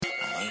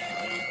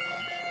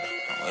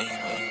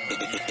Who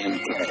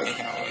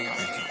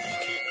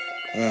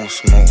won't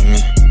smoke with me?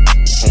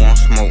 Who won't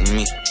smoke with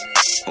me?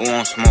 Who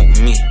won't smoke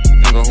with me?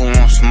 Nigga, who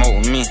won't smoke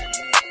with me?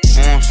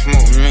 Who won't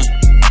smoke with me?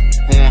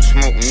 Who won't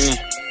smoke with me?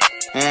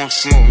 Who won't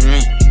smoke with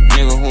me?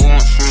 Nigga, who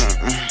won't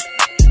smoke with me?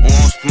 Who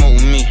won't smoke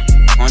with me?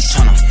 I'm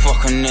tryna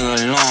fuck a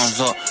nigga lungs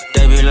up.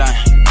 They be like,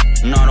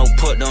 no, don't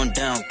put them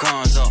damn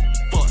guns up.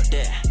 Fuck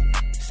that.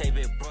 Say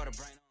big brother,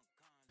 brain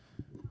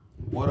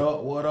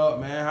on. What up,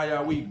 man? How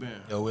y'all week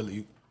been? Yo,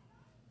 Willie,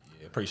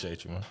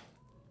 appreciate you, man.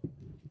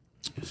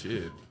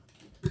 Shit.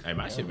 Hey,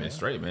 my shit been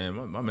straight,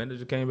 man. My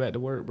manager came back to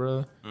work,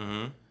 bro.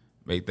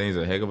 Make things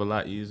a heck of a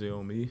lot easier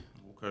on me.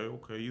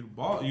 Okay. You the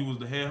boss. You was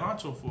the head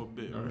honcho for a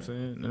bit, You know what I'm right?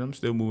 saying? And I'm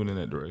still moving in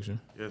that direction.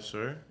 Yes,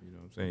 sir. You know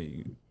what I'm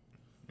saying?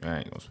 I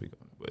ain't gonna speak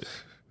on it, but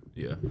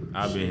yeah,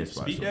 I'll be in his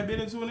spot Speak soon. that bit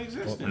into an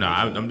existence. No,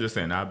 I'm just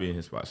saying I'll be in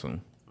his spot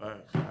soon.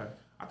 Facts.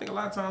 I think a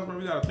lot of times, bro,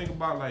 we gotta think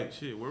about like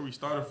shit, where we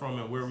started from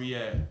and where we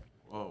at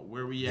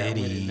with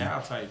it now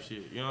type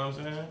shit. You know what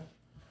I'm saying?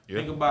 Yeah.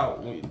 Think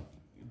about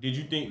did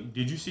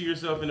you see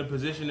yourself in the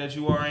position that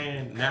you are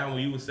in now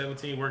when you was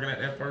 17 working at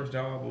that first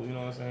job, or you know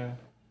what I'm saying?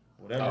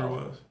 Whatever it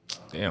was.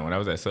 Damn, when I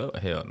was at Subway,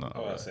 hell no.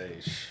 I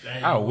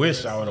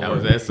wish I would I have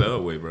was worked at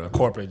Subway, bro. a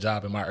corporate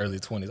job in my early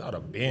 20s. I would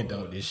have been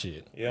done with this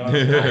shit. Yeah. I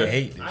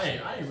hate this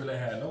shit. I ain't really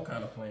had no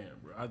kind of plan,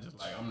 bro. I just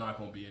like I'm not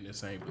gonna be in the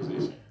same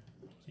position.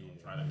 So I'm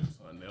trying to do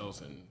something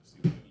else and see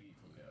what we lead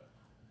from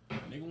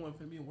there. Nigga wasn't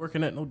finna be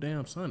working at no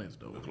damn Sonics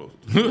though.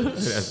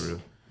 That's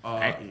real.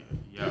 Yeah.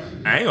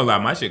 I ain't gonna lie,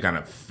 my shit kind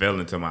of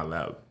fell into my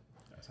lap.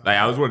 Like,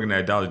 I was working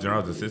at Dollar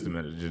General, I was assistant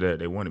manager there.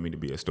 They wanted me to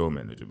be a store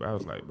manager, but I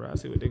was like, bro, I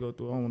see what they go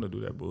through. I don't want to do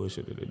that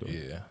bullshit that they do.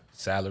 Yeah.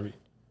 Salary.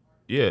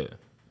 Yeah.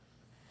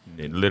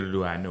 And little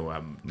do I know,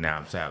 I'm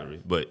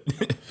salary, but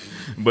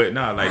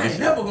nah, like this.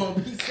 Never gonna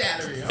be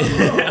salary.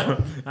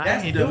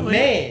 That's the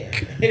man.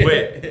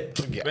 But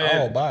Get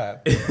man, all by.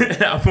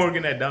 I'm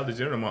working at Dollar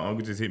General. My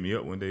uncle just hit me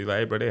up one day. He's like,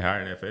 hey, bro, they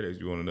hiring at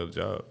FedEx. You want another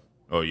job?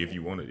 Or if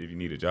you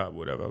need a job,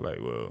 whatever. I'm like,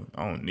 well,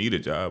 I don't need a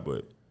job,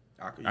 but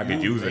I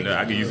could use it.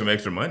 I could use some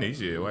extra money.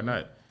 Shit, why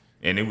not?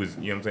 And it was,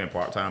 you know what I'm saying,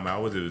 part-time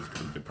hours. It was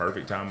the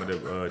perfect time of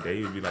the day.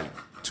 It would be like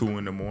 2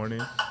 in the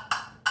morning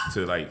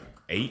to like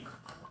 8.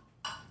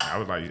 I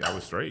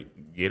was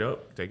straight. Get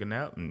up, take a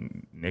nap,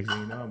 and next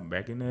thing you know, I'm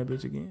back in that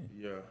bitch again.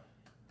 Yeah.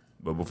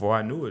 But before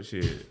I knew it,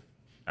 shit,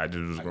 I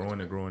just was growing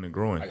and growing and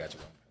growing. I got you.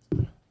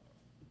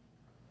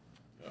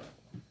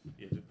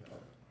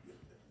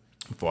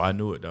 Before I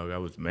knew it, dog, I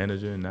was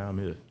manager, and now I'm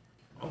here.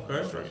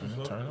 Okay.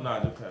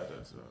 Nah, just pass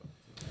that to them.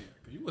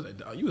 You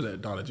was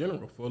at Dollar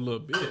General for a little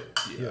bit.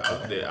 Yeah, I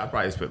was there. I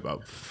probably spent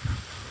probably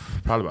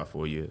about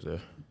 4 years there.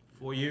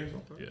 4 years?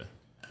 Okay. Yeah.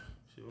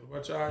 Shit, what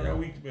about y'all? Y'all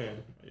week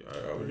been?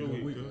 How was your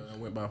week? I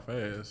went by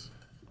fast.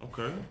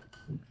 Okay.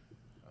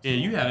 Yeah,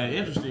 you had an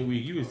interesting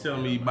week. You was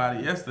telling me about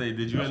it yesterday.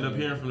 Did you end up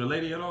hearing from the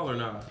lady at all or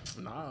not?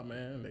 Nah,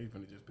 man, they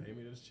finna just pay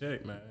me this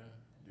check, man.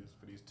 Just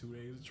for these 2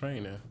 days of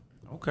training.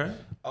 Okay.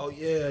 Oh,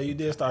 yeah, you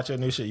did start your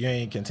new shit. You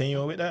ain't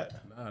continuing with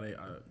that? Nah,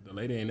 the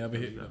lady ain't never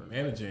hit. The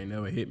manager ain't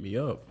never hit me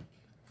up.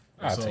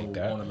 I'll take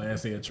that. On the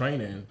last day of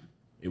training,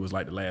 it was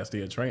like the last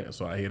day of training.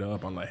 So I hit her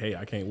up. I'm like, hey,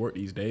 I can't work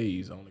these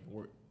days. I only can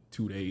work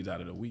 2 days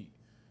out of the week.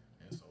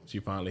 And so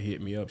she finally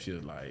hit me up. She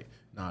was like,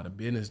 nah, the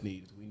business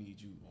needs. We need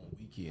you on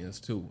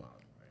weekends too.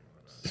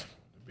 The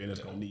business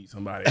gonna need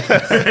somebody.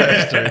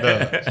 Straight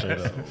up.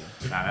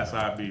 Nah, that's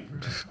how I be,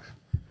 bro.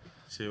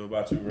 Shit, what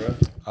about you, bro?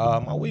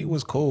 My week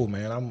was cool,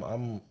 man.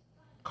 I'm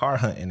car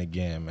hunting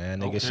again, man.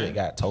 Nigga, Okay. shit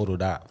got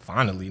totaled out.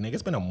 Finally, nigga,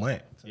 it's been a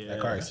month since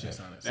that car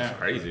accident. That's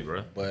crazy,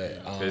 bro.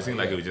 But It seemed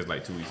like it was just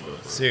like 2 weeks ago.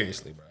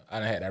 seriously, bro, I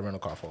done had that rental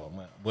car for a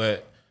month.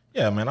 But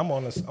yeah, man, I'm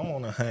on a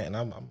hunt, and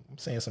I'm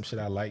seeing some shit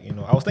I like. You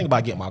know, I was thinking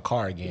about getting my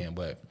car again,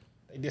 but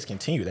they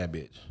discontinued that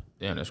bitch.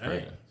 Damn, that's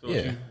crazy. So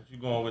Yeah. what you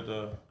going with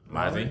the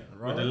Mazzy?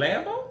 with the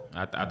Lambo?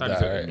 I thought you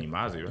said me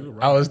Mazzy,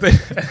 right? I was thinking,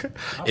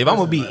 if I'm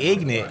gonna be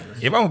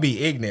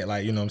ignorant,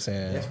 like, you know what I'm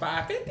saying,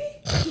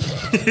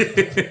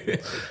 550.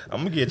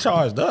 I'm gonna get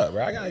charged up,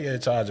 bro. I gotta get a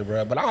charger,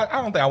 bro. But I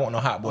don't think I want no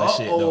hot boy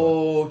shit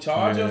though. Oh,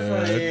 Charger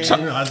friend.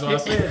 That's what I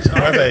said.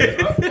 I say,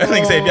 that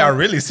nigga say if y'all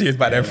really serious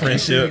about that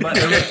friendship, Take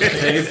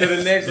it to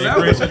the next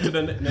level. To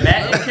the next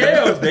Matt and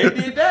Kels, they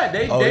did that.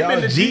 They y'all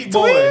been the Jeep Jeep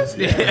boys.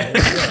 twins?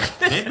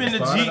 They've been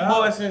the Jeep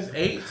boys since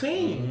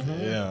 18.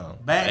 yeah.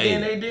 Back then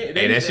they did.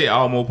 Hey, that shit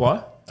all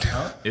Mopar.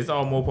 It's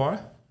all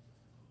Mopar.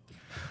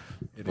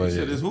 They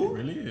said it's who?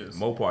 really is.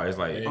 Mopar is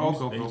like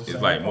Okay.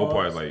 it's like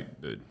Mopar is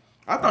like the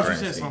I thought you French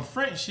said thing. some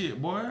French shit,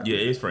 boy. Yeah,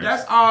 it's French.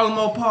 That's all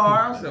Mopar.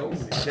 I said,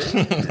 okay.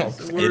 That's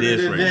the word It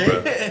is of the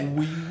French,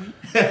 bro.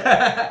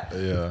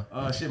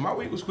 Yeah. Shit, my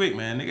week was quick,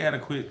 man. Nigga had a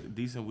quick,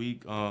 decent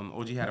week.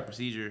 OG had a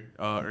procedure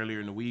earlier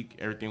in the week.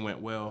 Everything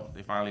went well.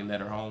 They finally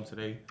let her home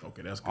today.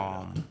 Okay, that's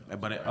good.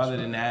 But other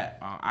than that,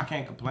 I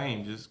can't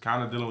complain. Just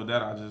kind of dealing with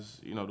that. I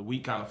just, the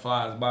week kind of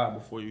flies by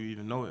before you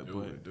even know it.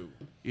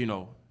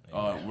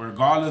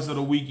 Regardless of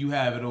the week you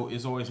have,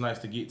 it's always nice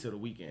to get to the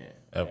weekend.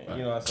 Yep. You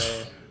know what I'm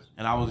saying?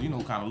 And I was,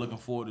 kind of looking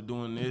forward to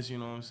doing this. You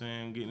know what I'm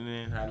saying? Getting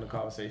in, having a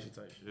conversation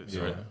type shit.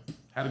 So,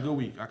 Had a good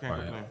week. I can't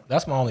complain.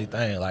 That's my only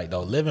thing. Like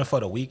though, living for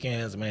the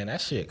weekends, man,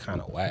 that shit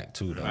kind of whack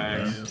too, though.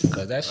 Facts.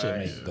 Because that shit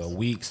make the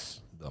weeks,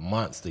 the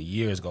months, the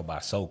years go by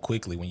so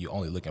quickly when you're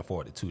only looking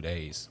forward to 2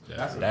 days.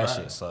 That's a That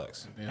fact. shit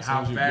sucks. And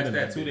how fast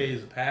that 2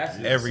 days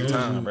passes. Every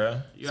time, bro.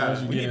 You As soon as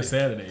gotta, you we get need in to-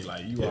 Saturday,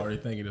 like you already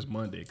thinking it's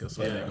Monday because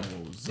Sunday gonna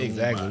zoom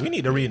Exactly. by. We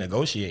need to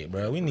renegotiate,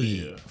 bro. We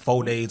need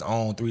 4 days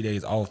on, 3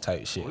 days off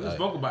type shit. We Like,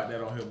 spoke about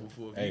that on here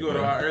before. If Hey, you go to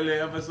bro. our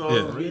earlier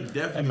episodes, we hey,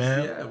 definitely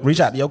man, yeah,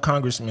 reach out to your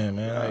congressman,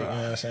 man. Like, you know what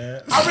I'm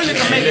saying? I really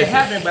can make it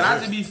happen, but I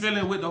just be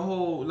feeling with the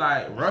whole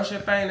like Russia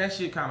thing. That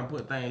shit kind of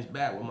put things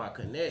back with my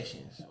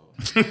connections. So.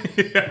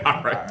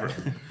 All right, bro.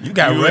 You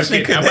got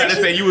Russian I'm about to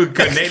say you were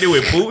connected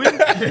with Putin.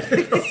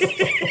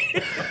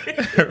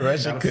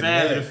 Russian Got a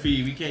family to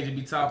feed. We can't just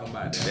be talking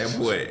about that. That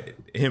boy,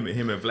 him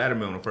and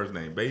Vladimir on a first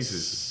name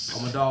basis.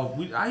 I'm a dog.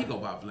 He go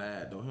by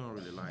Vlad though. He don't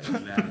really like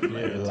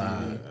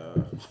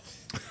Vlad.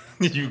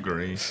 You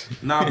green.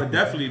 Nah, but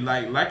definitely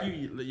like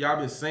y'all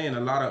been saying a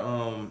lot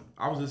of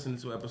I was listening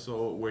to an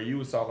episode where you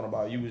was talking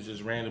about you was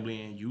just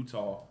randomly in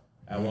Utah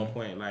at one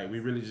point. Like we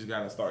really just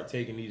gotta start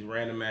taking these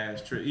random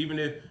ass trips. Even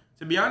if,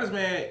 to be honest,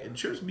 man,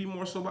 trips be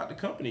more so about the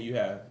company you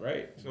have,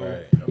 right?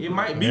 So it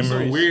might be some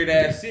Memories. weird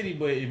ass city,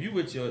 but if you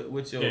with your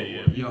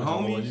You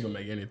homies, can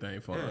make anything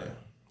fun. yeah.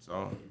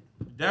 So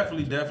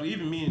definitely,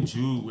 even me and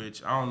Jude,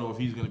 which I don't know if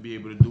he's gonna be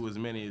able to do as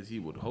many as he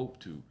would hope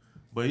to,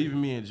 but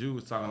even me and Jude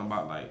was talking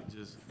about like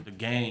just the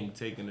gang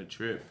taking a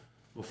trip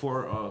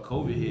before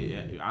COVID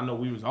hit. I know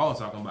we was all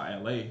talking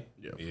about LA.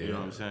 You know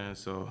what I'm saying?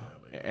 So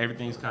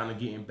everything's kind of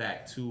getting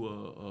back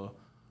to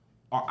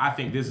I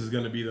think this is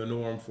gonna be the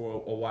norm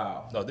for a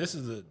while. No, this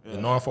is the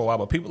norm for a while,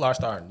 but people are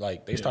starting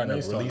starting they to starting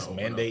release to open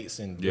mandates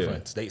in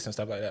different states and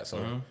stuff like that.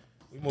 So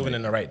we're moving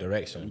in the right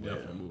direction.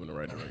 Definitely moving in the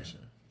right direction.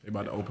 They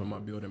about to open my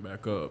building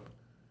back up.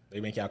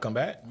 They make y'all come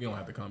back? We don't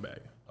have to come back.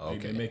 Okay.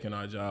 They're making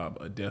our job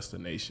a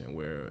destination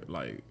where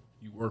like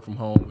you work from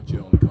home, but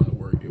you only come to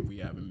work if we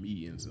having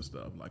meetings and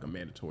stuff, like a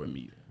mandatory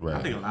meeting. Right.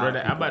 I think a lot Bro, of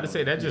I'm people about to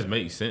say that just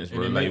makes sense,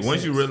 bro. it Like makes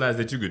once you sense. realize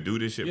that you could do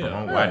this shit from Yeah.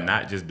 home, why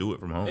not just do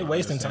it from home? They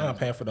wasting time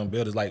paying for them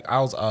builders. Like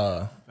I was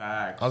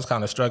Facts.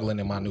 kind of struggling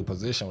in my new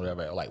position,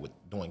 whatever, like with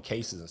doing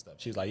cases and stuff.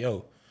 She was like,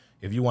 "Yo,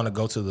 if you want to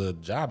go to the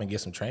job and get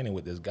some training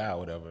with this guy, or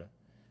whatever,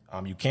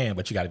 you can,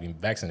 but you got to be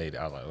vaccinated."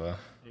 I was like, "Well,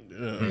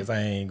 I guess I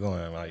ain't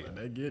going." Like,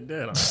 They get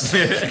that.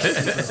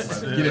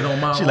 Get it on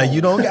my she's own. like,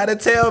 "You don't got to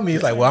tell me."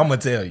 It's like, "Well, I'm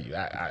gonna tell you.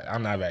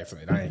 I'm not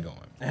vaccinated. I ain't going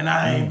And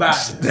I ain't about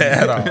to.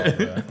 at all."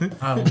 Bro.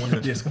 I don't want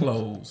to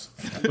disclose.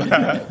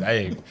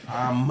 Hey,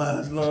 I'm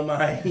Muslim.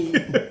 I ain't.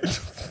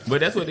 But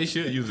that's what they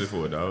should use it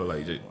for, dog.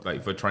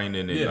 Like for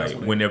training and Yeah, that's like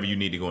what whenever you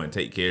need to go and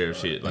take care of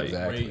shit. Like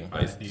Exactly. Great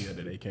idea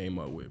that they came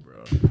up with,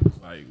 bro.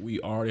 Like we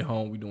already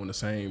home, we doing the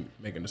same,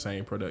 making the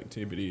same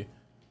productivity.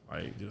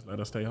 Like just let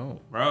us stay home.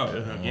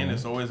 Bro, again,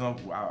 it's always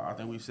I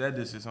think we've said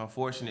this. It's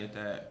unfortunate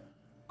that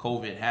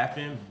COVID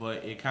happened,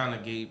 but it kind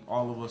of gave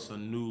all of us a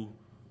new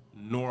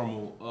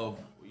normal of,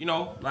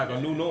 like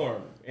a new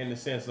norm in the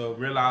sense of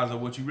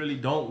realizing what you really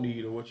don't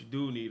need or what you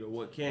do need or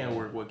what can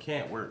work, what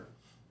can't work.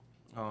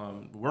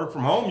 Work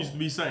from home used to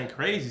be something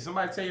crazy.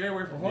 Somebody tell you they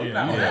work from home. Yeah,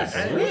 Now, that's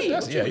sweet.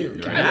 that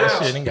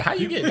shit, nigga. How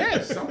you get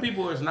that? Some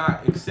people is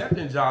not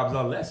accepting jobs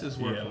unless it's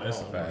work Yeah, from that's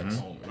home.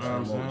 facts. It's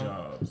remote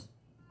jobs.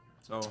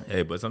 So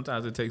hey, but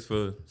sometimes it takes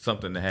for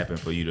something to happen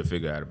for you to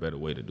figure out a better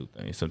way to do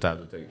things.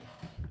 Sometimes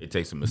it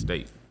takes a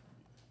mistake.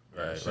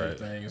 Shake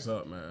things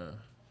up, man.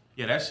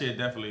 yeah, that shit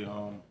definitely.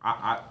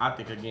 I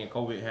think again,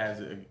 COVID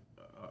has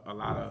a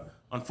lot of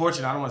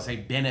unfortunate. I don't want to say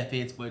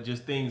benefits, but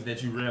just things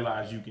that you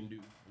realize you can do.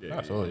 Yeah,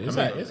 Absolutely.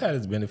 It's had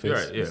its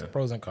benefits. Right, yeah. It's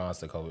pros and cons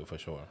to COVID for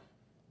sure.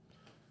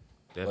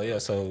 Definitely. But yeah,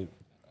 so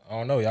I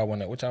don't know.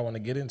 What y'all want to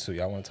get into?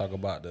 Y'all want to talk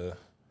about the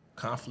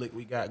conflict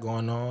we got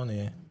going on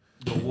and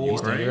The war,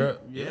 Eastern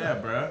Europe? Yeah,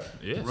 bro.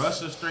 Yes.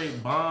 Russia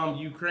straight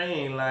bombed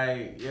Ukraine.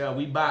 Like, yeah,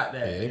 we bought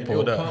that. Yeah, they And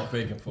pulled they- up. Pump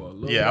faking for a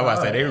little Yeah, I was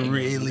about to say, they while.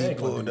 really ain't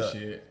gonna pulled do up.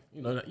 Shit.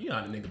 You know how the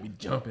nigga be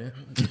jumping.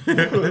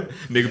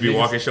 Nigga be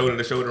walking shoulder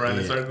to shoulder around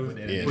in circles.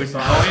 Yeah. Put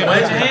your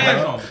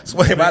hands on me.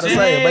 Sway about to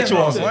say, bet you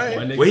won't My sway.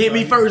 nigga Well, hit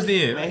me started- first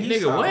then. Man, he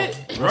Nigga, saw-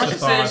 what? Russia said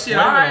started shit.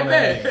 All right,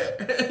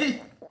 swinging on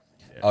man.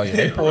 Oh yeah,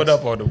 they pulled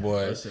up on the That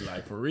boys. shit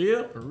like, for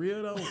real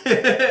though.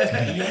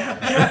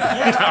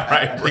 All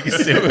right, bro.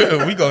 Niggas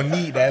said, we gonna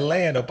need that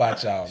land up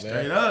out y'all, man.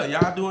 Straight up,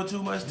 y'all doing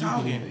too much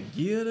talking.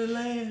 Give the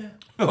land.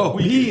 Oh,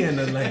 Be in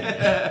the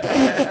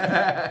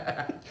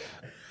land.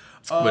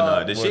 But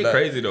nah, this well, shit that-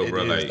 crazy though, it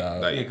bro. is, Like,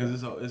 dog. Yeah,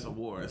 because it's a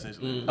war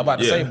essentially. I'm about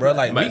to Yeah. say, bro,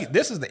 like But-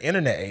 this is the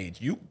internet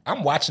age.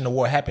 I'm watching the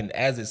war happen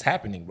as it's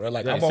happening, bro.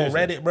 Like Yeah, I'm on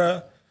seriously. Reddit,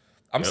 bro.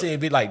 I'm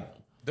seeing it like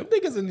them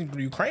niggas in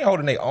Ukraine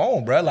holding their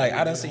own, bro. Like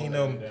I done seen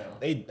them.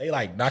 They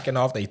like knocking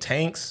off their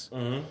tanks.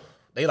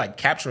 They like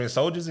capturing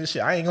soldiers and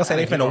shit. I ain't gonna say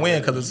they finna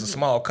win because it's a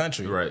small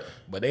country, Right.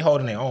 But they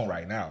holding their own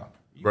right now.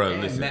 bro,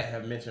 And listen. Matt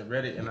have mentioned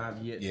Reddit, and I've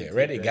yet. Yeah, to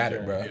Reddit take got that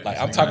it, bro. journey. Like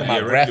I'm talking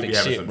about Reddit be graphic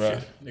having shit, some bro.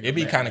 shit. It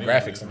be kind of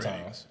graphic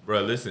sometimes.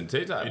 Bro, listen,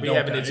 TikTok be don't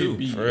having got- it too. it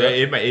be- Yeah,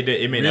 it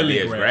may not really be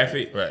as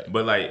graphic. graphic, Right.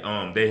 but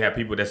like they have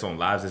people that's on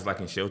lives that's like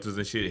in shelters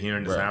and shit,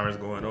 hearing the sirens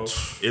going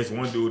off. It's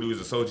one dude who's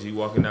a soldier. He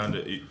walking down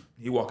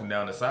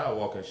the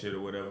sidewalk and shit or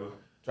whatever,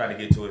 trying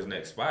to get to his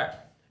next spot.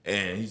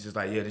 And he's just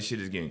like, yeah, this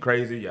shit is getting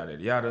crazy, yada,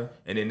 yada.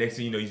 And then next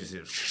thing you know, you just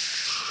hear,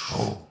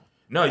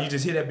 no, you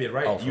just hear that bit,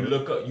 right? Oh, you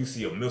look up, you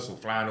see a missile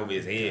flying over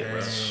his head,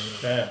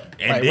 bro.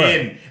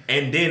 Damn.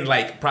 And then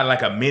like probably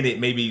like a minute,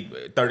 maybe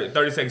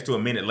 30 seconds to a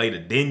minute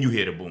later, then you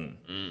hear the boom.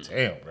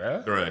 Damn,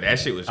 bro. Bro, that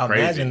shit was crazy.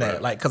 Imagine that,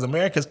 bro. like, because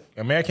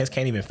Americans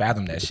can't even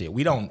fathom that shit.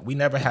 We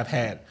never have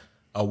had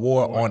a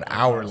war on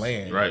our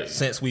land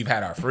since we've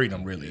had our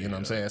freedom, really. You know what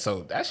I'm saying?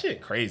 So that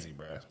shit crazy,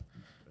 bro.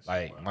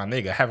 Like, my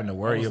nigga, having to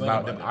worry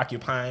about them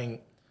occupying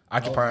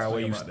where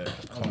you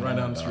I'm right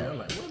down the street. I'm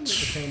like, what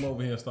nigga came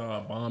over here and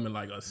started bombing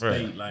like a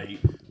state? Like, we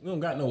don't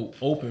got no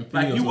open fields.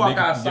 Like you where walk niggas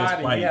can just outside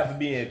and fight. you have to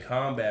be in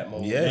combat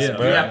mode. Yes, you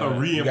bro. have to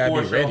You gotta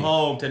reinforce be your ready.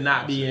 home to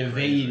not be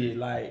invaded.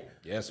 Like,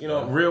 Yes, you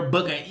know, bro. real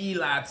Book of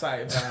Eli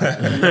type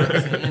vibe. You know,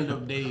 it's the end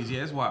of days.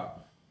 Yeah, it's wild.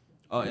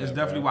 It's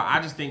definitely wild.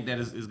 I just think that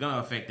it's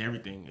gonna affect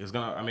everything. It's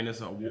gonna. I mean, it's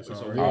a war.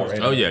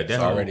 Already. Oh, yeah, It's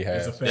definitely. already It's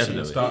has. affecting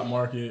Definitely. the stock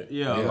market.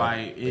 Yeah, Yeah.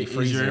 like They is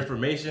freeze your it.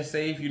 information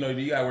safe? You know, do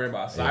you gotta worry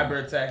about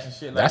cyber attacks and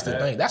shit like That's that?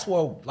 the thing. That's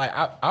what, like,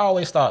 I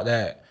always thought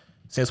that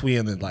since we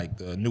in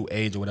the new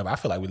age or whatever, I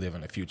feel like we live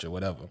in the future,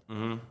 whatever.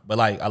 But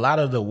like a lot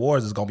of the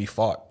wars is gonna be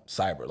fought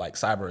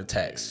cyber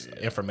attacks,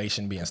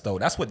 information being stolen.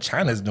 That's what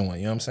China's doing.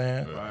 You know what I'm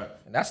saying? Right.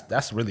 And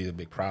that's really the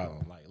big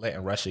problem. Like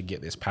letting Russia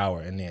get this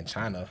power, and then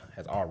China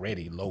has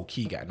already low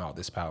key gotten all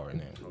this power, and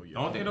then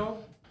Don't they though?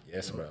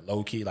 yes, bro,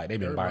 low key, like they've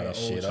been Everybody buying old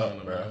shit China,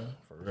 up, bro, man.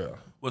 for real.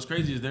 What's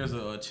crazy is there's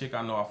a chick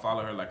I know, I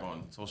follow her like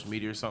on social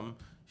media or something.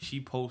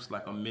 She posts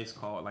like a missed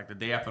call, like the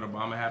day after the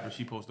bomb happened.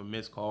 She posted a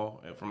missed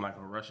call from like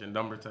a Russian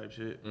number type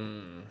shit,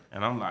 and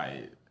I'm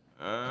like,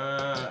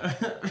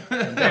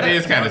 That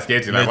is kind of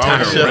sketchy. Like, why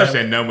would a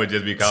Russian number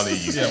just be calling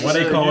you? Yeah, why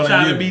they you calling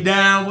trying you? to be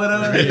down with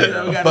us? You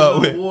know, we got Fuck this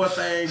with- little war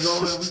thing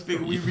going. We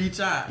figure we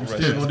reach out.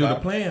 Still gonna do the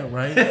plan,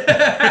 right?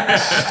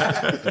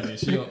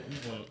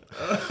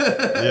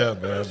 Yeah,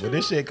 bro. But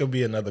this shit could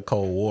be another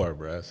Cold War,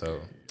 bro. So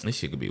This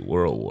shit could be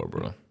World War,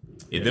 bro.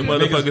 If them Yeah,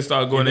 motherfuckers niggas-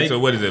 start going if into they-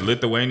 what is it,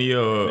 Lithuania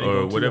or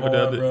go too whatever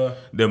hard, the other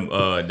them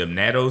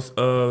NATO's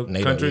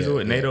NATO, countries yeah,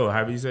 or yeah. NATO or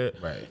however you say it.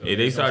 Right. If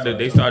they start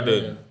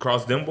to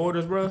cross them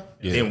borders, bro,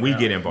 then we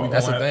get involved.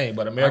 that's the gonna thing.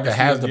 But I America can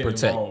has still to get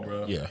protect. involved,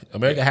 bro. Yeah,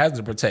 America has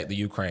to protect the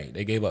Ukraine.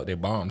 They gave up their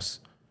bombs,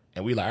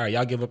 and we like, all right,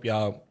 y'all give up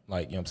y'all,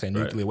 like, you know what I'm saying,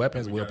 nuclear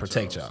weapons. We'll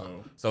protect y'all.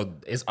 So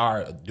it's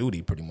our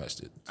duty, pretty much.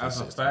 To That's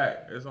a assist.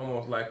 fact. It's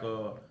almost like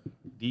a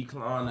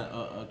decline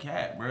a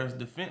cat, bro. It's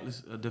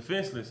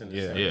defenseless in this.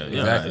 Yeah, sense. Yeah,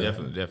 exactly.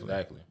 definitely.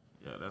 Exactly.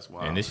 Yeah, that's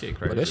wild. And this shit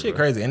crazy. But this shit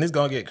bro. crazy, and it's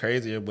gonna get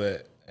crazier.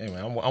 But anyway,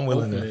 I'm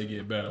willing Hopefully to. they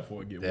get better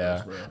before it get Yeah,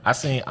 worse, bro. I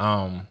seen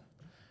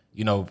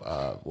you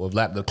know, with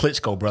like the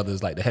Klitschko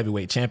brothers, like the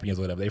heavyweight champions,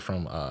 or whatever. They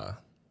from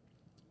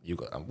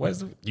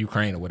what's it?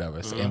 Ukraine or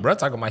whatever. So, and bro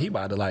talking about he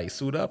about to like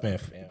suit up and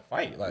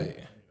fight, like,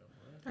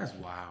 That's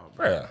wild,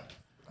 bro. bro.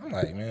 I'm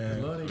like,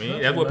 man, I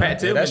mean, that's what Pat yeah,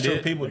 Tillman that's true.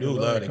 did. People do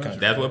love the country.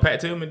 That's what Pat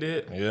Tillman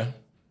did. Yeah, You know,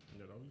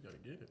 you gotta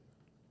get it.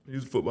 He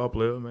was a football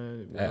player,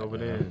 man. He went over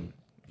there and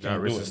got do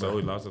rich it, his soul.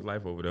 He lost his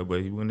life over there,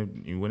 but he went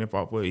and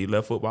fought for it. He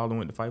left football and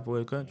went to fight for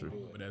his country.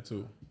 With that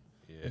too.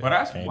 But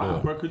that's Can't do wild,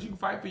 it. bro. Could you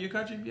fight for your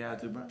country if you had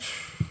to, bro?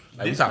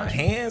 like we talking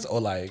hands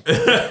or like I we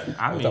mean,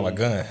 talking about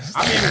guns.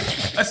 I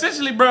mean,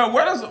 essentially, bro.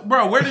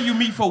 Where do you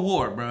meet for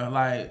war, bro?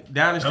 Like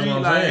down the That's street, what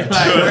I'm like, saying.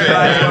 where,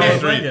 That's what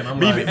I'm like, thinking. I'm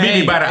Meet like,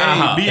 me by the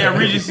IHOP. be at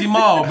Regency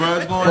Mall, bro.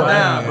 It's going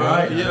down, bro.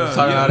 right. Yeah,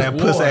 Talking yeah. all that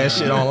war pussy ass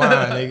now. shit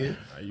online, nigga.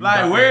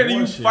 Like, where do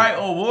you shit. fight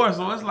a war?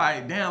 So it's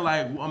like, damn,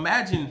 like,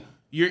 imagine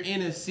you're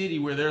in a city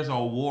where there's a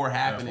war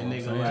happening,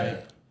 That's what nigga. I'm saying.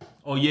 Like,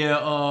 oh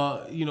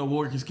yeah, you know,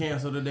 work is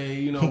canceled today,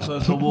 you know,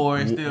 because the war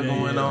is still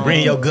going on.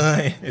 Bring your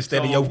gun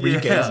instead of your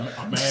briefcase.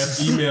 Yeah. A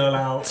mass email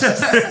out.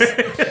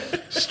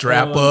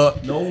 Strap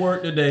up. No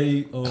work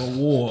today.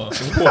 War.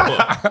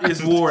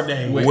 It's war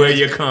day. Wear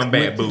your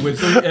combat With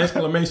boots 3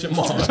 exclamation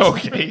marks.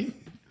 Okay.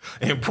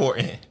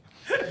 Important.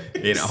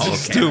 in all caps.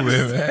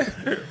 Stupid, man.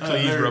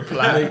 Please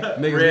reply.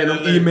 Niggas Red get them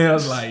alert.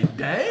 emails like,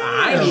 damn.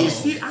 I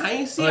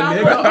ain't see A our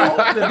nigga brother.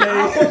 home today.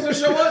 I'm supposed to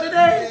show up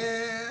today.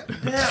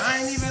 Damn, I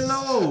ain't even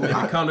know.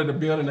 I come to the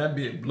building, that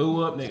bitch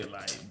blew up. Nigga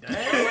like,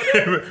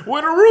 damn.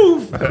 With a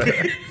roof.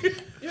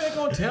 You ain't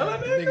gonna tell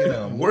that nigga? Nigga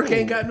done Work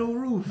ain't got no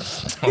roof.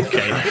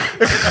 Okay.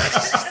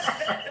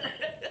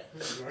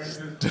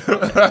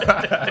 What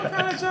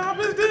kind of job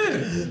is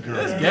this?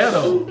 That's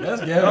ghetto.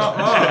 That's ghetto.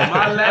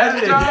 My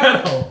last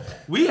job,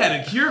 we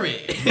had a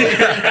curate.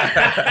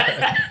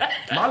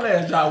 My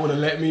last job would have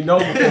let me know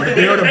before the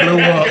building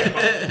blew up.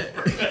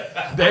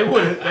 They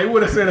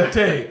would have sent a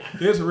text.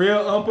 This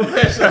real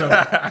unprofessional.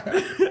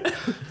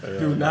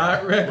 Do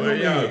not Well,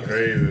 y'all recommend.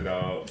 crazy,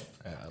 dog.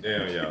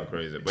 Damn, y'all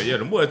crazy. But yeah,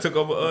 the boys took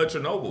over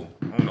Chernobyl.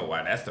 I don't know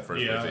why that's the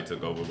first place they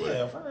took over, but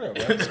Yeah, for real,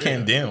 bro. It's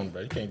condemned,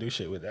 bro. You can't do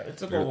shit with that.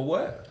 Took over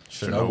what?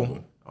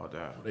 Chernobyl. Oh,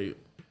 damn.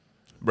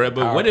 Bruh, but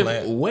Power what if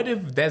plant. what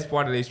if that's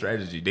part of their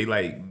strategy? They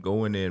like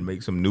go in there and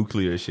make some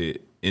nuclear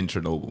shit in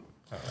Chernobyl.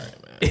 All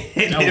right, man.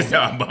 And they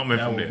start bombing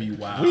That from would there. be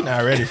wild. We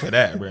not ready for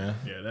that, bro.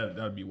 Yeah,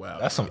 that'd be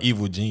wild. That's some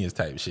evil genius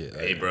type shit.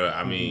 Hey, bro,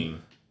 I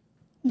mean,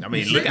 I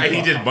mean, look how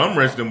he just bum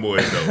rushed them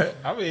boys though.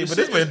 I mean, but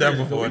this been done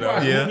before, We though.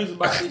 watch Yeah. movies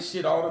about this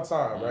shit all the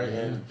time, right?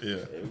 And Yeah.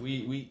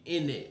 we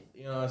in it.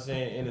 You know what I'm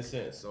saying? In a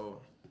sense, so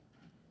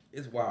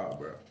it's wild,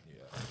 bro.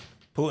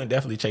 Putin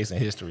definitely chasing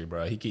history,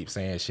 bro. He keeps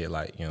saying shit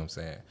like, you know what I'm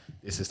saying?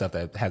 This is stuff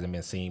that hasn't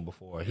been seen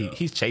before.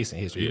 He's chasing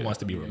history. He Yeah. wants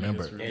to be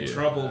remembered. And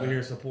Trump over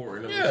here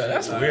supporting him. and shit.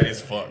 that's Like, weird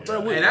as fuck,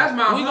 bro. Hey, that's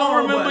my We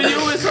gonna remember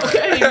you. It's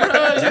okay,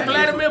 bro. You're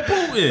Vladimir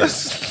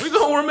Putin. We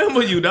gonna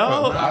remember you,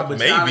 dog. But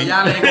Maybe.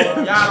 y'all ain't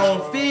gonna, y'all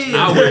don't feel.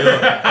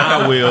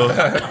 I will.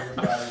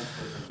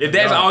 If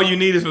that's all you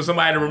need is for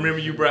somebody to remember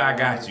you, bro, I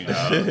got you,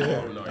 dog.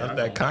 That's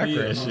that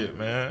conquering shit,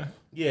 man.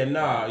 Yeah,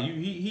 nah,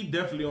 he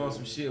definitely on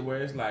some shit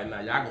where it's like, nah,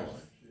 y'all gonna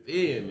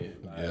feel me.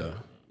 Like, Yeah.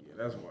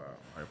 that's wild.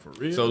 Like, for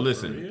real. So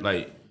listen,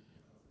 like,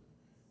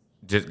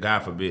 just God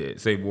forbid,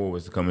 say war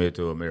was to come here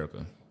to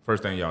America.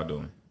 First thing y'all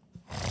doing?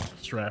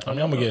 Strap. I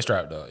mean, I'm gonna get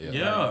strapped up. Yeah.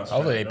 Yeah.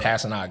 Hopefully they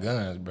passing out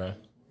guns, bro.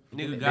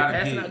 Nigga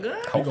gotta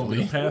get.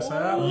 Hopefully. Pass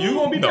out. You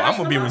gonna be No, I'm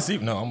gonna be passing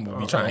receiving. No, I'm gonna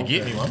be trying to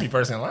get me. I'm gonna be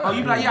first in line. Oh,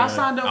 you be like, yeah, I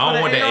signed up for I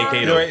don't want the that AR.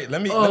 AK though. Wait,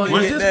 let me Was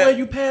get this that. where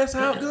you pass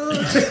out good?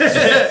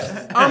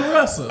 I'm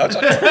Russell. I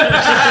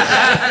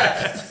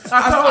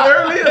told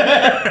earlier.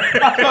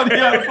 I told you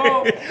on the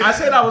phone. I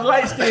said I was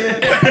light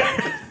skinned.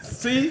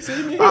 See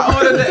me? I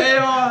ordered the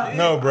AR.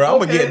 No, bro, I'm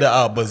gonna get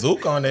the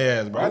bazooka on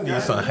their ass, bro. I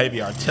need some heavy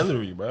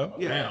artillery, bro.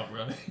 Damn,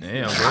 bro.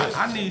 Damn, bro.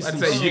 I need I some.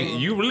 say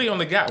you really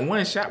only got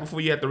one shot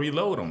before you have to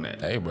reload on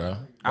that. Hey, bro.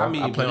 I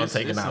mean, I but plan on it's-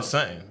 taking it's out a-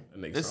 something.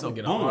 It's I'm a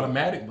get boom. an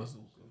automatic bazooka.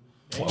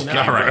 All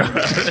right.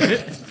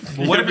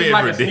 But what if it's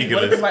like ridiculous?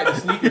 what if it's like the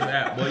sneakers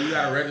app? Boy, you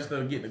gotta register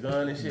to get the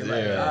gun and shit.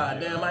 Like, Yeah. ah,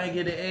 damn, I ain't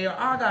get the AR.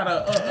 I got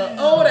a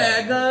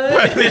ODAG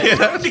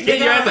gun. Get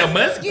your ass a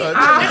musket?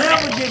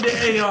 I never get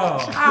the AR.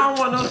 I don't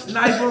want no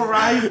sniper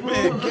rifle.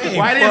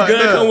 Why this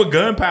gun come with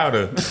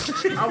gunpowder?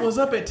 I was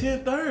up at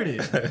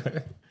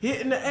 10:30,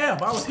 hitting the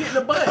app. I was hitting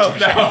the button.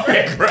 No,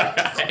 bro.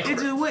 It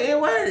just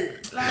wouldn't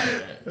work.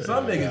 Like,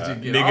 Some niggas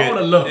just get all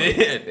the love.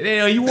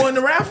 Hell, you won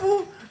the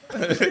raffle?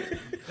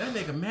 That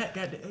nigga Matt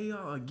got the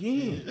AR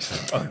again.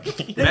 That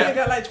nigga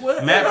got like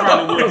 12. Matt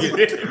probably would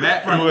get it.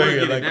 Matt probably would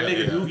get it. like That that,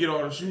 nigga yeah. do get all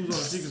the shoes on the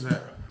sneakers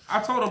hat. I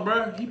told him,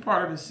 bro, he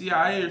part of the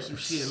CIA or some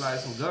shit, like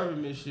some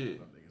government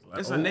shit.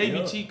 It's a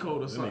Navy cheat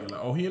code or That something. nigga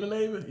like, oh, he in the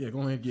Navy? Yeah, go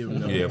ahead and give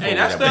him that. Yeah, Hey,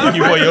 that's the Thank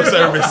you for your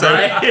service, sir.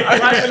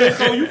 right.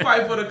 So you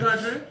fight for the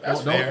country.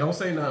 Don't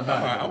say nothing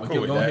about it. I'm But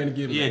cool with go that. ahead and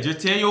give him Yeah, that. just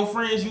tell your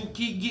friends you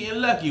keep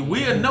getting lucky.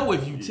 We'll know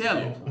if you tell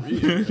them.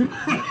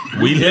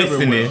 We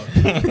listening.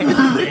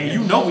 And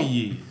you know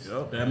he is.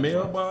 Yup, that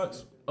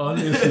mailbox,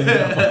 unlistening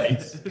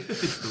device.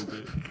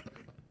 Stupid.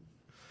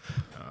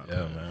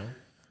 Yeah, man.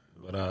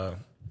 But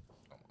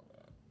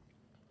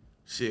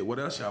Shit, what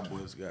else y'all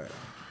boys got?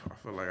 I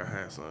feel like I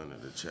had something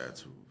in the chat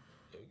too.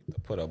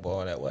 put up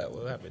all that.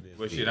 What happened? This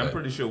But week? shit, I'm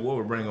pretty sure war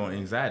would bring on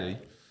anxiety.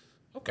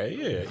 Okay,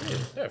 yeah,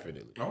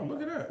 definitely. Oh,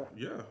 look at that.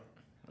 Yeah.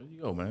 There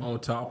you go, man. On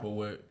top of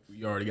what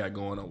we already got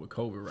going on with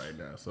COVID right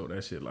now. So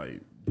that shit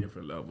like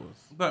different levels.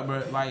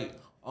 But like,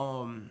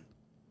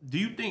 do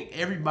you think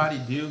everybody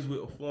deals with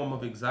a form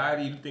of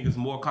anxiety? You think it's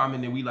more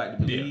common than we like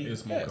to believe?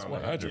 It's more Yes,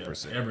 common.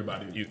 100%. Yeah,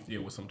 everybody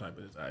deal with some type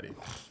of anxiety.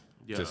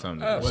 Yeah. To some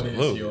Whether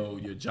Absolutely.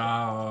 it's your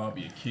job,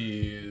 your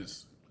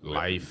kids,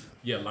 life.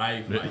 your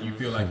life, like you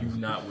feel like you're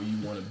not where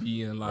you want to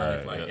be in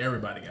life. Right, like yeah.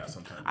 everybody got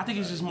some type of I think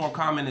it's just more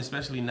common,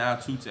 especially now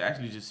too, to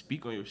actually just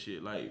speak on your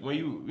shit. Like when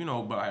you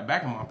know, but like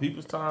back in my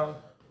people's time,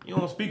 you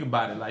don't speak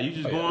about it. Like you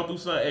just going through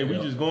something. Hey, we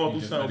just going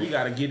through something. We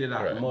gotta get it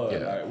out the mud. Yeah.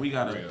 Like we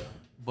gotta. Real.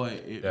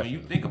 But when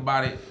you think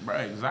about it, bro,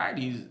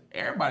 anxiety is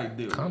everybody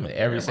deals. Common, with it.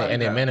 everything,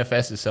 and it got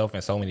manifests itself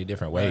in so many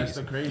different That's ways.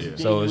 the crazy thing.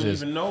 So You it's wouldn't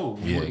just even know.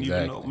 You yeah, wouldn't even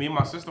exactly. know. Me and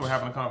my sister were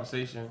having a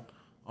conversation,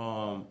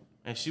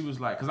 and she was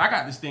like, "Cause I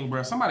got this thing,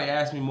 bro. Somebody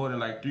asked me more than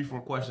like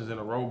 3-4 questions in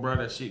a row, bro.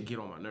 That shit get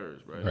on my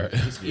nerves, bro. Right.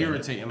 It's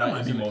irritating. that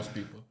Like, might be most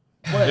people.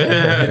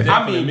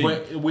 I mean,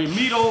 but with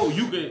me though,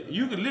 you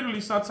could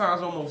literally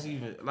sometimes almost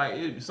even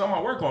like something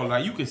I work on,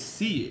 like you could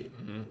see it,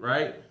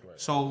 right?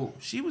 So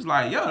she was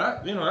like, "Yo,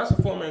 that's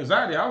a form of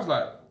anxiety." I was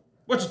like,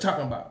 "What you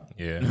talking about?"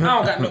 Yeah. I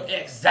don't got no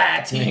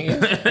anxiety.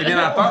 And then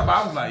I thought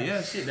about it, I was like,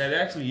 "Yeah, shit, that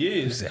actually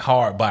is." It's a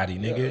hard body,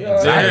 nigga. Yeah.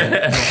 Anxiety.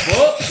 The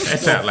fuck? That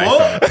sound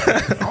like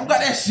some. I don't got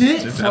that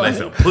shit. That sound like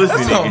some pussy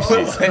nigga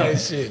shit.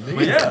 Saying shit, But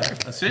nigga.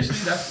 yeah, essentially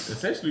that's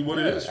essentially what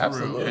it is for real.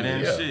 absolutely, And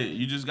then yeah. shit,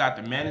 you just got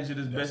to manage it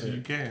as best as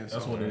you can.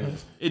 That's so. what it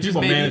is. It just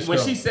People made me, manage when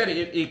stuff. she said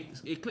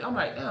it, I'm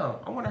like, damn,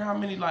 I wonder how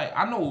many, like,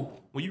 I know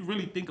when you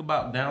really think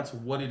about down to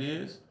what it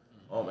is,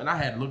 and I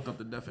had looked up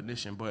the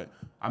definition, but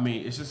I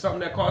mean, it's just something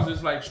that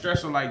causes like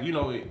stress or like, you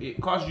know, it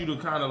causes you to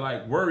kind of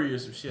like worry or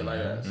some shit like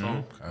that.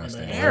 So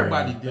Constant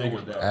everybody deal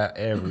with that.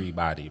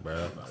 Everybody,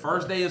 bro.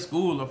 First day of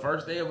school, the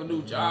first day of a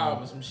new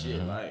job or some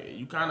shit, like,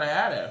 you kind of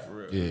had that for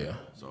real. Yeah.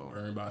 So,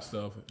 Worrying about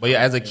stuff. But yeah,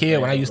 as a kid,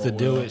 when I used to Go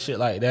deal well. with shit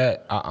like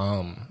that,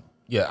 I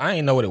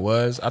didn't know what it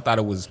was. I thought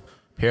it was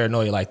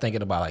paranoia, like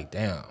thinking about like,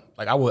 damn.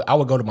 Like I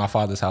would go to my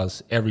father's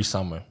house every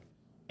summer,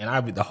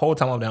 and the whole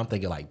time I'm there, I'm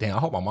thinking like, damn, I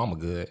hope my mama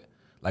good.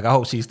 Like I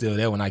hope she's still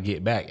there when I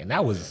get back. And I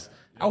was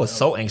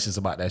so anxious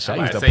about that shit.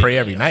 I used to pray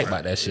every night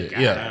about that shit.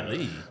 Yeah.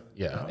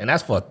 Yeah, and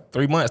that's for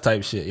 3 months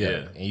type shit. Yeah. Yeah.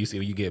 And you see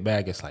when you get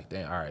back, it's like,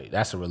 damn, all right,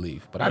 that's a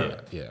relief. But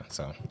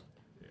so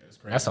It's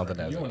crazy, that's something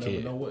bro. that's you a don't never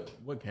kid. know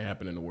what can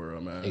happen in the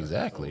world, man.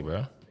 Exactly,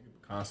 bro.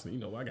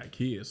 Constantly, I got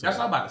kids. So That's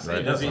what I'm about to say.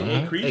 Right. Does it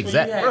increase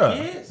Exact- when you bruh.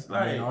 have kids? I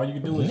Like, mean, all you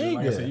can do is just, like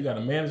I Nigga. said, you got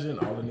to manage it. And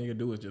all the nigga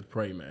do is just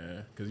pray,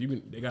 man. Because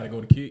they got to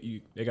go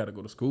to they got to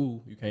go to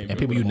school. You can't. And be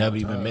people with you them all never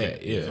the even time.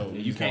 met. Yeah. So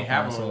you can't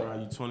gotta have find them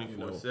around you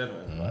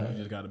 24/7. You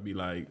just got to be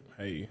like,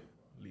 hey,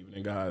 leave it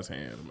in God's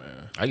hands,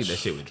 man. I get that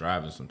shit with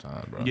driving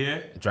sometimes, bro. Yeah.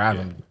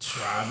 Driving.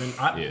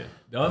 Driving. Yeah.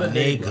 The other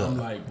day, Nigga. bro, I'm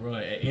like, bro,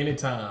 at any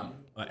time,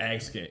 an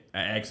accident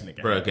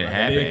Bro, it can Like,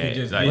 happen. They can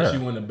just Like, get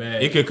you in the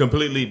bag. It could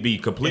completely be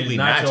completely It's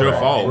not not your your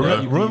fault, fault. bro.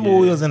 Remember when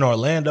we was in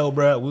Orlando,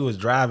 bro? We was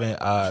driving. We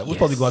was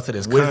supposed to go to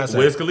this concert.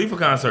 Wiz Khalifa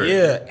concert.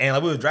 Yeah, and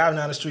like, we was driving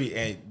down the street,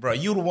 and bro,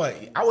 you the one.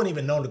 I wouldn't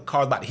even know the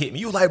car was about to hit me.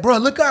 You was like, bro,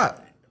 look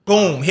out!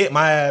 Boom, hit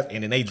my ass,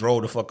 and then they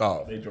drove the fuck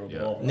off. They drove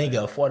it off.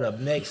 Nigga, for the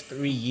next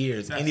 3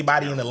 years,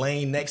 anybody in the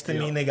lane next to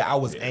me, nigga, I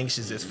was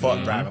anxious as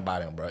fuck driving by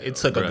them, bro. It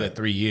took a Bro, good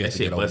 3 years That to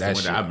shit get over busted that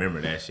window. shit. I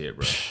remember that shit,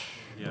 bro.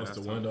 Bust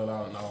the window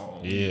out and all.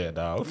 Yeah,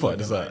 dog. We fucked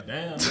this up. Like,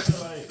 damn,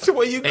 nigga, like,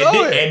 Where you And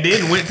going?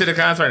 then went to the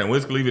concert, and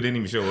Wiz Khalifa didn't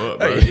even show up,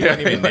 bro. He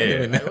wasn't even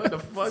there. Like, what the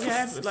fuck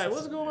happened? Like,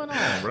 what's going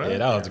on, bro? Yeah,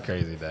 that was a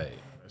crazy day.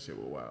 that shit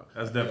was wild.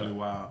 That's definitely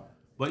wild.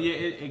 But yeah,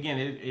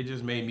 it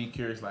just made me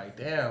curious. Like,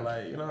 damn,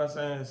 like, you know what I'm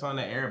saying? It's something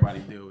that everybody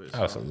deal with.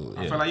 So Absolutely,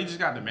 I yeah. feel like you just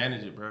got to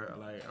manage it, bro.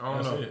 Like, I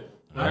don't That's know. it.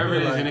 Whatever I it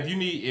feel is, like- and if you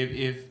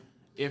need,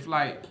 if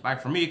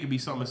like for me, it could be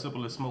something as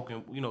simple as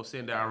smoking,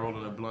 sitting down,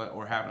 rolling a blunt,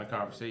 or having a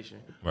conversation.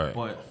 Right.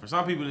 But for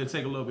some people, it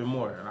take a little bit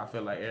more, and I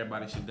feel like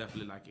everybody should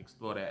definitely like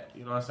explore that.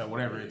 You know what I'm saying?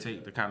 Whatever it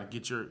takes to kind of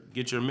get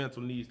your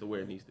mental needs to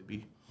where it needs to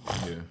be.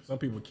 Yeah. Some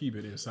people keep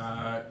it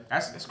inside.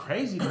 It's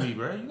crazy to me,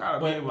 bro. You gotta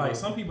be But able like to.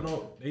 some people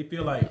don't, they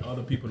feel like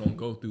other people don't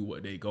go through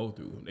what they go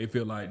through. They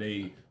feel like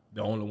they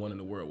the only one in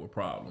the world with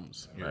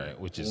problems. Right,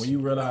 which is When you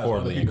realize other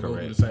horribly people go through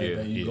incorrect. the same Yeah,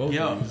 thing you yeah. go through,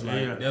 Yeah, it's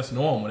like yeah. that's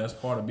normal. That's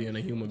part of being a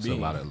human It's a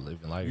being. lot of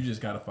living life. You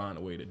just got to find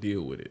a way to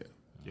deal with it.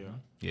 Yeah.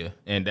 Yeah,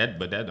 and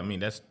I mean,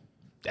 that's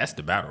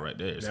the battle right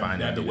there. It's finding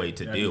that'd the be way the-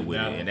 to that'd deal be the with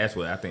it, battle.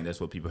 and that's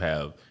what people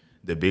have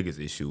the biggest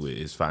issue with,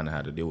 is finding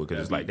how to deal with.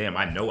 Because it's like, damn,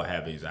 I know I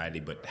have anxiety,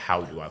 but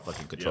how do I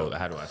fucking control it?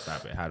 How do I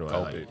stop it? How do I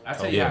like? I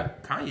tell you how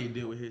Kanye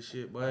deal with his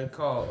shit, but it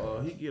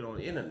called he get on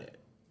the internet.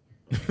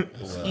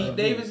 Skeet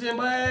Davidson,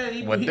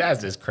 but Well,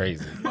 that's just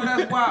crazy. But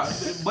that's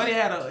wild. Buddy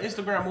had an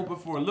Instagram open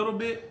for a little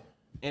bit,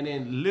 and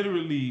then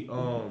literally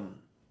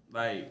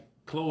like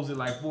closed it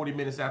like 40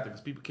 minutes after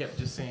because people kept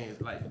just saying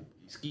like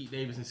Skeet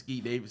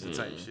Davidson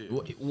type shit.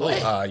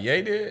 What?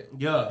 Ye did?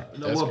 Yeah.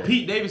 No, That's well, crazy.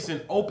 Pete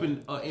Davidson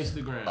opened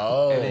Instagram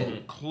Oh. and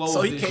then closed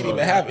So he it can't short.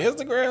 even have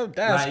Instagram?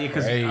 That's Like,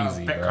 because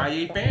crazy, bro.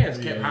 Kanye fans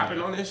kept hopping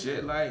on this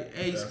shit like,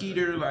 hey,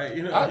 Skeeter, like,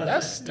 you know. That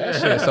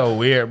shit's so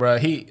weird, bro.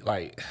 He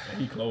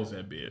He closed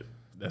that bit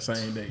that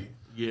same day.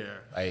 yeah.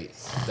 like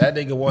that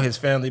nigga want his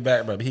family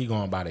back, but he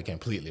going about it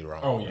completely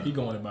wrong. Oh yeah, he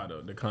going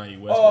about the Kanye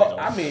West. Oh,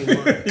 way, I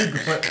though.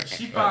 mean,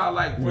 she filed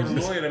like for the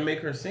lawyer to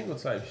make her single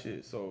type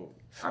shit. So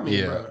I mean,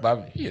 Yeah, bro,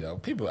 but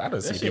people, I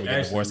don't see shit people get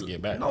actually- divorced and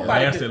get back. it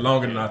Nobody- lasted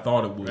longer than I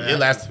thought it would. It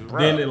lasted, bro.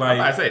 Then it like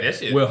I say that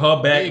shit. with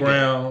her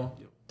background,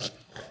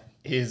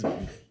 His you know,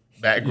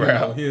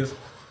 background. his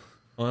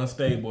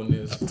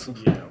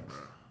unstableness. Yeah, bro.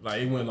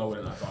 Like it went lower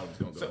than I thought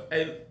it was gonna go.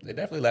 And It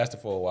definitely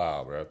lasted for a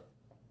while, bro.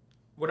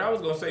 what I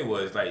was gonna say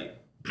was like,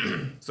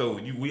 so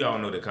we all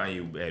know that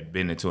Kanye had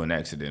been into an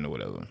accident or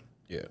whatever.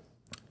 Yeah.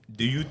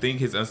 Do you think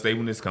his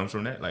unstableness comes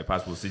from that, like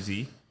possible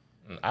CTE?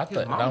 I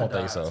mama don't think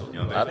died, so. too. You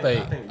don't I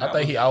think think I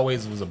think he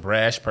always was a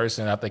brash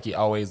person. I think he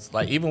always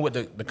like even with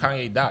the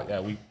Kanye doc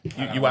that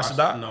you watched the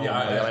doc? No, Yeah,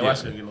 man, I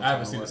watched can't it. get no I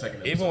haven't time seen to the second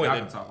watch it. Even episode. with I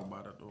the can talk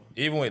about it though.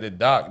 even with the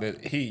doc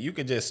that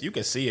you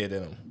can see it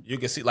in him. You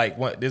can see like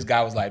what this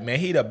guy was like, man,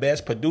 he the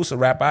best producer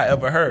rapper I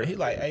ever heard. He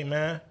like, hey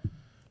man,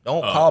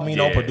 don't call me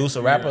no yeah.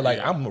 producer rapper. Yeah, like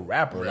yeah. I'm a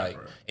rapper. Like,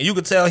 and you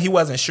could tell he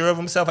wasn't sure of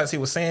himself as he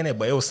was saying it,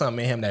 but it was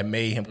something in him that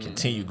made him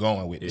continue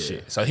going with the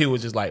shit. So he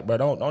was just like, bro,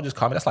 don't just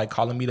call me. That's like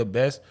calling me the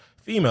best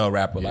female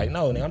rapper. Like,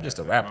 no, nigga, I'm just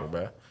a rapper,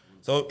 bro.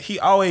 So he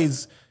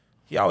always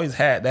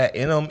had that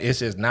in him. It's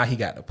just now he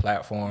got the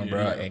platform, bro,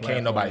 he got the and platform.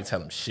 can't nobody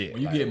tell him shit.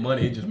 When you Like, get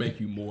money, it just make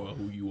you more of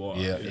who you are.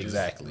 Yeah, It just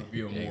exactly.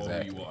 reveal more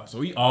Exactly. who you are. So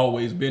he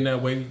always been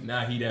that way.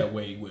 Now he that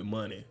way with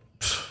money.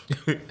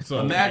 So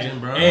Imagine,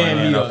 bro.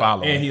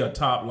 And he a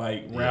top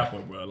like rapper,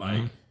 bro.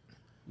 Like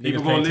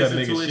People niggas gonna can't tell the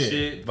listen to nigga his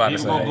shit. About to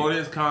People gonna say, go to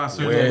his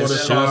concert. wear Go his to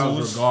shoes.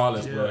 shows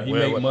regardless, bro. He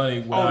Wear make what- money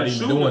Oh, without the even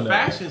shoe, doing the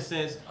that. fashion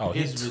sense Oh,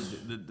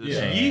 is the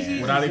Yeah.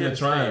 Yeezys. Without is even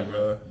trying, insane,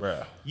 bro.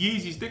 bro.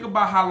 Yeezys. Think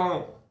about how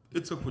long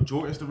it took for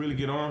Jordans to really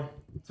get on,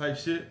 type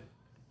shit.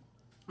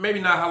 Maybe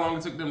not how long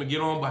it took them to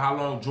get on, but how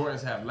long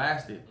Jordans have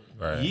lasted.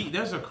 Right.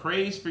 There's a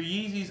craze for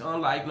Yeezys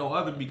unlike no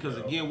other because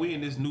again we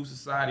in this new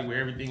society where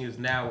everything is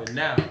now and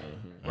now,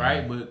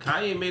 right? But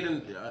Kanye made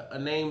a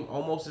name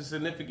almost as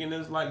significant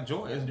as like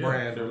Jordan's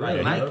brand or like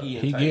Yeah, Nike.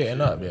 And He type getting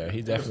shit. up, yeah.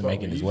 He's definitely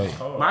making his way.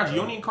 Mind you,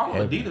 you don't even call them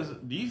Heavy.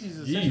 Adidas. Yeezys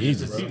is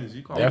Yeezys, Adidas.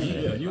 You call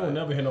Definitely. them Yeah, you don't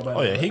never hear nobody.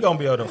 Oh yeah, he gonna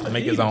be able to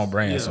make his own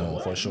brand soon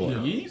for sure.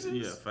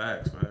 Yeezys. Yeah,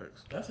 facts.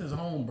 That's his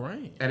own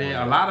brand. And then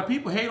a lot of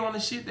people hate on the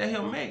shit that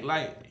he'll make.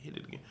 Like, hit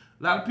it again.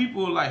 A lot of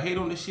people like hate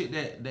on the shit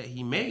that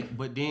he make,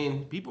 but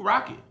then people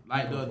rock it.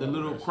 Like the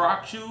little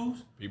Croc shoes.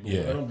 People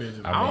Yeah. wear them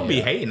bitches. I don't be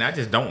hating. I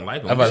just don't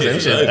like them. I'm about to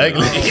say, Shit shit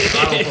ugly. ugly.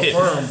 I don't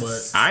prefer them,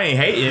 but I ain't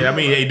hating. I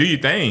mean, hey, do your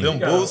thing. Them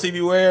boots he be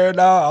wearing,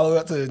 dog, all the way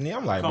up to his knee.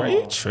 I'm like, Come bro,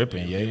 you on.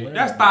 tripping, yeah.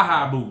 That's thigh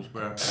high boots,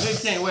 bro. They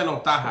can't wear no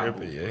thigh high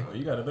boots. Yeah.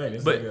 you got to think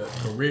this But-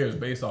 nigga career is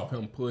based off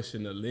him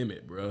pushing the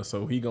limit, bro.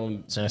 So he gonna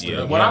Since the Yeah,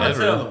 beginning. What I'm that's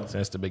gonna tell real. him,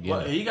 Since the well,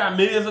 beginning. he got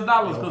millions of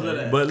dollars because of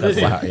that. But That's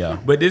listen, why, yeah.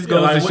 but this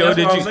goes like, to show that's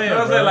that what you. I'm saying,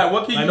 That's bro. like,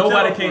 what can you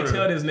nobody tell can't for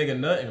tell real? this nigga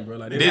nothing, bro.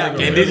 Like This, and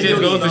this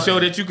just goes to show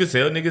that you could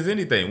sell niggas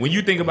anything. When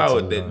you think about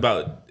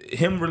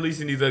him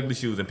releasing these ugly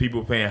shoes and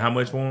people paying how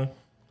much for them,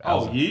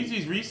 Oh,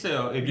 Yeezys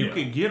resale, if you Yeah.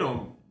 can get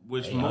them,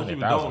 which most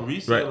people 800,000. don't,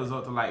 resale Right. is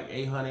up to like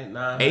 $800,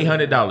 $900.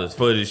 $800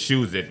 for the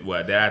shoes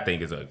that I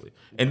think is ugly.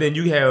 And then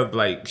you have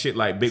like shit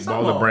like Big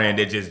Some Baller of brand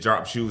that just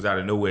drop shoes out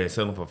of nowhere and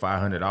sell them for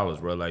 $500,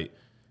 bro. Like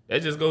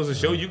that just goes to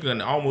show you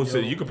can almost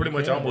you can pretty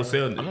much almost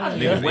sell I niggas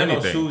just wear those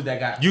anything. shoes that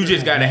got You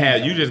just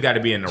gotta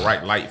be in the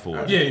right light for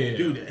it. Yeah.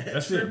 do that.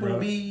 That's it, Triple bro.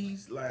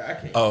 B's, like I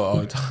can't. Oh, all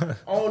the time.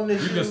 On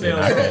this, You can shoe.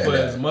 sell I can't for do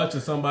as much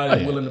as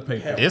somebody's yeah. willing to pay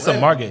for. It's a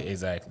market,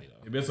 exactly.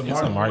 If it's a It's a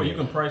market, market. you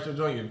can price your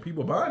joint. If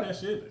people buying that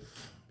shit,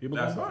 people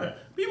That's gonna buy it.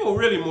 people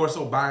really more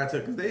so buying into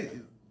because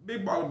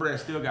Big Baller brand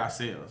still got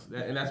sales,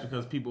 and that's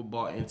because people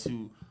bought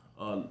into,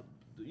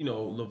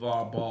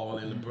 LeVar Ball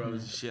and the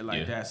brothers and shit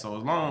like that. So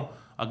as long,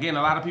 again,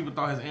 a lot of people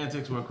thought his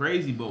antics were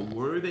crazy, but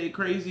were they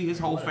crazy? His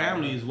whole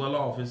family is well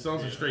off. His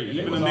sons are straight.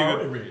 Even a was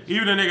already rich.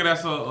 nigga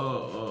that's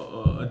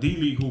a D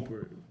League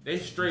hooper, they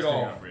straight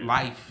off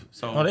life.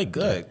 So Oh, they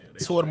good.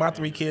 Two of my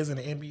 3 kids in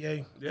the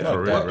NBA. yeah, Fuck For that.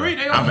 real, Well, three,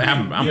 they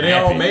I'm Yeah, they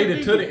all happy. made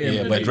it to the end.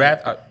 Yeah, but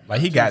draft like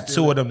he got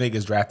 2 of them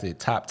niggas drafted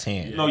top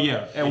 10. No,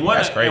 yeah, and one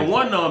That's crazy. and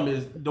one of them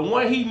is the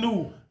one he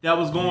knew that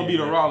was going to be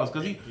the Rollins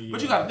because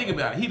But you got to think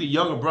about it. He the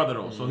younger brother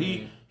though, so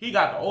he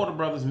got the older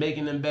brothers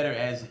making them better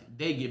as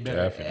they get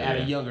better Definitely, at a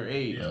yeah. younger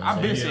age.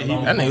 I've been saying he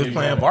was That nigga gonna was be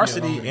playing better.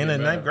 varsity in the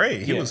 9th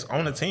grade. He Yeah. was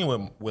on the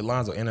team with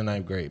Lonzo in the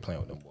 9th grade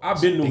playing with them boys.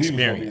 I've been knew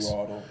Experience. he was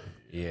gonna be raw though.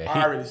 Yeah,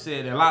 I already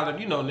said that a lot of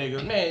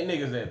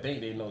niggas that think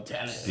they know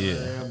talent.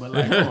 Yeah. But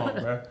like, come on,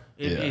 bro.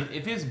 Yeah.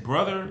 If his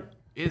brother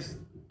is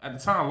at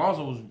the time,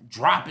 Lonzo was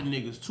dropping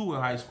niggas too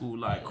in high school,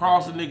 like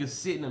crossing niggas,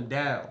 sitting them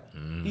down.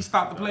 He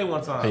stopped the play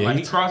one time. Yeah, like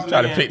he he crossed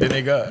tried to nigga pick the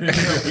nigga up. and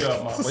help you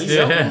up, man. He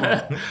helped him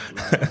up.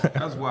 Like,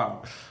 that's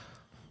wild.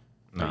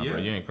 Nah, Yeah.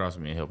 bro, you ain't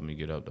crossing me and helping me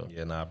get up though.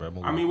 Yeah, nah, bro.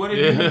 Move I mean, what did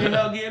you end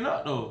up getting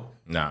up though?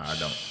 Nah, I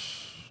don't.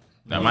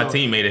 Now my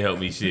teammate to help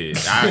me shit.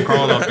 I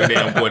crawl off the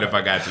damn court if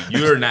I got to.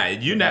 You're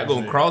not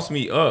gonna cross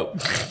me up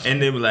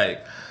and then be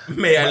like,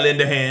 may I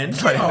lend a hand?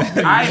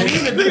 I ain't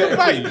mean to do that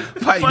for you.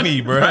 fight me,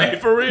 bro. Right,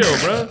 for real,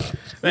 bro.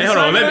 Hey, hold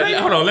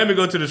on, let me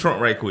go to the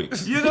trunk right quick.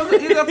 You go to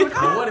the But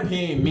car. what if he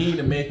ain't mean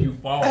to make you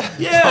fall?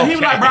 Yeah, he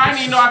was like, bro, I didn't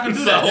even know I could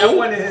do that. That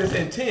wasn't his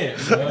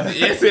intent, bro.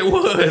 Yes, it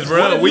was,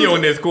 bro. We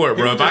on this court,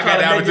 bro. If I got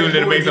the opportunity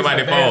to make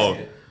somebody fall,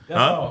 That's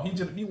huh? all.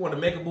 He want to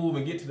make a move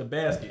and get to the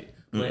basket.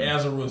 But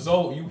as a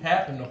result, you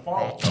happen to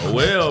fall. Oh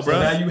well, So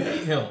now bro. you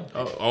hate him.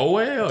 Oh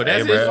well, that's Hey,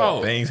 his bro,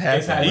 fault. things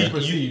That's how happen. he bro.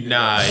 perceived it.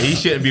 Nah, he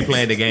shouldn't be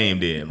playing the game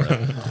then,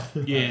 bro.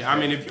 Yeah, I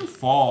mean, if you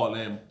fall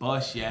and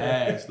bust your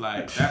ass,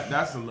 like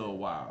that's a little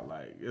wild.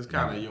 Like it's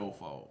kind of your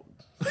fault.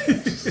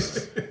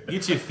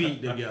 Get your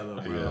feet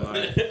together, bro.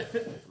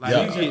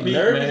 Like you get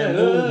nervous Man, and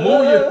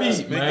move your feet,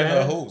 Speaking man.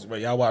 of hoops, bro,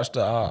 y'all watched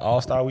the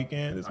All-Star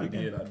weekend this I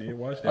weekend? did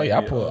watch that. Oh yeah,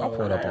 I bit.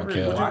 pulled up on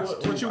Kelly.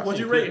 What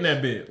you rating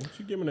that bit? What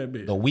you giving that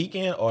bit? The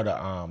weekend or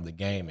the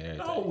game and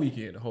The whole everything?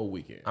 weekend. The whole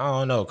weekend. I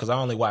don't know, cause I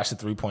only watched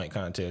the 3-point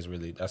contest.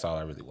 Really, that's all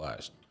I really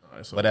watched. All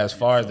right, so- But as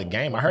far as the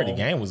game, I heard the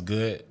game was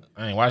good.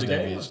 I ain't watched The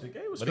that game bitch.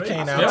 was But it straight.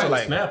 came down Snap to was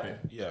like snapping.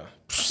 yeah,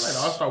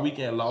 All-Star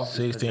Weekend lost.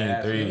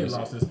 16-3. He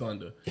lost his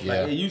thunder. yeah.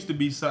 Like, it used to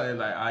be something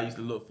like I used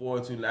to look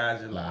forward to. Now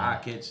it's just like I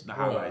catch the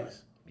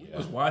highlights.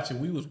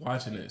 We was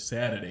watching it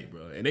Saturday,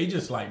 bro, and they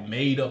just like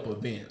made up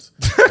events.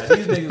 Like,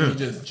 these niggas was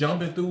just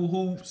jumping through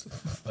hoops.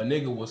 A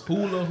nigga was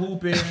hula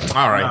hooping.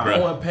 All right, bro.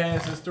 Throwing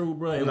passes through,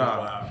 bro. It was Nah,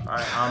 wild.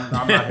 I'm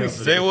not here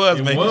for They this. was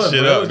It making was, shit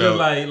bro. It up was though.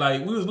 just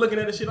like we was looking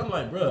at the shit. I'm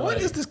like, bro, What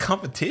like, is this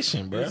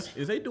competition, bro?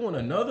 is they doing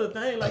another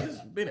thing? Like it's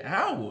been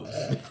hours.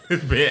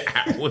 It's been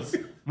hours.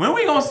 When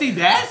we gonna see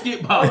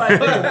basketball? Like,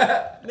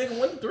 nigga,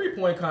 what the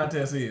 3-point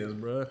contest is,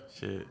 bro?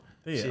 Shit.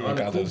 Yeah,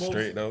 Got them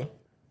straight though.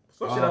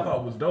 Some shit I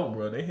thought was dope,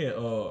 bro. They had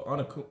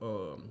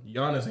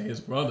Giannis and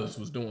his brothers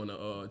was doing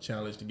a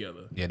challenge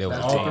together. Yeah, they was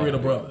a all team. 3 of the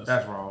brothers.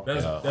 That's wrong.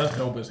 That's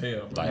dope as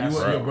hell, bro. Like, You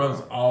and your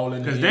brothers all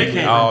in the Because they NBA.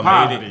 came all from made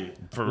poverty. it.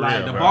 For Like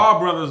real, the bro. Ball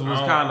brothers was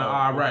I don't kind of know.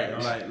 all right.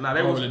 Like now I they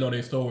don't was really know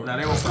their story. now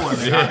they were poor.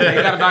 They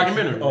got a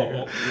documentary.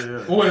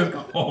 What is it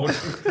called?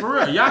 For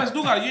real, Giannis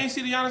do got it. You ain't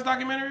see the Giannis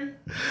documentary?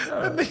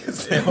 Nigga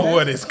said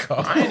what it's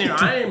called.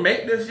 I ain't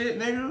make this shit,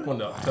 nigga. On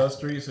the tough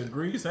streets of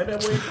Greece, ain't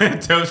that way?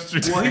 Tell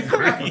Street. Well, he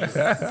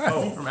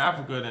from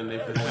Africa, and they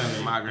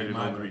family migrated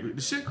over.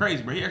 The shit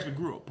crazy, bro. He actually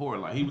grew up poor.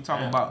 Like he was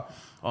talking about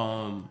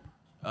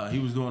he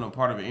was doing a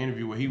part of an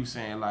interview where he was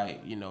saying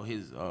like, you know,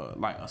 his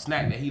like a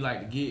snack that he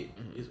liked to get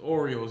is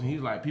Oreos, and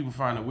he's like, people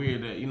find it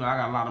weird that, you know, I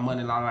got a lot of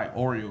money and I like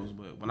Oreos,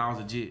 but when I was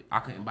a jit, I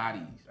couldn't buy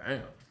these.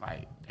 Damn.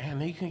 Like, damn,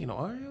 nigga, you can't get no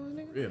Oreos,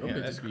 nigga. Yeah, them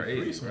bitches that's be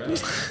crazy, free, bro.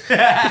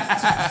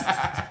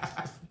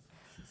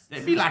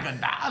 They'd be like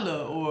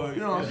 $1, or you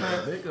know what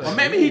I'm saying? Or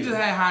maybe he just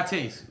had high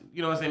taste.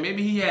 You know what I'm saying?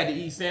 Maybe he had to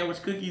eat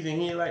sandwich cookies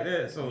and he ain't like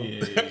that. So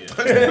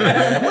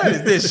Man, what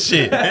is this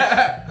shit?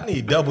 I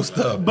need double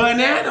stuff.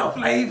 banana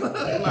flavor.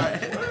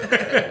 Like,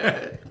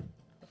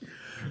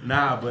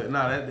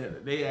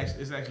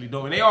 it's actually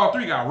dope. And they all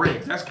three got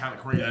rings. That's kind of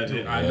crazy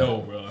too. I know,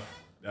 bro.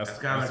 That's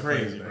kind of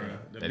crazy, bro.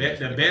 The That is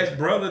best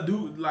brother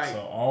dude, like, So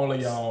all of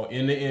y'all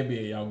in the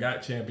NBA, y'all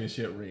got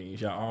championship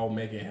rings. Y'all all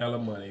making hella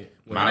money.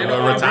 Might they well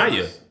the only retire.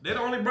 brothers- They're the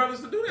only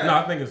brothers to do that. No,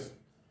 I think it's.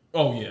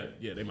 Oh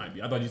yeah, they might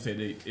be. I thought you said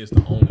it's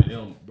the only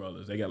them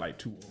brothers. They got like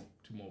two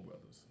more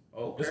brothers.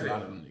 Okay. It's a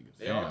lot of them niggas.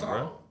 They all Damn, talk.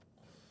 bro.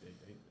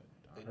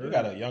 You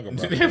got a younger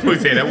brother. That's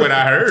what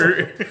I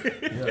heard.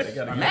 Yeah, they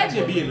got a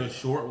Imagine being the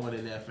short one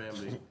in that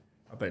family.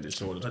 I think the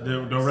shortest.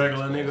 The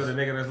regular nigga, the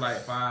nigga that's like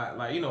 5,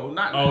 like, you know,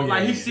 not Oh, yeah,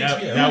 like he's 6 that-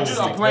 feet. that You was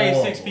just a plain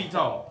horrible. 6 feet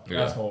tall.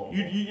 That's horrible.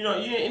 You know,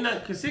 you ain't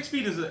because 6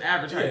 feet is an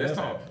average height. Yeah, That's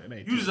that's tall. average. It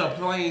ain't You just a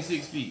plain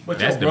 6 feet. But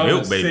That's your the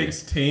milk brother's baby.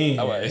 16.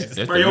 That's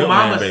Bro, the your milk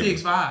mama man, baby.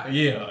 6'5".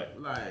 Yeah,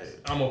 Like,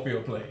 I'm gonna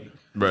feel played.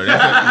 Bro,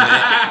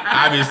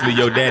 obviously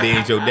your daddy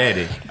ain't your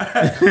daddy.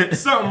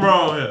 something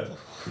wrong here.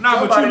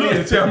 Nah, but Somebody you need to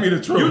look, tell me the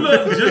truth. you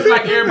look just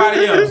like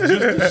everybody else,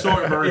 just the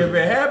short If version.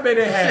 it happened,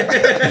 it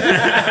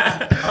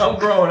happened. I'm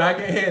grown. I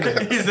can handle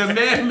it. He's a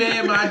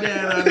man, my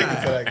dad or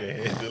not. I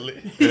can handle it.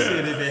 He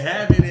said if it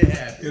happened, it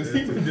happened. Cause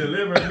he been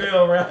delivering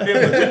mail around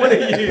here for 20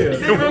 years.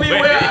 He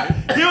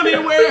don't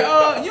even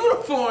wear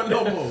uniform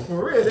no more.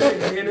 For real,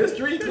 they in his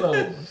street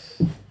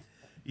clothes.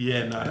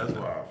 Yeah, nah, that's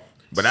wild.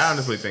 But I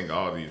honestly think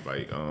all these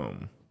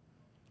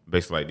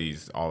basically like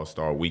these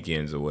all-star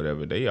weekends or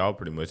whatever, they all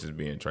pretty much is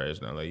being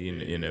trashed now. Like in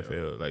the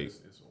NFL, like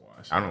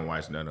I don't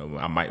watch none of them.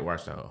 I might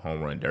watch the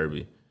home run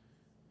derby,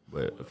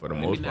 but for the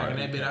They most be part,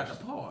 knocking that bit out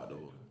the park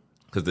though.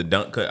 because the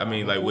dunk cut. I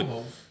mean, like with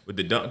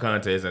the dunk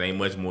contest, it ain't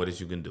much more that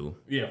you can do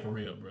Yeah, for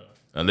real, bro.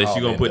 unless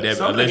you gonna man, put that.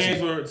 Some of the Unless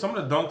games you, were some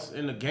of the dunks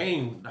in the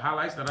game, the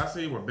highlights that I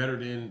see were better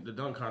than the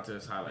dunk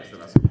contest highlights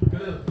that I see.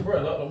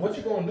 Bro, look, what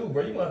you gonna do,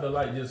 bro? You gonna have to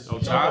like just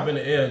jump job? up in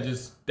the air and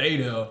just stay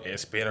there, And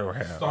spin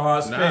around.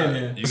 start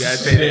spinning. you gotta and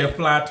take then that.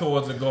 fly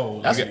towards the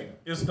goal. That's- Like,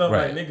 it's stuff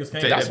Right. like niggas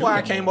can't. Take That's do why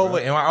I no came more, over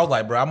bro. and I was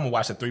like, bro, I'm gonna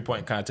watch the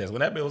 3-point contest. When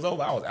that bit was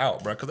over, I was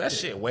out, bro, because that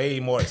shit way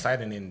more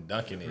exciting than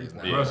dunking is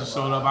now. Russell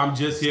showed up. I'm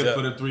just here Still-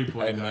 for the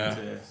 3-point Hey, man.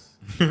 contest.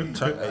 Hey, bro. The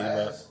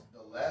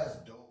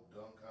last dope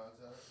dunk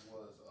contest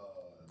was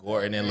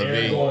Gordon and Aaron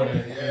Levine. Gordon,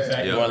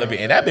 exactly. Yeah. Gordon Levine.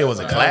 And that bit was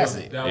a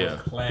classic. That was Yeah.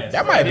 classic.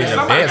 That might have been the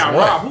Somebody best got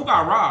one. robbed. Who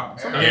got robbed?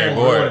 Somebody Aaron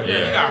Gordon, Gordon. He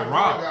yeah. got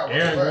robbed.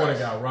 Aaron Gordon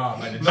got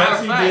robbed. Like the Matter dunks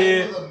of he fact, He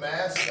did. was a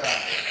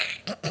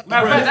mascot.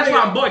 Matter of fact, that's why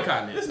I'm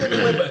boycotting This it.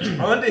 nigga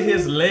went under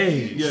his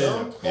legs.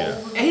 Yeah. Yeah.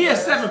 And he a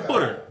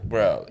 7-footer.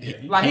 Bro,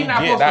 Like he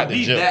not get supposed out to the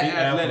be gym. that He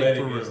athletic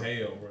for athletic as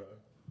real. hell, bro.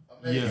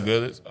 Amazing. You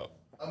good? Oh.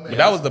 Amazing. But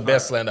that was the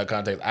best slam-dunk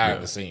contest I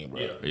ever seen,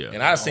 bro. Yeah.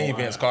 And I seen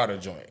Vince Carter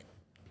joint.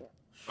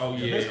 Oh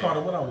Vince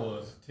Carter, when I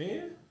was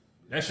 10,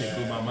 that shit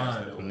blew my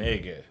mind though.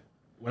 Nigga.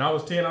 When I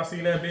was 10, I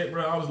seen that bit,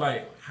 bro. I was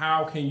like,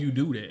 how can you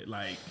do that?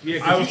 Like,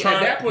 Yeah, I was at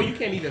trying. that point you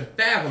can't even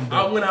fathom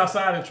I that. went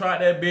outside and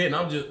tried that bit, and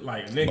I'm just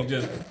like, nigga,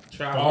 just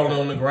falling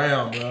on the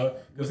ground, bro.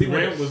 Because he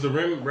went. Was the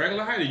rim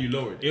regular height or you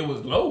lowered? It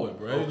was lower,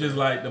 bro. It was just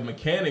like the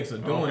mechanics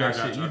of doing Okay, that I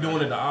got shit. you, You I got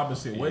doing it the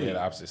opposite way. Yeah,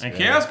 the opposite And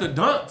spin. Kels could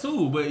dunk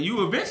too, but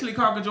you eventually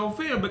conquered your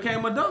fear and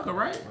became a dunker,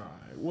 right?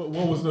 What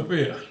was the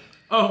fear?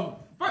 Oh,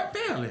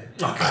 family.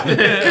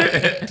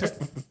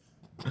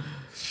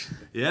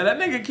 Yeah, that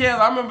nigga Kels,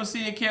 I remember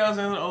seeing Kels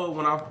in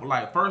when I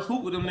like first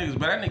hoop with them niggas,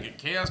 but that nigga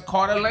Kels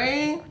caught a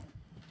lane.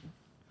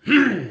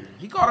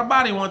 He caught a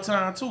body one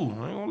time too. I ain't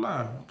gonna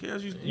lie.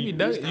 Kels used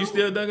You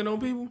still dunking on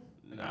people?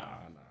 Nah.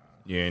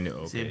 You ain't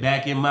okay. Said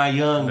back in my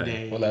young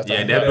days. Well, last Yeah,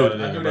 time that I built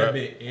did I it, do bro. that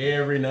bit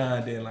every now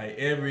and then. Like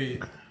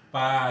every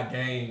 5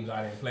 games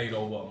I done played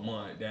over a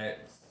month.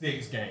 That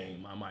 6th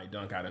game I might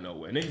dunk out of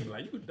nowhere. Niggas be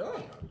like, you could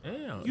dunk.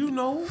 Damn. You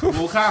know.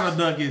 What kind of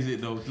dunk is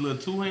it though? Little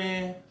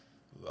 2-hand?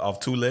 Off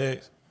 2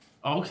 legs.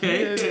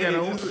 Okay. Yeah,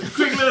 Just a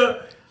quick little.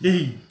 Yeah.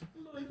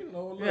 You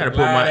know, I gotta put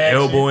my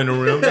elbow in the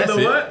rim. That's the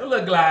it. what? A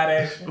little glide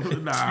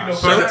action. Nah.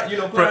 You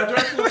know, Clyde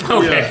Drexler?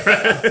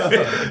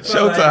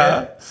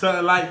 Showtime.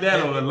 Something like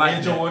that or like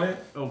And that. Jordan.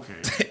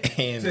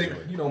 Okay. To,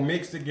 you know,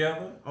 mix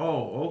together.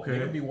 Oh, They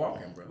okay. be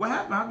walking, bro. What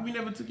happened? How come you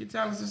never took your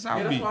talents to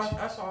South Yeah, Beach?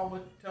 that's why I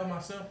would tell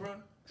myself, bro.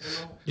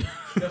 You know,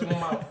 that's one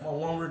of my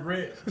one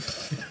regret.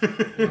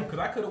 You know, cause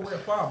I could have went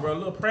far, bro. A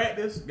little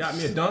practice got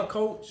me a dunk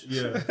coach,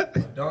 Yeah. a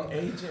dunk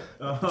agent.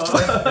 That's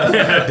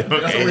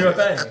a real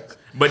thing.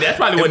 But that's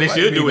probably what they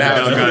should do with the now.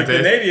 dunk Some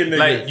contest. Canadian niggas.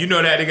 Like, you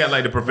know that they got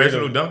like the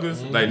professional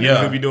dunkers, like niggas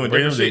Yeah. who be doing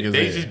Bring different them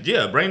shit. niggas They in.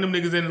 just bring them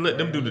niggas in and let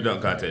them do the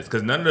dunk contest.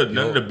 Cause none of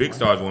the big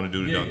stars want to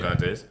do the dunk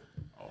contest.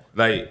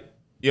 Like,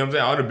 you know what I'm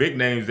saying? All the big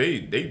names,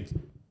 they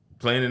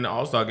playing in the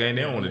All-Star game,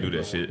 they don't want to do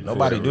that shit.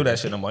 Nobody do that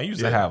shit no more. You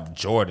used to have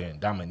Jordan,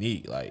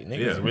 Dominique, like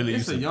niggas really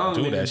It's used a to young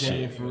do nigga that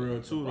game shit. for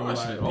real too. Though. That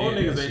Like shit old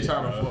dead, niggas that ain't shit,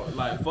 trying to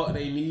bro. fuck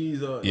their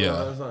knees up. You know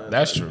what I'm saying?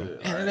 That's Like, true.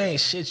 And it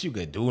ain't shit you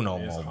could do no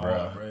more, bro.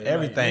 hard, bro.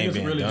 Everything Like, niggas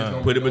been really just done.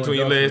 gonna Put it Doing between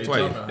your dunks legs with each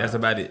twice. other. That's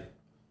about it.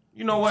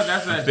 You know what?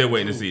 That's actually still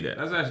waiting to true. see that.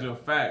 That's actually a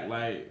fact.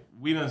 Like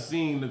we done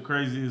seen the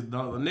craziest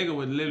dunk. A nigga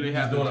would literally He's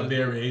have to doing a just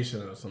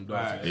variation of some dunks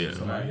Right. that Yeah.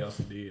 somebody else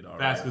did. Already.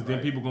 fast because then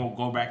people gonna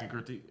go back and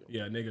critique.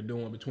 Yeah, nigga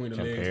doing between the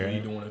legs, Comparing.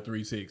 and he doing a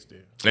 360.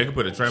 They could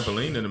put a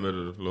trampoline in the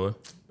middle of the floor.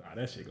 Nah,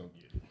 that shit gonna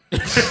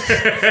get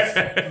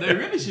it. They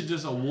really should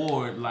just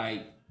award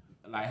like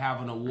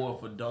have an award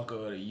for dunker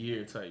of the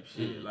year type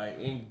shit. Like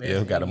in best Yeah,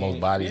 who got the in-game- most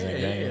bodies in yeah,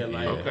 game. Yeah,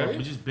 like Okay.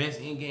 but just best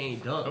in game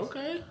dunks.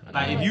 Okay. Like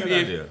I if like you that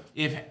idea.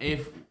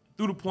 if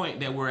through the point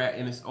that we're at,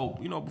 and it's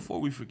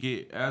before we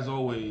forget, as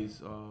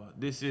always,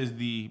 this is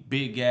the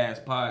Big Gas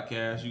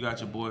Podcast. You got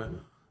your boy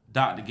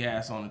Dr.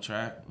 Gas on the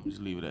track. Just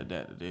leave it at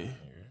that today.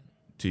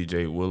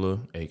 TJ Willer,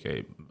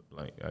 aka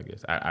like I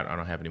guess I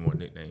don't have any more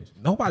nicknames.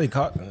 Nobody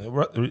caught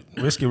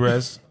Risky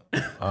Rest,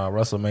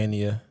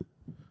 WrestleMania,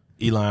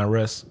 Elon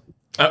Rest.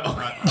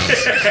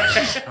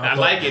 I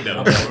like it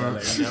though.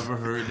 Never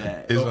heard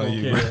that. It's on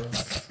you, bro.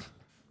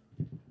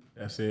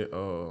 That's it.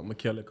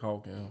 McKellar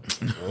Calkin.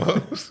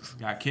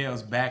 Got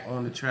Kels back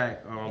on the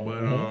track, but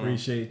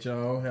Appreciate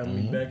y'all having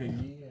me back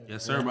again.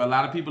 yes, sir. But a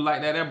lot of people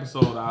like that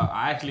episode.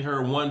 I actually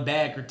heard one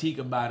bad critique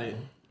about it.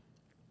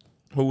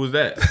 Who was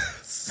that?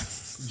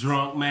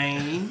 Drunk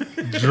man.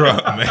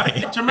 Drunk, man.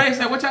 Jermaine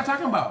said, "What y'all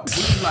talking about?" We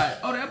was like,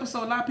 "Oh, the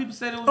episode. A lot of people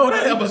said it was." Oh,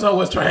 that episode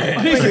was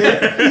trash. He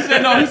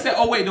said no. He said,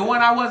 "Oh wait, the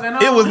one I wasn't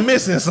on." It was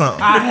missing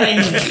something. I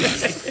hated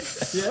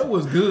it. Yeah, it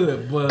was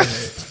good, but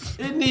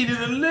It needed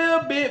a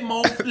little bit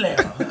more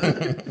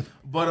flavor.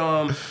 But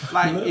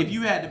like if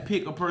you had to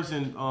pick a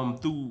person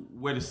through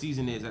where the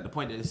season is, at the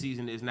point that the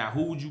season is now,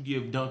 who would you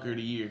give Dunker of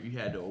the Year if you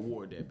had to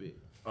award that bit?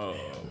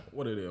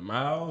 what are they?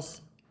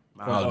 Miles?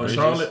 Bridges.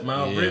 Charlotte?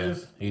 Miles Yeah,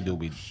 Bridges? he do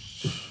be. I'm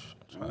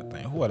trying to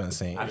think. Who I done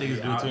seen? I think it's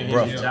between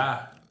Bro. him and Ja.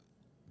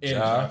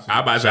 Ja.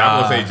 I'm gonna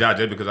say Ja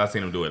just because I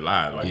seen him do it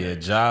live. Like, Yeah,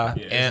 Ja.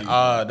 And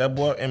that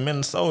boy in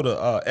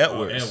Minnesota,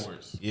 Edwards.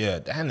 Edwards. Yeah,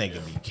 that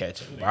nigga be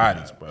catching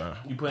bodies, bro.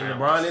 You putting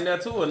LeBron in there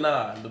too or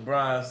nah?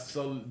 LeBron's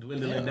so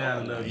dwindling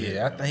down a little bit.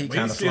 Yeah, I think he But he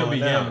kind of still be slowing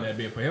yamming down. that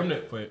bit. For him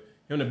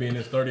to be in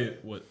his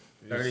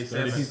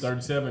 37. He's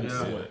 37,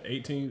 Yeah. what,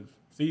 18th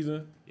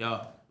season?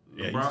 Yeah.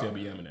 Yeah, he still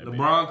be yamming that bit.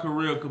 LeBron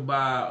career could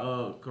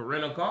buy could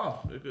rent a car.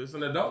 It's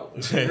an adult.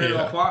 It could rent an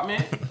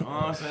apartment. You know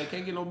what I'm saying?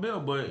 Can't get no bill,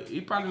 but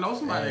he probably knows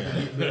somebody that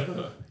can get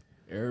bill.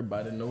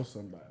 Everybody knows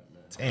somebody,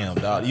 man. Damn,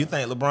 dog. You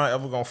think LeBron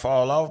ever gonna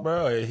fall off,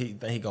 bro? Or he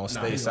think he gonna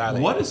stay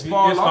silent? What is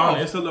fall It's off?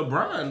 falling. It's a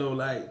LeBron though.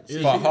 Like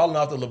Falling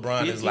off to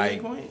LeBron is 15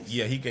 like, points?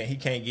 yeah, he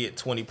can't get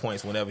 20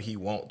 points whenever he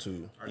want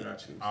to. I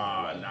got you.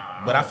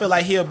 Nah. But I feel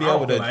like he'll be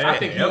able to. I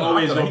think he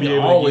always gonna gonna be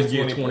able to always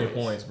get get 20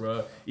 20 points,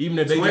 bro. Even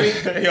if they Y'all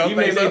even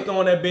think if they so?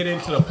 throwing that bit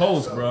into the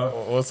post, bro.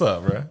 What's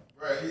up, bro?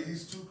 Right,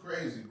 he's too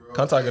crazy, bro.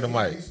 Come talk to the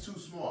mic. He's too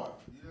smart.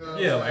 You know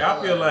what Yeah, I'm like saying?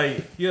 I feel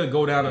like he'll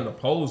go down in the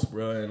post,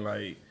 bro, and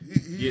like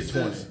He's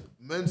get 20. just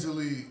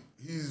mentally,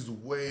 he's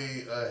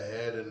way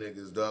ahead of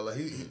niggas, dog. Like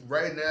he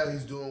right now,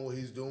 he's doing what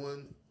he's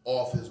doing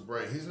off his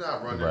brain. He's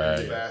not running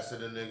any Right. faster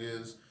than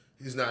niggas.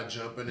 He's not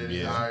jumping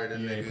any higher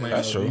than He ain't niggas. playing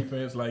That's no true.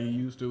 defense like he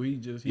used to. He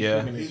Yeah.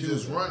 picking and He's choosing.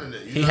 just running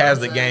it. You He know has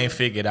what the I'm game saying?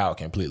 figured out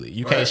completely.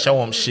 You Right. can't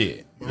show him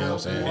shit. You know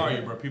what I'm Who saying? are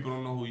you, bro? People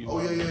don't know who you Oh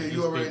are. yeah, yeah, They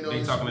you already think know. They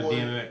this talking to boy,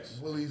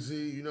 DMX. Willie Z,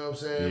 you know what I'm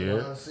saying? Yeah.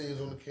 Behind the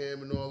scenes on the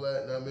cam and all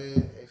that. And I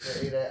mean,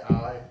 AKA that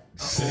eye.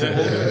 You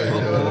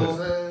know what I'm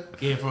saying?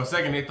 Yeah, for a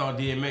second they thought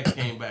DMX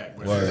came back,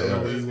 bro. Word. Yeah,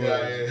 this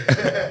guy,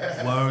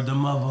 yeah. Word the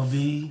mother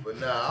be. But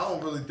nah, I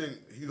don't really think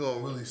he gonna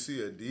really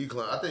see a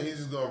decline. I think he's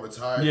just gonna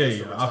retire. Yeah,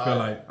 just to yeah. I feel retire.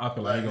 like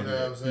he you know what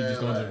gonna I'm he saying?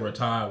 just gonna just Like,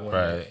 retire one.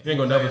 Right. day. You ain't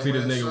gonna never see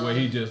this Win nigga some, where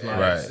he just like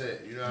and that's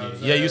it, you know what I'm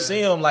saying? Yeah, you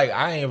see him like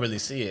I ain't really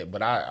see it,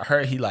 but I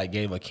heard he like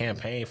gave a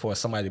campaign for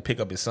somebody to pick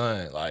up his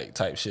son, like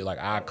type shit. Like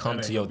I come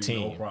that to ain't your gonna be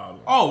no team.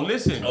 problem. Oh,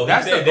 listen, Oh,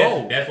 that's he the said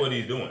goal. That's what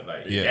he's doing.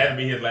 Like, Yeah. that'll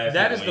be his last.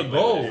 That is season the when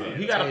he goal. plays with his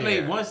He son. got to play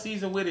Yeah. one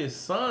season with his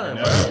son.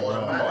 That's bro.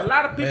 automatic. A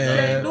lot of people Man.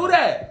 can't do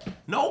that.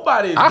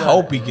 Nobody. I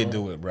hope he can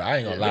do it, bro. I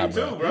ain't gonna lie, me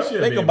bro. too, bro. He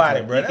should Think be about able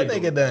it, to. bro. He That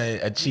can do nigga done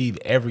achieved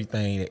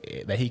everything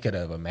that he could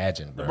have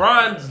imagined, bro.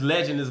 LeBron's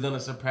legend is gonna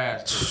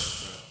surpass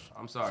this.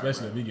 Bro. I'm sorry.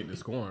 Especially bro. if he get the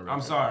scoring. Right.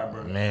 I'm sorry,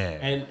 bro. Man.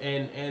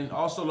 And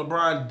also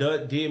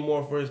LeBron did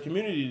more for his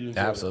community than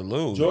Jordan.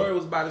 Absolutely. Jordan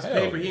was about his Hell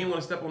paper. He yeah. didn't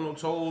want to step on no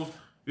toes.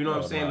 You know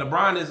what I'm saying?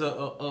 LeBron is a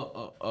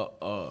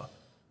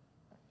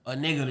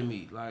nigga to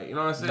me. Like, you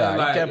know what I'm saying? Nah, he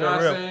like, kept you know it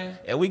what real. I'm saying?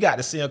 And we got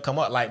to see him come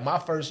up. Like my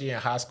first year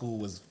in high school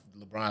was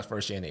LeBron's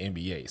first year in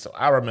the NBA. So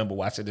I remember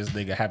watching this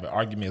nigga having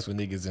arguments with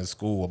niggas in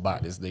school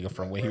about this nigga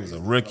from when he was a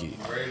rookie.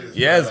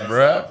 Yes,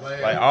 bro.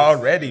 Like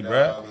already,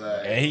 bro.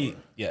 And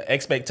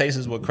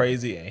expectations were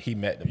crazy, and he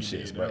met them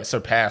shits, bro.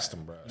 Surpassed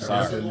them, bro.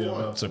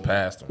 Sorry.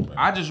 Surpassed them, bro.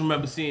 I just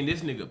remember seeing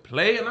this nigga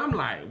play, and I'm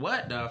like,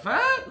 what the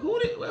fuck? Who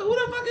the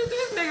fuck is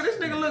this nigga? This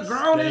nigga look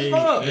grown as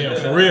fuck. Yeah,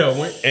 for real.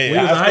 When he was in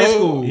high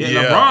school,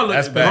 LeBron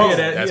that's looked bad.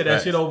 bad. He had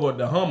that shit over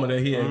the Hummer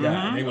that he had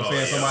got. They were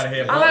saying somebody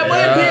had. I like, what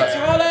a big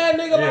tall ass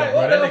nigga, like,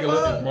 what that the nigga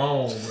fuck? looked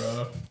wrong,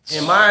 bro.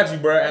 And mind you,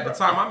 bro, at the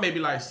time, I maybe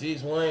like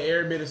 6'1",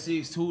 every bit of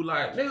 6'2",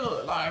 like,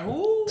 nigga, like,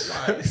 who?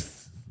 Like,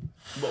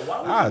 but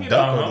why would you get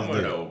a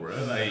Hummer though, bro?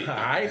 Like,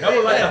 that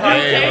was like a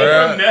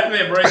Hummer.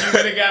 Nothing, bro. You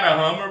could have got a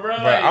Hummer, bro.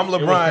 Bro, I'm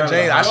LeBron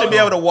James. I should be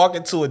able to walk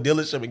into a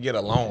dealership and get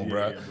a loan,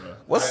 bro.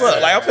 What's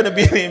up? Like, I'm finna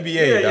be in the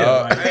NBA,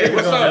 dog. Hey,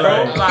 what's up,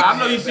 bro? Like, I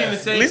know you seen the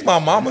tape. At least my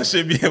mama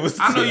should be able to.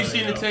 I know you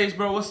seen the tapes,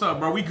 bro. What's up,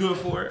 bro? We good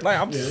for it. Like,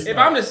 if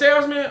I'm the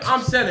salesman,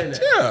 I'm selling it.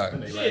 Yeah.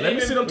 Shit, Let me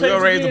see them tapes. We'll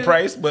raise the again.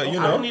 price, but you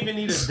I know. don't even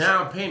need a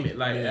down payment.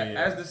 Like,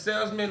 as the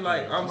salesman,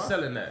 like, I'm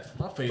selling that.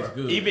 My face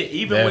good.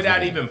 Even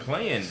without even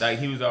playing, like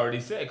he was already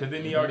set, because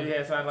then he already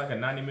had signed like a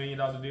 $90 million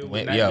deal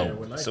with Nike.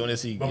 As soon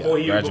as he before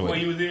he was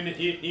graduated.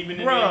 even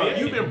in Bro, the NBA.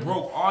 you've been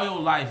broke all your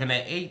life, and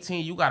at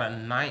 18, you got a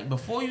night.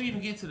 Before you even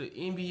get to the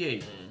NBA,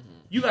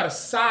 you got a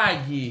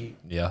side gig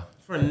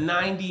for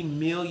 $90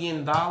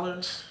 million.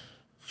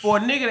 For a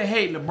nigga to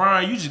hate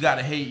LeBron, you just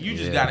gotta hate. You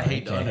just gotta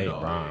hate the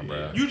underdog. LeBron,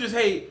 bro. You just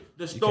hate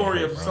the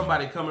story of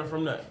somebody coming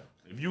from nothing.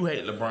 If you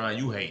hate LeBron,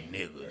 you hate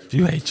niggas.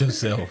 You hate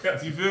yourself.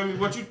 You feel me?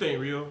 What you think,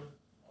 Rio?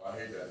 I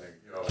hate that nigga.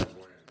 He always wins.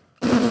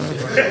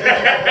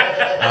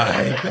 I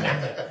hate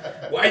that.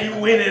 Why you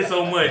winning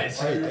so much?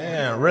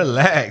 Damn,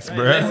 relax, Let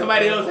bro.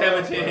 somebody else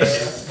have a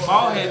chance.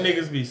 Bald head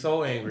niggas be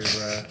so angry,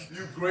 bro.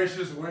 You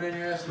gracious winning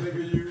ass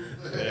nigga, you.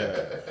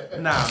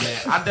 Nah,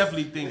 man. I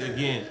definitely think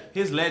again,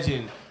 his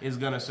legend is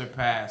gonna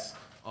surpass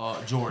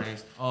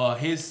Jordan's.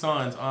 His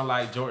sons,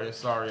 unlike Jordan's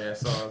sorry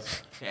ass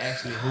sons, can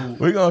actually hoop.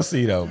 We gonna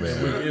see though, man.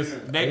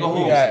 They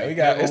gonna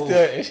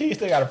hoop. He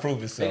still gotta prove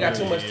himself. They got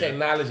too much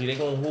technology. They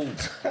gonna hoop.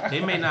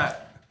 They may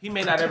not. He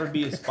may not ever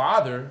be his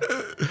father.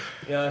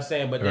 You know what I'm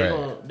saying? But they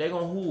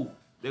gonna hoop.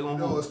 They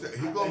gonna hoop.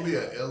 He's gonna be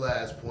an ill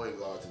ass point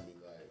guard to me.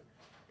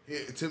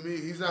 Like, to me,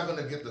 he's not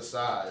gonna get the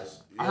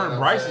size. I heard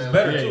Bryce is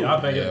better too. I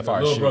think the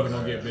little brother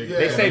gonna get bigger.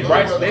 They say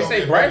Bryce. They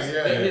say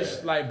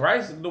Bryce. Like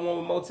Bryce is the one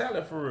with more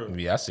talent for real.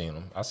 Yeah, I seen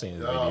him. I seen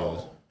his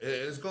videos.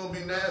 It's gonna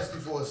be nasty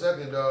for a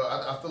second, though.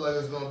 I feel like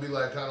it's gonna be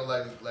like kind of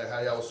like how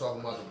y'all was talking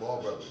about the Ball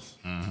brothers.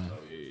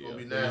 It's gonna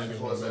be nasty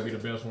for a second. Be the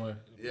best one.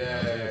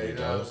 Yeah, you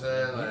know what I'm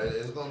saying? Like,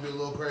 it's gonna be a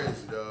little crazy,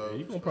 though.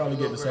 You gonna probably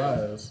get the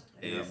size.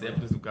 Hey, there's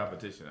definitely some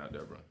competition out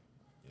there, bro.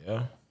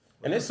 Yeah.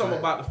 And there's something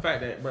about the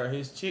fact that, bro,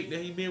 his chick that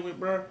he been with,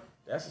 bro,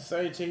 that's the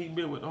same chick he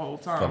been with the whole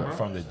time, bro.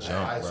 From the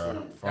jump,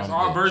 bro. That's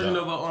our version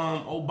of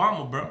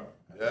Obama, bro.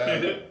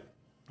 Yeah.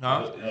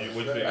 Huh?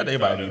 I think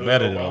about to be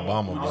better than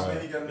Obama, bro.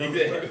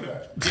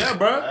 Yeah,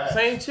 bro.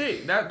 Same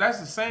chick. That's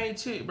the same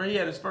chick, bro. He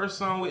had his first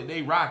son with.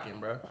 They rocking,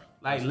 bro.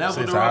 Like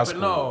leveled her up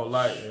and all.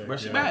 Like, bro,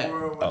 she back.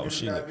 Oh,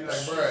 she.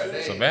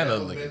 Savannah Savannah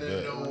looking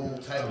good.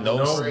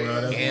 No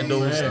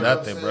handles,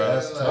 nothing,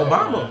 bro.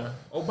 Obama.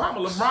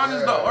 LeBron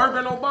is the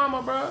urban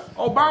Obama, bro.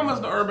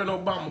 Obama's the urban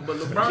Obama, but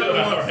LeBron the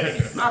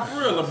one. Not for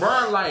real.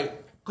 LeBron,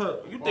 like, cause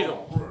you think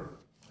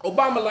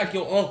Obama like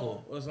your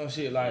uncle or some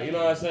shit, like, you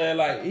know what I'm saying?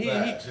 Like,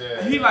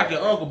 he like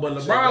your uncle, but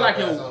LeBron like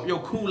your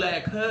cool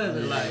ass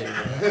cousin, like.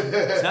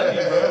 Tell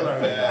you, bro.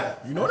 Like,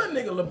 You know that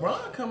nigga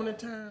LeBron coming to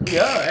town.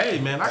 yeah, hey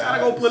man, I gotta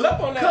go pull up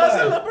on that.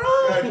 Cousin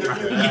LeBron.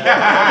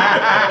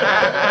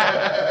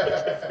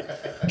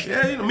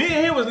 Yeah, you know, me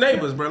and him was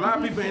neighbors, bro. A lot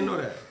of people ain't know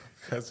that.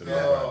 That's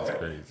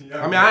crazy.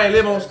 I mean, I ain't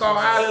live on Star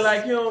Island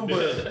like him,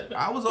 but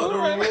I was up the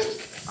road.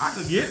 I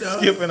could get there.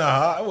 Skipping a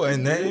hot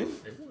wasn't name.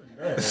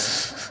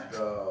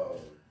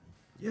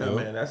 Yeah,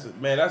 man,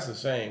 that's a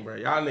shame, bro.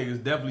 Y'all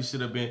niggas definitely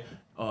should have been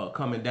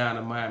coming down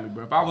to Miami,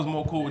 bro. If I was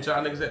more cool with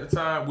y'all niggas at the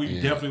time, we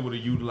definitely would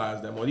have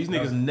utilized that more. These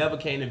niggas never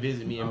came to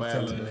visit me in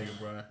Miami. Nigga,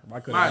 bro. If I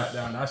could have got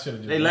down, I should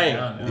have just They got lame.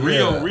 down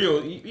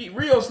there.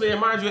 Rio slid,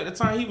 mind you, at the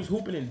time he was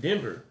hooping in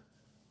Denver,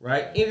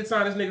 right?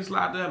 Anytime this nigga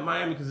slide to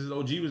Miami because his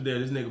OG was there,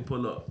 this nigga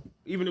pull up.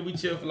 Even if we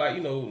chill for like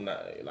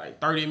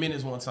 30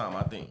 minutes one time,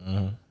 I think.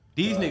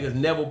 These niggas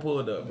never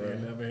pulled up, bro. They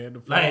never had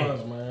the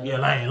flaws, man. Yeah,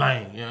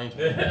 lame.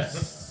 Yeah,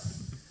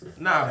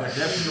 nah, but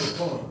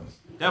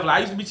definitely. I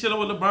used to be chilling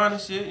with LeBron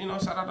and shit. You know,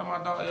 shout out to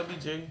my dog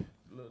LBJ.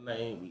 Little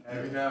name.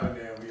 Every now and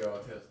then we all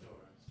tell stories.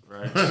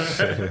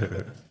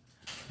 Right.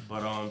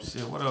 But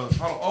shit, what else?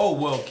 Oh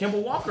well,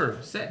 Kemba Walker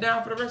sat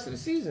down for the rest of the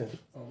season.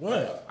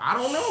 What? I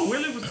don't know.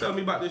 Willie was telling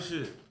me about this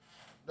shit.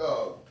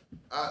 Dog,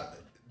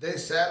 they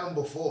sat him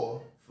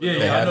before.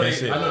 Yeah, I know they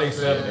They've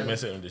said been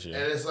sitting this year.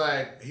 And it's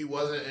like he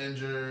wasn't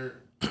injured.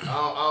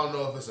 I don't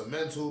know if it's a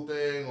mental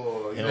thing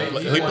or He he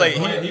wasn't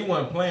playing. He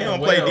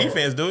don't well. play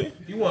defense, do he?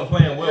 He wasn't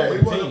playing well Yeah, with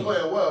he the wasn't team.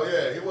 playing well.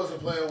 Yeah, he wasn't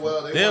playing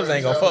well. They Dibs weren't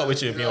ain't gonna gelling, fuck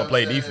with you if you don't know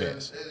play what I'm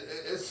defense. saying?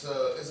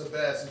 It's a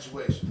bad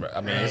situation.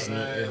 I mean, it's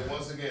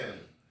Once again,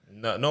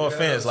 No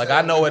offense. Like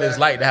I know what it's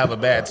like to have a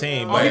bad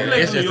team, but he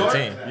plays it's for just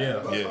New a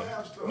York? team.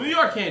 Yeah. New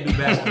York can't do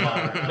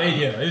basketball.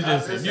 It's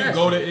just if you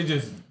go there, it's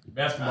just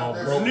basketball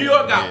broke. New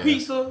York got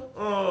pizza,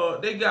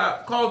 they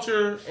got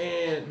culture,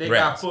 and they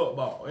Rats. got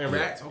football and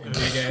rats. Okay.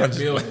 Big ass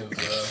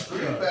buildings.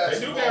 They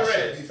do got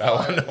rats.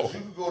 I know. You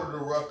can go to the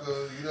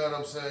Rucker. You know what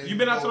I'm saying? You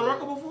been out to the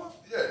Rucker before?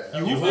 Yeah.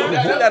 You You hooped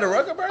hooped at the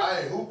Rucker, bro? I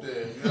ain't hooped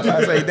there. You know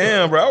I say,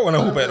 damn, bro. I want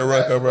to hoop at the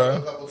Rucker, A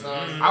bro. couple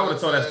times, I would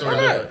have told that story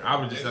Why? different. I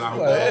would have just said I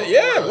hooped.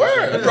 Yeah,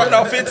 word. I dropped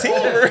out 15,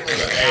 bro.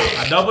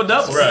 A double.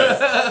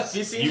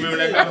 You remember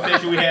that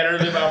conversation we had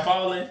earlier about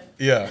falling?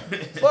 Yeah.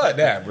 Fuck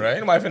that, bro.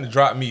 Ain't nobody finna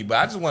drop me, but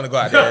I just want to go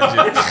out there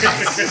and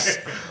just.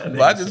 But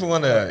I just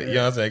want to, you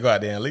know what I'm saying, go out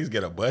there and at least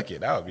get a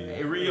bucket. That would be.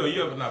 Hey Rio,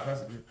 you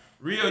ever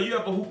Rio, you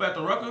ever hoop at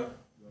the Rucker?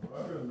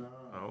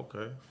 Oh,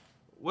 okay.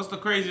 What's the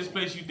craziest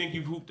place you think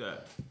you've hooped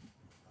at?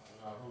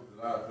 I hooped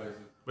a lot of places.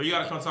 But you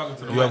gotta come talking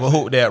to the You mic. ever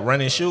hoop that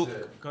run and shoot?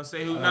 Come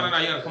say who? No. You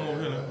gotta come over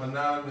here. Now.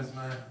 Anonymous,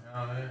 man. You know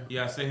what I mean?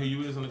 Yeah, say who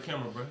you is on the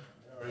camera, bro. You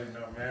already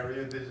know, man.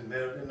 Rio de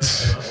Janeiro, you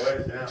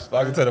know.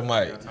 Talking to the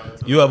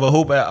mic. You ever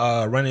hoop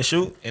at run and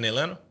shoot in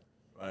Atlanta?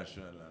 Right,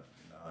 sure.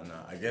 No.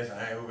 I guess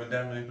I ain't hooping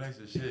that many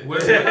places. Shit. Where,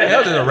 That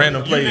was just a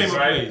random you name place. a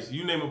place.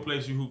 You name a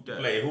place you hooped at.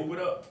 Play hoop it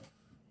up.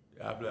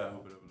 Yeah, I played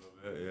hoop it up a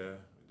little bit. Yeah,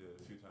 we did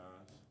a few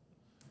times.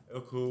 It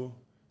was cool.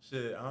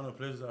 Shit, I don't know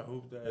places I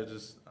hooped at.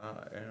 Just I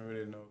ain't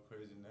really know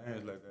crazy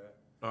names like that.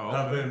 Oh, When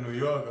I okay. played in New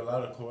York, a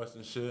lot of courts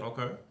and shit.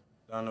 Okay.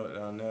 Down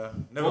there.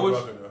 Never What was,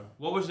 Rucker though.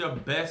 what was your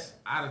best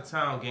out of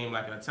town game?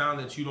 Like in a town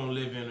that you don't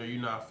live in or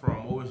you're not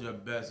from. What was your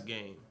best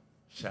game?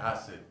 Shit, I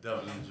said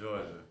Dublin,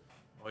 Georgia.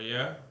 Oh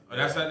yeah. Oh,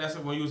 that's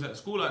when you was at the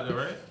school out there,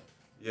 right?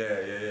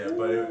 Yeah.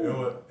 But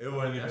it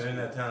wasn't even in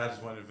that town. I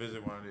just wanted to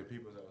visit one of their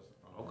people's house.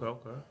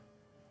 Okay.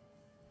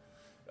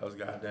 That was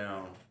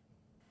goddamn,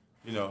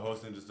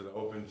 hosting just an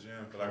open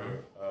gym for like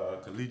a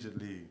collegiate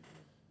league.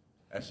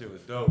 That shit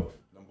was dope.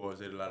 Them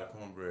boys ate a lot of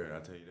cornbread,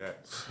 I'll tell you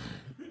that.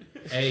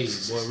 Hey,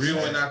 boy, Rio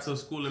went out to a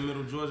school in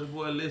Middle Georgia.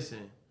 Boy,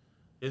 listen,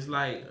 it's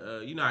like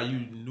you know how you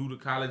new to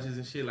colleges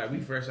and shit. Like we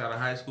fresh out of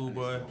high school,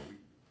 boy.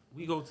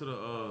 We go to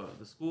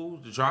the school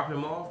to drop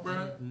him off,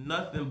 bro.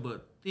 Nothing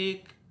but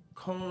thick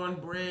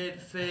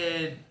cornbread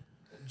fed,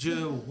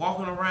 just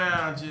walking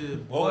around,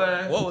 just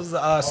boy. What was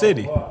the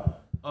city?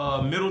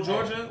 Middle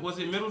Georgia? Was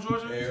it Middle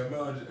Georgia? Yeah, it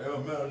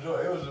was Middle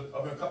Georgia. It was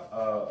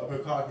up in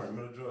Cochran,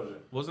 Middle Georgia.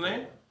 What's the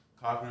name?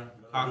 Cochran.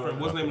 Cochran.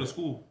 What's the name of the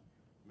school?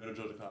 Middle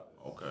Georgia College.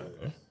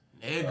 Okay.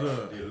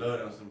 Nigga. They love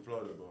them some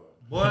Florida boys.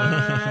 Boy,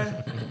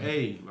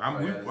 hey, I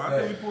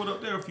think we pulled up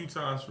there a few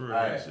times for real.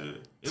 Right. That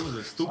shit. It was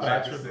a stupid All I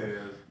ass can trip. say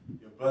is,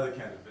 your brother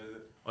came to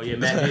visit. Oh yeah,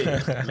 Matt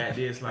did. Matt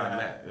did slide.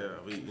 Matt,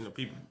 yeah,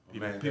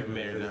 people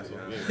married now. So,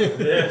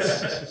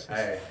 yeah.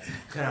 Hey,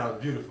 town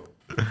was beautiful.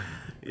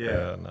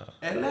 Yeah. No.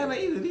 Atlanta,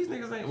 either these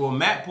niggas ain't. Well,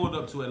 Matt pulled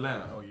up to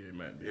Atlanta. Oh yeah,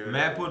 man. Yeah.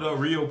 Matt pulled up.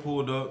 Rio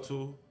pulled up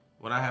too.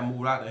 When I had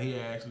moved out there, he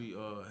actually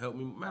helped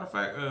me. Matter of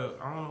fact,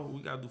 I don't know.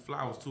 We gotta do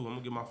flowers too. I'm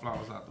gonna get my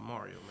flowers out to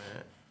Mario,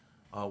 man.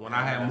 When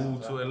I had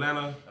moved to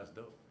Atlanta, That's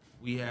dope.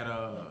 we had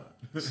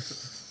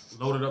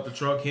loaded up the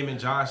truck. Him and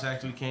Josh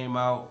actually came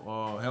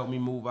out, helped me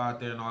move out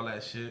there and all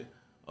that shit.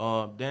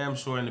 Damn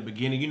sure in the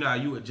beginning, you know how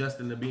you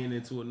adjusting to being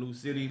into a new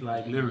city?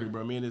 Like literally,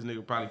 bro, me and this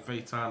nigga probably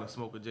FaceTime to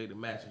smoke a J to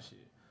match and shit.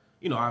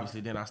 You know, obviously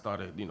then I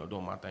started,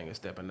 doing my thing and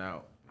stepping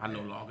out. I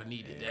no longer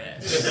needed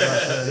that.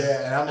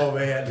 Yeah, and I'm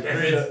over here at the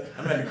crib.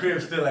 I'm at the crib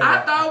still like I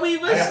that. thought we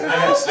was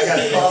I got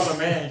to call my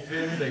man, you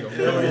feel me? They go,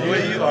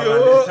 you call my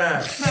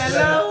this time.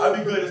 Hello? I'll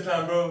be good this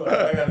time, bro.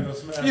 I got to go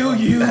smash.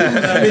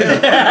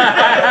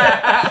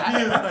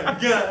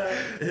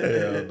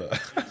 Hell no.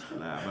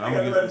 Nah, I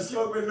got to let the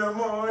smoke with no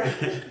more.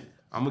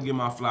 I'm gonna get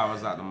my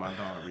flowers out to my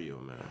daughter Rio,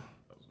 man.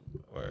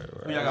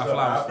 Word. Who y'all got I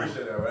flowers for?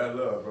 appreciate that, bro. I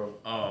love, bro.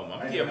 I'm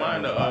gonna get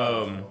mine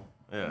to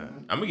Yeah.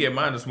 I'm gonna get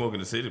mine to Smoke in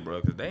the City,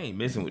 bro, because they ain't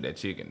messing with that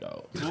chicken,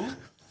 dog. Who?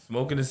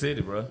 Smoke in the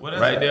City, bro. What is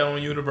Right that? there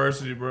on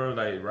University, bro.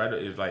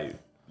 It's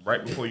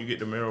right before you get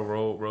to Merrill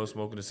Road, bro.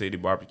 Smoke in the City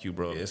barbecue,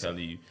 bro. I'm telling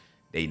you,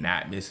 they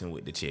not messing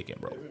with the chicken,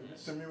 bro.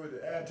 Send me with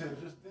the ad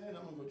tip just then. I'm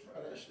going to go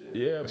try that shit.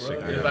 Yeah,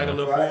 bro. It's like a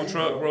little food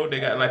truck, bro. They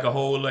got like a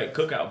whole like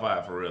cookout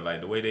vibe for real.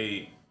 Like the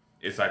way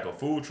it's like a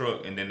food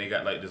truck, and then they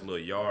got like this little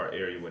yard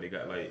area where they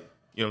got like,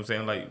 you know what I'm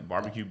saying, like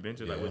barbecue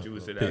benches, like what you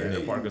would sit out in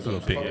the park or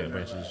something. Picnic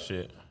benches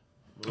shit.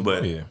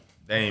 But Yeah.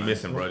 they ain't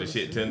missing, bro. The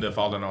shit tender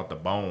falling off the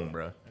bone,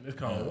 bro. And it's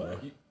called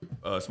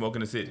what? Smoke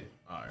in the City.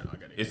 All right, I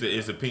got it.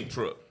 It's a pink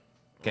truck.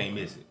 Can't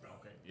miss it.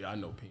 Okay. Yeah, I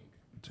know pink.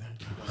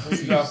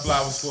 You got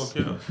flowers for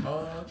Killer?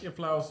 I get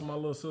flowers to my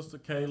little sister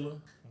Kayla.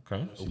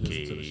 Okay. She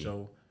listens to the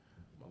show.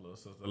 My little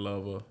sister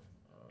love her.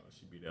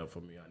 She be there for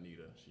me. I need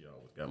her. She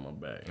always got my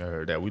back. I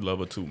heard that. We love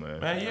her too, man.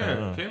 Man,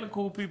 yeah, Kayla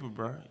cool people,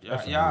 bro.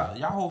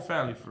 Y'all whole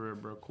family for real,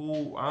 bro.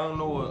 Cool. I don't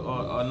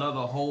know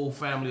another whole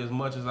family as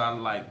much as I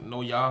like know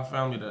y'all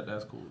family.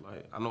 That's cool.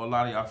 Like I know a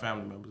lot of y'all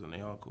family members and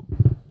they all cool.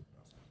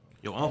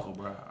 Your uncle,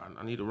 bro.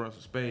 I need to run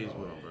some spades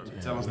with him,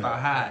 bro. Tell him stop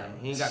hiding.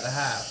 He ain't got to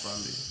hide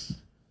from me.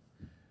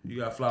 You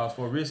got flowers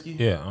for Risky?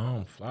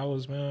 Yeah,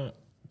 flowers, man.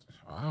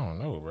 I don't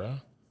know, bro.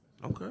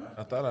 Okay.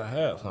 I thought I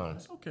had some.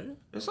 It's okay.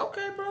 It's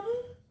okay, brother.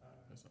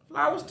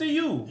 Flowers to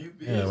you.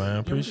 Yeah, man.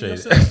 Appreciate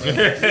it.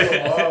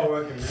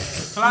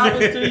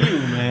 Flowers to you,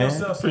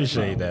 man.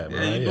 Appreciate that, Yeah,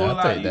 man. you do a Yeah, I'll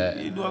lot. take that.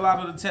 You do a lot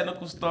of the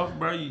technical stuff,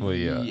 bro. You, Well,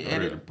 yeah, you for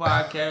edit real. the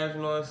podcast.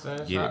 You know what I'm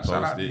saying? Get it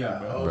Shout out to posted. you,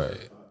 bro.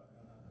 Right.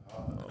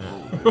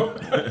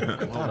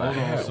 Hold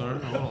on, sir.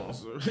 Hold on,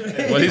 sir.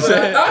 What he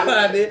said?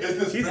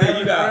 He said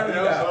you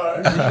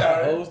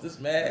got host the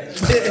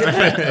smash.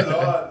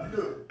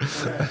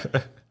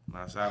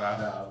 Nah, shout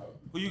out.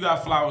 Who you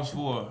got flowers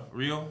for?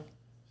 Rio?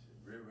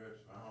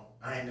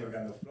 I ain't never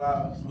got no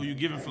flowers. Who you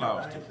giving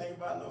flowers I to? ain't think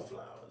about no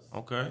flowers.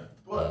 Okay.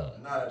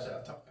 But now that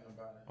y'all talking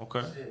about it,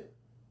 Okay. shit,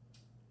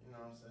 you know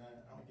what I'm saying?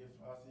 I'm gonna give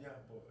flowers to y'all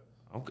boys.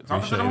 Okay.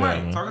 Talking to the Appreciate that,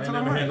 mic. man. Talking to the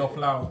Never had no mic.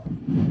 flowers.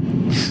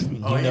 You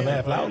never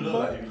had flowers You look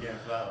before? like you be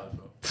getting flowers,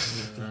 bro.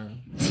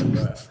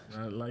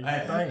 Like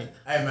Hey, you think.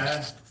 Hey man,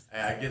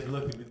 hey, I guess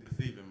look a bit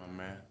deceiving, my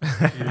man.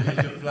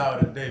 It's your flower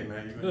today,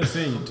 man. Good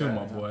seeing you too,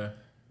 my boy.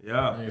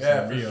 Yeah.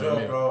 Yeah, for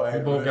sure, bro. Hey,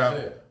 We both real got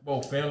shit.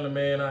 both family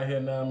man out here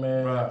now,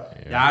 man. Bro.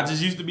 Y'all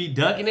just used to be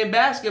dunking in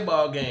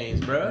basketball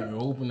games, bro. Nigga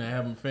open to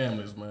having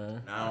families,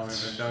 man. Now I don't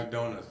even dunk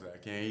donuts, I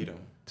can't eat them.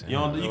 You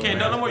can't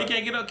dunk no more. You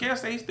can't get up. Can't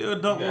say he still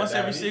dunk once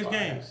every 6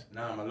 games.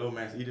 Nah, my little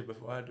man's eat it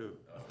before I do.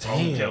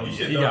 Damn.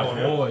 He got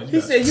boys. He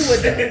said you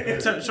would die.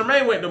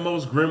 Tremaine went the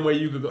most grim way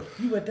you could go.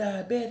 You a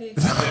diabetic.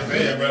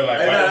 Man, bro, like,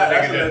 why this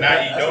nigga just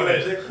not eat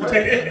donuts?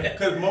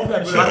 Because most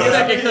people My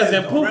second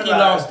cousin Pookie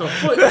lost a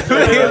foot. You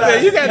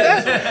got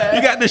that?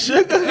 You got the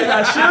sugar?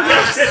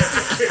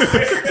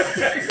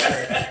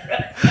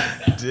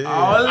 Oh,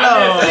 I'm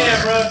Lord. just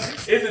saying, bro,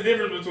 it's the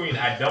difference between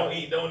I don't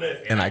eat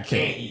donuts And I can't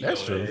can't. eat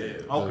That's donuts.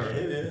 true. Okay.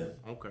 It is.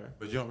 Okay.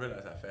 But you don't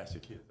realize how fast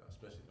your kids are,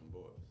 especially them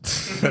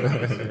boys.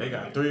 They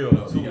got 3 of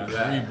them. He got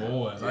 3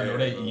 boys. I know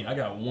they eat. I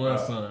got one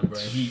son, bro.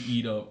 He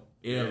eat up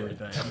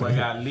everything. I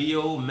got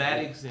Leo,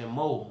 Maddox, and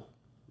Mo.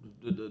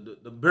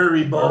 The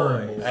Burry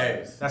boys.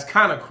 Hey, That's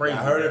kind of crazy.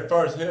 I heard it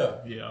first here.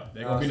 Yeah,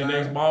 they gonna be the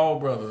next Ball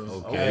brothers.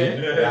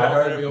 Okay. I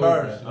heard it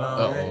first. You know what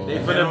I Uh-oh. mean? They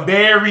finna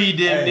bury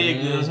them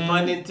niggas,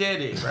 pun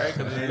intended, right?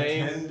 Because his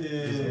name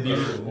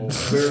Intended.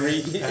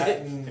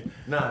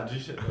 Nah, G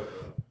shit though, bro.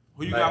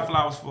 Who you got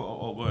flowers for?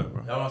 Oh, go ahead,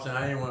 bro. That's what I'm saying.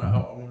 I ain't want to. I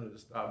wanted to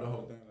stop the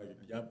whole thing. Like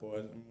y'all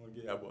boys, I'm gonna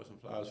get y'all boys some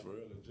flowers for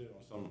real, legit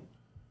on some.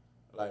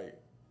 Like,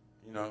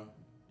 you know,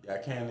 y'all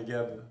came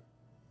together,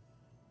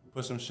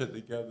 put some shit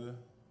together,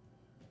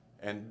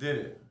 and did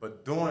it.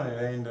 But doing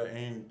it ain't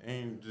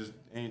just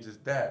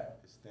that.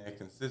 It's staying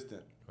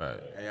consistent. Right.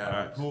 And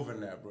y'all improving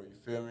that, bro. You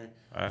feel me?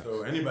 Right.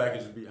 So anybody can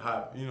just be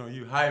hype. You know,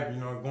 you hype. You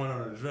know, going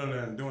on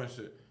adrenaline and doing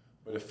shit.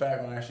 But the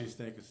fact when actually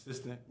staying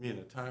consistent, being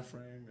the time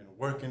frame and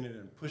working it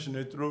and pushing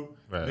it through,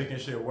 Right. making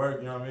shit work,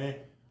 you know what I mean?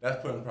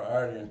 That's putting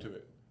priority into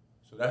it.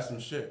 So that's some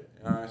shit,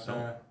 you know what I'm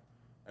saying?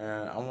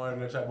 And I wanted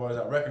to let y'all boys,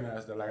 I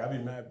recognize that, like, I be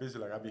mad busy,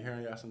 like, I be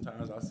hearing y'all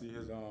sometimes, I see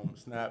his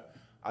snap.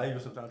 I even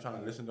sometimes trying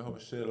to listen to whole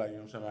shit, like, you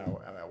know what I'm saying,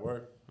 I'm at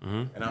work.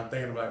 Mm-hmm. And I'm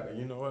thinking, like,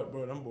 you know what,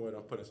 bro, them boys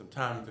done putting some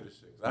time into this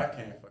shit, because I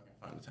can't fucking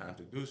find the time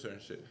to do certain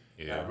shit.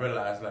 Yeah. And I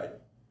realized, like,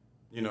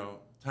 you know,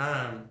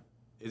 time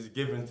is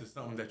given to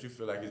something that you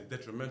feel like is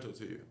detrimental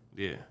to you.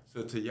 Yeah.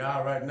 So to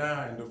y'all right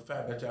now, and the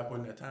fact that y'all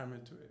putting that time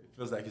into it, it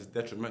feels like it's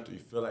detrimental. You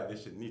feel like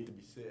this shit need to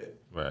be said.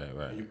 Right, And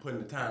right. you're putting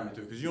the time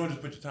into it. Because you don't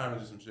just put your time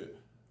into some shit.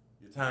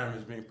 Your time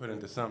is being put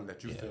into something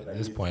that you feel Yeah, like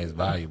this needs point to is be.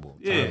 valuable.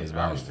 Yeah, Time is I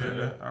valuable. respect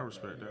that. I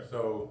respect that.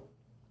 So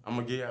I'm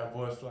going to give y'all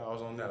boys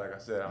flowers on that. Like I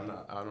said, I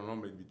don't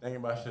normally be thinking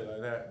about shit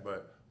like that,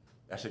 but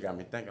that shit got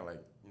me thinking like,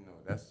 you know,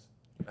 that's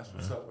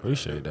what's up. with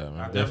Appreciate that, I man.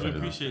 definitely Definitely.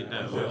 appreciate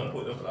that. I'm gonna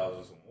put them flowers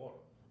in some water.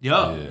 Yo,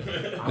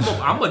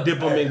 I'm gonna dip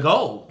them in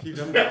gold. Keep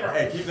them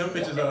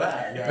bitches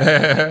alive.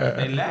 Yeah.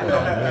 They laugh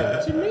at me.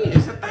 What you mean?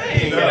 It's a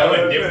thing. Yeah, I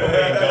would dip them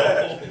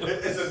in gold.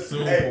 It's a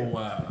Super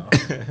wild.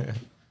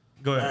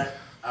 Go ahead.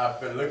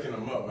 I've been looking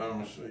them up. I'm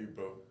gonna show you,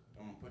 bro.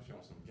 I'm gonna put you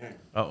on some game.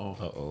 Uh-oh.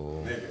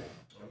 Uh-oh. Nigga,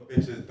 them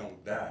bitches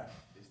don't die.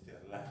 They still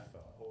alive for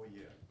a whole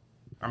year.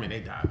 I mean, they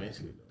die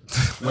eventually.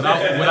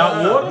 Without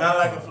water? Not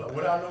like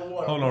without no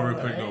water. Hold on real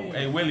quick, though.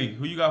 Hey, Willie,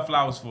 who you got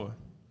flowers for?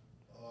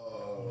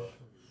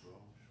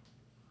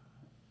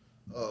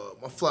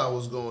 My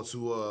flowers going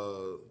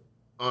to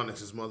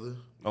Onyx's mother.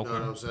 You Okay. know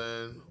what I'm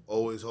saying?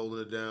 Always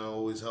holding it down,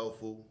 always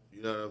helpful.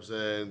 You know what I'm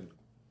saying?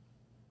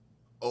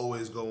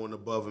 Always going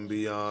above and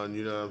beyond.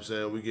 You know what I'm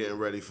saying? We getting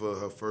ready for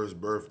her first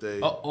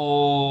birthday.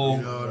 Uh-oh.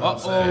 You know what I'm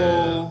saying?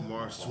 Uh-oh.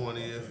 March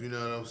 20th. You know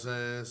what I'm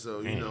saying? So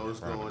you know it's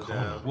going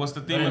down. What's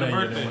the theme of the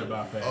birthday?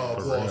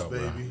 Boss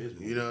baby.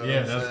 You know what Yeah,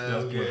 I'm that's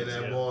saying? good.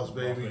 Getting that boss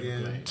baby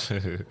again.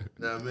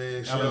 Now,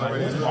 man, she I was like,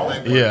 already who's look Boss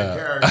like Baby? one Yeah. of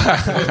the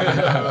characters. So, you know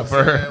what I'm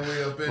For- saying?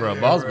 We up in Bro,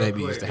 here Boss real Baby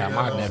quick, used to you have know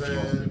my what I'm nephew.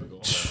 saying?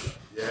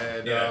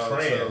 Yeah, Yeah, dog,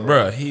 friend. so-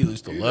 Bruh, he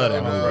used to love that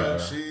you know,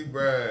 movie,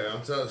 bro.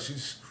 I'm telling you,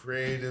 she's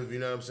creative, you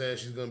know what I'm saying?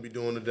 She's gonna be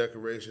doing the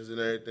decorations and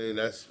everything.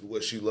 That's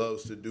what she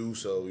loves to do.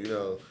 So, you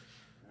know,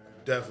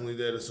 definitely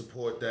there to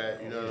support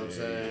that, you know what I'm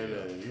saying?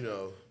 And, you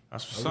know,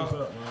 That's what's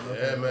up.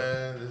 yeah,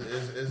 man,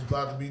 it's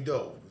about to be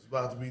dope. It's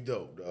about to be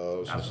dope,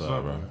 dog. That's what's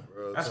up,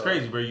 bro. That's talk.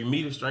 crazy, bro. You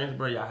meet a stranger,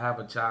 bro. Y'all have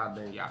a child,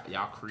 then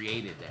y'all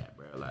created that,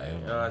 bro. Like, you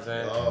know what I'm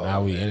saying?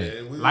 Now we in it.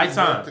 And we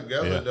Lifetime. work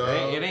together,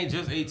 dog. It ain't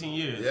just 18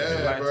 years.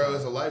 Yeah, bro,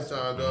 it's a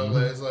lifetime, dog.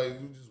 Like, it's like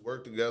we just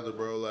work together,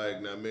 bro.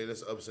 Like, now, man,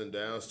 there's ups and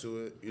downs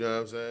to it. You know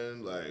what I'm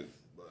saying? Like,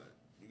 but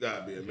you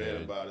gotta be a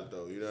man about it,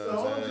 though. You know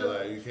what I'm saying?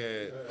 Like, you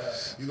can't.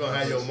 You gonna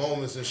have your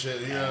moments and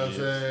shit. You know what I'm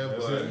saying?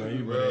 That's But it, man.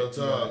 You real ready.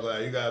 talk,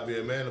 like, you gotta be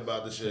a man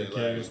about the shit. Take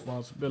care of Like,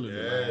 responsibility.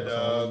 yeah, man. That's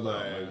all dog. it's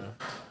about, Like, man.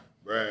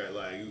 bruh,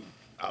 like,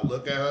 I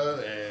look at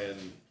her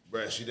and,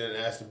 bruh, she didn't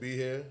ask to be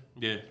here.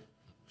 Yeah.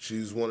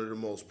 She's one of the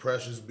most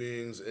precious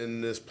beings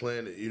in this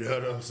planet. You know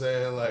what I'm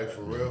saying? Like,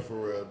 for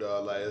real,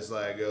 dog. Like, it's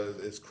like,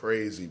 it's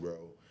crazy, bro.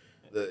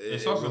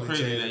 It's also really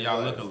crazy changed that my y'all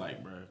life. look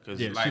alike, bro. Cause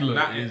Yeah, like she look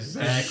not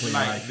exactly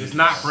like like it's you.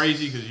 not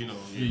crazy because you know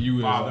You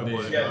is father, a bitch.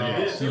 but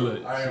Yeah, she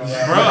look. bro, she's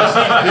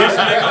this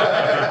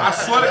nigga. I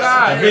swear to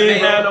God, He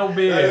ain't had no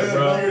beard,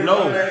 bro.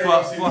 no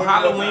for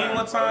Halloween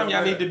one time,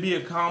 y'all need to be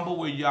a combo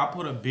where y'all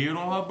put a beard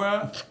on her,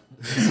 bro.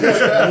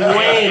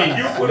 When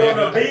you put on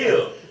a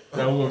bill,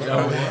 That was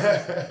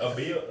a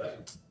bill, like,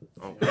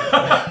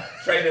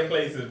 trading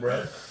places,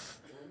 bro.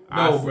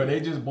 no, bro. They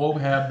just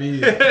both have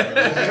beards. And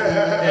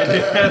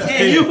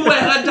you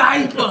wear a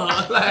diaper,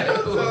 like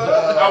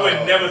I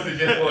would never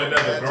suggest for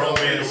another grown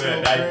man to wear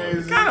a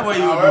diaper. kind of what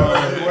you doing.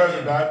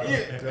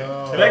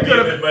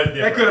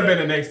 That could have been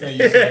the next thing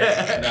you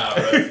said. Nah,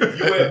 bro. You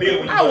wear a bill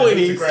when you I go to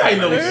wouldn't even Gucci say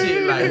Craft, no man.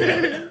 shit like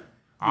that.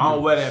 I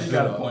don't wear that You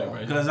got a beard point,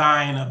 right? because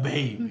I ain't a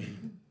baby.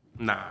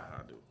 Nah,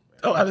 I do.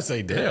 Oh, I just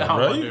say, damn, I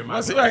bro. wonder You if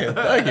must my- see I can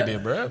thank it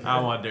then, bro. I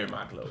don't want to dirty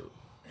my clothes.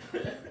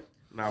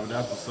 Nah, but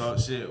that's what's up.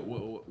 Shit.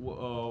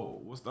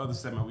 What's the other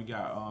segment we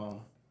got?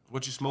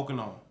 What you smoking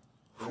on?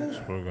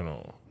 Smoking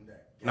on.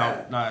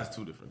 No, that's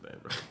two different things,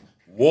 bro.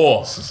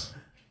 War.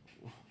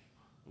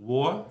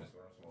 War?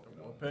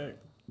 War pack.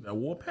 That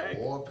war pack.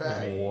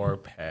 War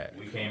pack.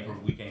 We can't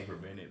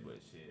prevent it, but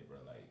shit, bro.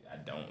 Like, I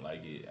don't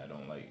like it. I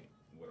don't like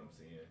what I'm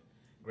seeing.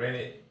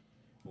 Granted,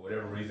 for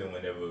whatever reason,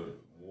 whenever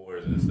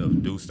wars and stuff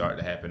do start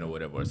to happen or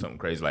whatever, or something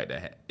crazy like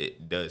that,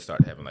 it does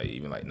start to happen. Like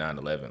even like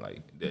 9/11,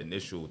 like the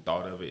initial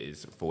thought of it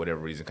is for whatever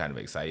reason kind of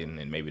exciting,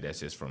 and maybe that's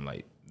just from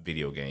like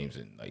video games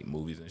and like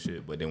movies and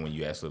shit. But then when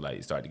you actually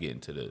like start to get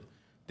into the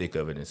thick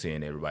of it and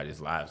seeing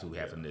everybody's lives who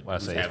having to, I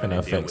say it's having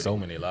gonna to deal affect with so it.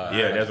 many lives.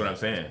 Yeah, that's what I'm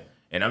saying.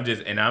 And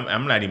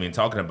I'm not even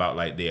talking about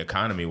like the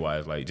economy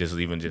wise, like just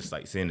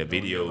like seeing the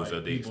videos like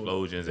of the people-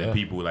 explosions and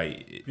people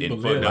like people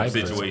in live fucked up like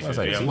this. situations.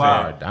 Like, You know people what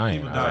I'm are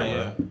dying. People out die,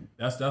 there. yeah.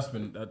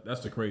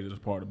 That's the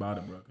craziest part about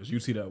it, bro. Because you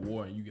see that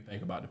war and you can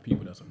think about the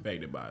people that's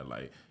affected by it,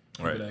 like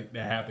people Right.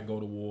 that have to go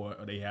to war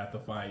or they have to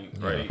fight.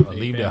 Right. They Or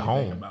leave their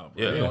families think home. about,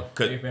 bro. Yeah. They Yeah. don't-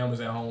 Their families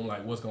at home,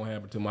 like what's gonna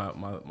happen to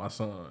my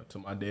son, to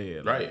my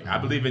dad. Like, Right. I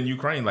believe in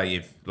Ukraine, like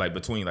if like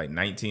between like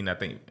 19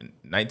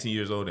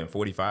 years old and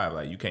 45,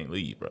 like you can't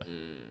leave, bro.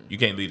 You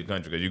can't leave the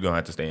country because you're gonna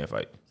have to stay and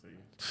fight.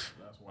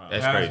 That's wild.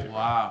 That's That's crazy.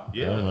 wow.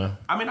 Yeah. man.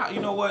 I mean, you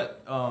know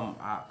what?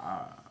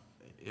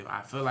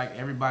 I feel like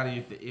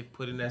everybody, if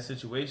put in that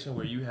situation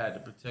where you had to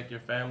protect your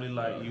family,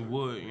 like you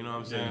would, you know what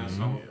I'm saying?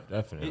 So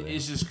Definitely.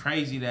 it's just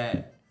crazy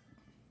that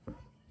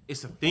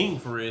it's a thing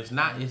for real. It's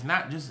not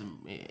just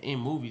in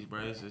movies,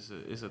 bro.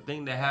 It's a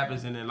thing that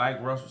happens, and then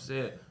like Russell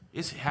said,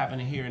 it's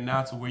happening here and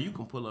now to where you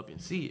can pull up and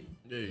see it.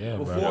 Yeah,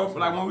 Before, bro.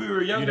 like when we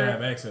were younger, You didn't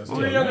have access to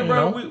when we were it. younger, You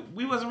bro, know?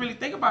 we wasn't really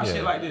thinking about Yeah.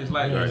 shit like this.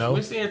 Like You know?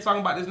 we're seeing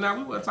talking about this now.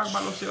 We wasn't talking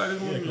about no shit like this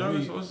when we were Yeah,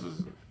 younger. 'cause So it's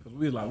just, Cause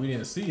we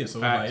didn't see it, so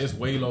it's Facts. like it's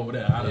way over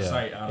there, out of Yeah.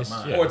 sight, out of It's-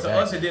 mind. yeah. or to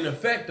us, Exactly. it didn't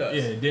affect us.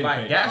 Yeah, it didn't like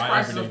affect gas our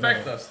prices everyday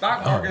affect life. us.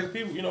 Stock markets,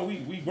 people, you know, we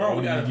grow.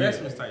 We got Yeah.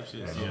 investments type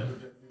shit. So. Yeah.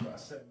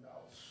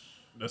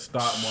 The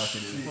stock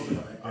market is.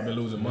 I've been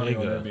losing money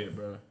on Nigga. that bit,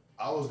 bro.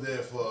 I was there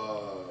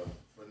for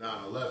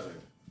 9/11.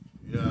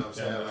 You know what I'm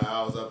saying? Like,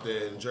 I was up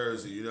there in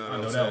Jersey. You know what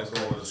I'm know that saying? was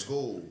Going to crazy.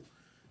 school,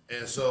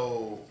 and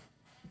so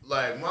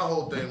like my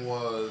whole thing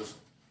was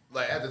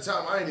like at the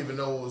time I didn't even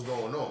know what was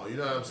going on. You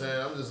know what I'm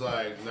saying? I'm just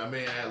like, I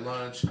mean, at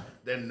lunch,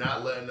 they're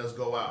not letting us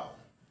go out.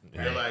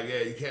 They're like,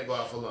 yeah, you can't go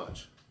out for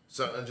lunch.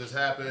 Something just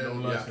happened. No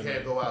Yeah, lunch I for can't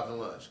me. go out to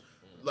lunch.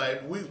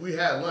 Like we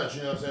had lunch.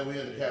 You know what I'm saying? We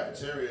in the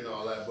cafeteria and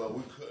all that, but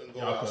we couldn't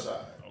go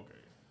outside.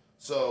 Okay.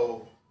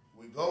 So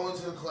we go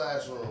into the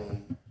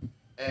classroom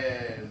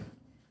and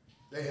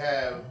they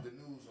have the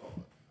news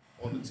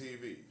on the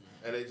TV.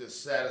 And they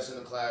just sat us in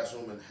the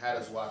classroom and had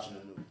us watching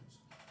the news.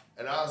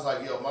 And I was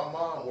like, yo, my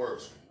mom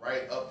works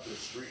right up the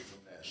street from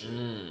that shit.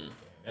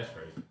 That's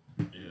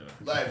crazy. Yeah.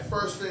 Like,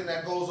 first thing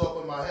that goes up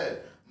in my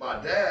head.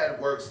 My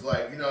dad works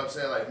like, you know what I'm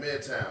saying, like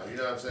Midtown. You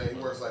know what I'm saying?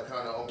 He works like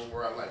kind of almost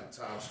around like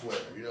Times Square.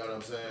 You know what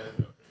I'm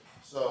saying?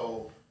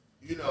 So,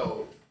 you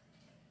know,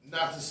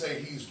 not to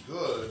say he's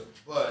good,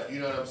 but you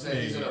know what I'm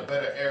saying? He's in a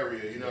better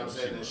area, you know what I'm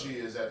saying, than she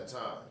is at the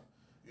time.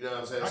 You know what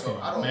I'm saying? So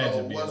can I don't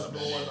imagine know being what's up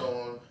going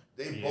there. on.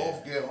 They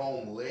both get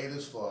home late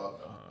as fuck.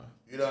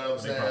 You know what I'm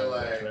They saying? probably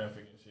Like,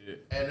 traffic and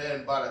shit. and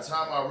then by the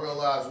time I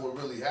realized what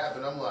really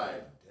happened, I'm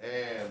like,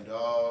 damn,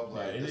 dog.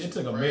 Like, Yeah, this it is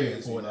took a crazy.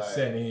 minute for it to Like,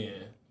 set in.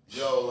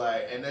 yo,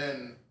 like, and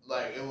then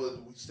like we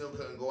still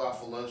couldn't go out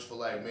for lunch for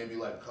like maybe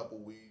like a couple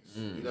weeks.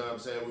 You know what I'm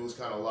saying? We was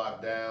kind of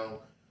locked down.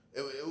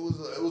 it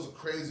was a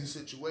crazy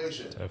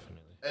situation. Definitely.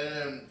 And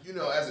then, you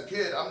know, as a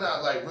kid, I'm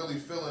not like really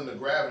feeling the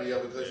gravity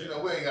of it because, you know,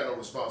 we ain't got no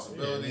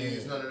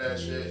responsibilities, none of that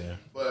shit.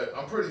 But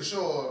I'm pretty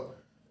sure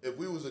if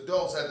we was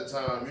adults at the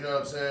time, you know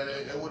what I'm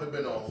saying, it would have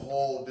been a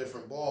whole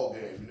different ball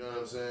game, you know what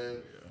I'm saying?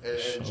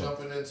 And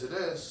jumping into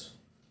this,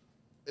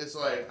 it's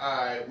like,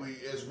 all right,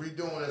 it's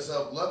redoing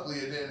itself. Luckily,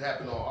 it didn't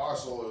happen on our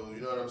soil,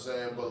 you know what I'm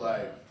saying? But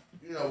like,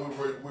 you know,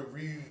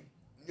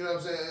 you know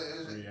what I'm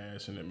saying?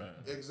 Rehashing it, man.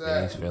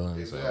 Exactly. These feelings.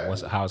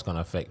 Exactly. How it's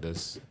gonna affect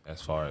us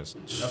as far as.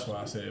 That's what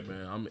I said,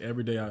 man.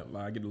 Every day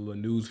I get a little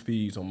news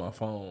feeds on my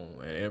phone,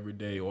 and every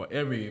day or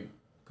every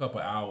couple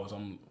of hours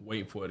I'm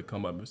waiting for it to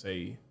come up and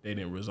say they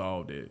didn't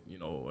resolve it, you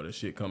know, or the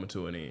shit coming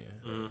to an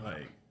end.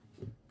 Like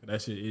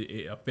that shit,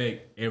 it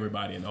affect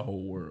everybody in the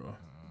whole world.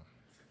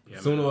 Yeah,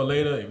 sooner or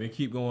later, if it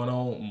keep going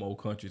on, more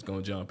countries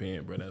gonna jump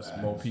in, bro. That's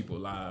more people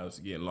lives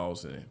getting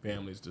lost and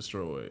families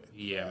destroyed.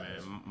 Yeah,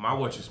 man. My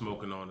what you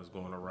smoking on is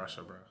going to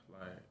Russia, bro.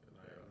 Like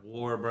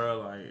war,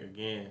 bro. Like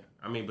again.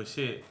 I mean, but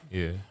shit.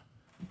 Yeah.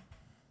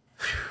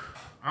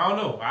 I don't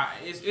know.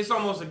 It's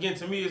almost again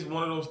to me. It's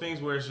one of those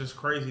things where it's just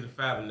crazy to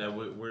fathom that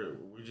we're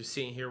just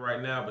sitting here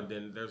right now, but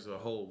then there's a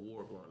whole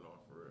war going on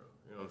for real.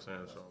 You know what I'm saying?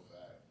 So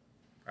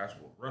that's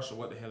what Russia.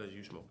 What the hell is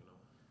you smoking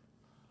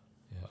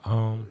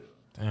on?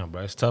 Yeah, damn,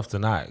 bro, it's tough to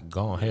not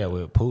go ahead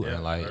with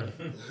Putin. Like,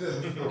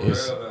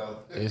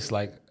 it's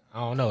like I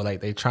don't know.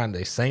 Like they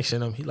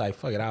sanction him. He like,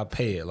 fuck it, I'll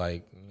pay it.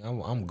 Like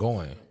I'm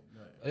going.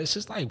 It's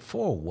just like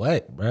for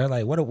what, bro?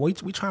 Like what we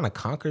trying to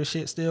conquer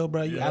shit still,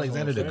 bro? You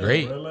Alexander the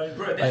Great. Bro.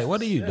 Like what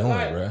are you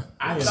doing, bro?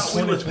 I thought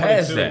we was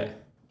past that.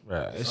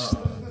 Bro, it's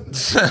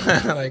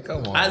like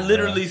come on. I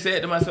literally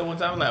said to myself one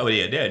time, like, oh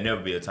yeah, there'll never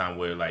be a time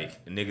where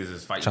like niggas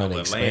is fighting over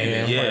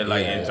land,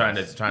 and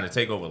trying to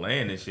take over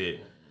land and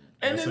shit.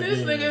 And then this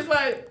nigga is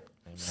like,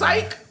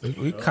 psych.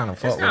 We kind of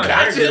fought with Kind it. of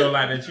crazy though,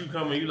 like that you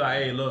come and you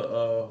like, hey,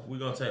 look, we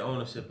gonna take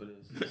ownership of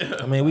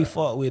this. I mean, we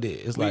fought with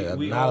it. It's like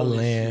we not a own this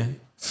land.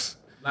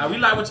 Like we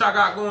like what y'all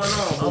got going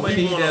on. I'm gonna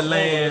need that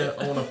land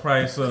on the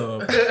price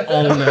of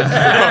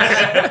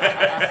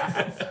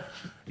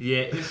Yeah,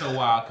 it's a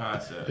wild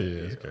concept. Yeah,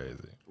 it's crazy.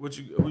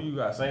 Who you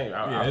got saying?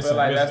 I it's feel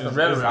like that's the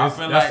rhetoric. I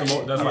feel like that's the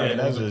most that's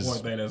important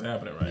just- thing that's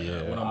happening right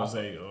now. When I'm gonna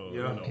say,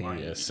 you know,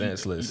 Yeah,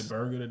 senseless. eat a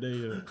burger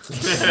today. Or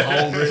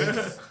I'm hungry.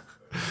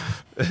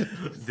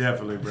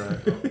 definitely, bro.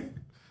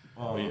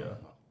 Yeah.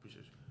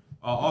 Appreciate you.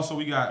 Also,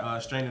 we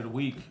got Strain of the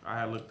Week. I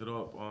had looked it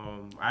up.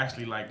 I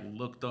actually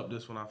looked up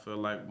this one. I feel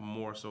like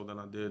more so than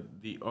I did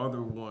the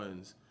other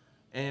ones.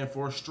 And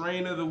for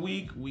Strain of the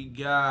Week, we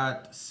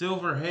got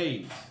Silver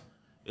Haze.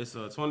 It's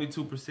a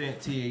 22%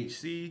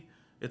 THC.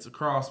 It's a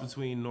cross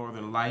between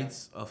Northern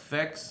Lights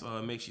effects.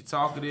 Makes you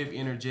talkative,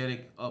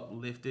 energetic,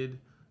 uplifted,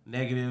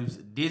 negatives,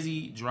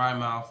 dizzy, dry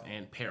mouth,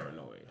 and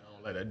paranoid. I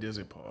don't like that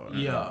dizzy part.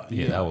 Yeah,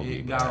 that would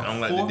be got I don't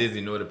like the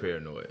dizzy nor the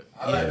paranoid.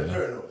 I like the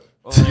paranoid.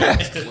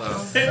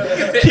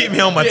 Keep me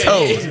on my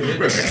toes.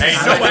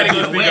 Ain't nobody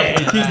gonna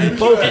think Keep you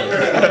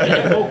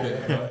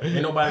focused.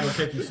 Ain't nobody gonna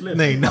catch you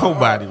slipping. Ain't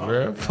nobody,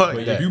 bro. Fuck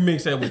But that. if you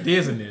mix that with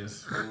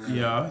dizziness,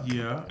 yeah.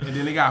 And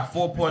then they got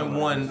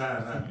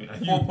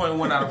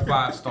 4.1 out of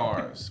 5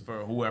 stars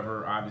for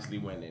whoever obviously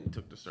went and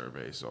took the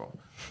survey. So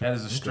that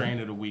is a Strain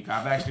of the Week.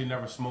 I've actually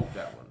never smoked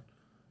that one.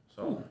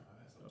 So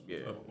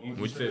yeah,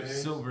 Which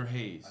is Silver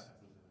Haze.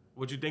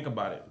 What you think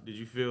about it? Did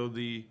you feel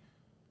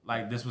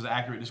this was an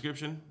accurate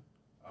description?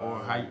 Or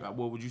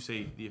what would you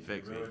say the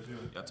effects?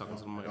 Y'all talking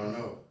to the mic. I don't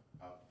know.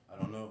 I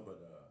don't know, but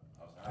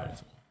I was high.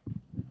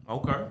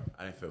 Okay.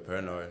 I didn't feel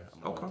paranoid.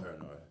 I'm Okay. not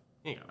paranoid.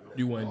 Yeah.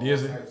 you want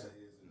dizzy.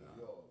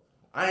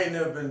 I ain't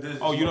never been dizzy.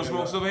 Oh, you don't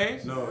smoke Silver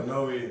Haze?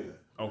 No either.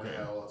 Okay,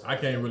 I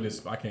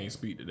can't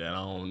speak to that.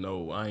 I don't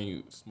know. I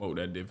ain't smoked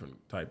that different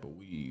type of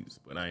weeds,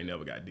 but I ain't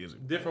never got dizzy.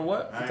 Different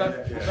what? I ain't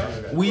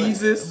never got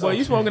Wheezes? Boy,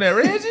 you smoking that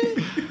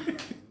Reggie?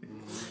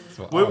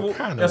 So, What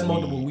kind That's of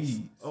multiple weeds.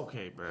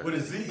 Okay, bro. What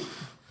is he?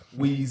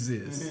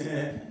 Wheezes.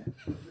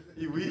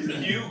 He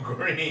wheezing. you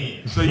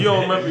green. So you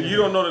don't remember? You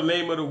don't know the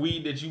name of the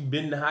weed that you've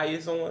been the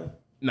highest on?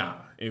 Nah,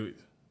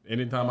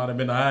 anytime I'd have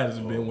been the highest,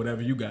 it's been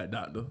whatever you got,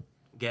 doctor.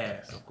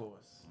 Gas, of course.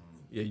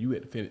 Yeah, you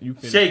had to finish. You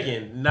finished.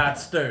 Shaken, not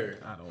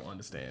stirred. I don't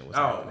understand what's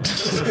Oh,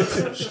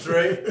 happening.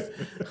 straight.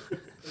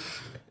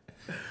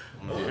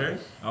 Okay.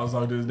 I was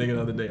talking to this nigga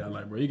the other day. I was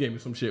like, bro, you gave me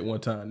some shit one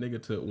time.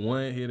 Nigga took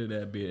one hit of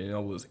that bit and I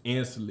was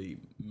instantly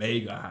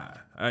mega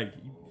high.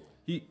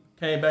 He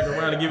came back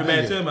around and give it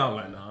back to him. I was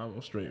like, nah,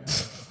 I'm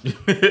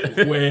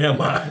straight. Where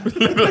am I?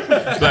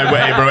 It's like,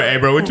 hey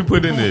bro, what you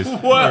put in this?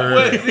 What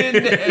was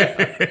in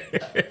there?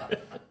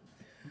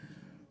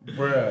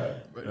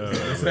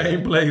 Bruh.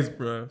 Same place,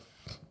 bruh.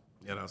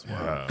 Yeah, that's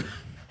wild.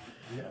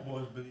 Yeah,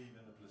 boys believe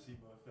in the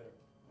placebo effect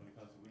when it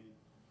comes to weed.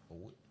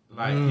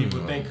 Like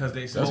people think because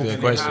they That's smoke a good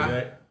and question. they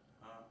high.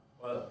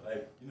 Well,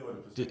 like you know what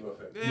the placebo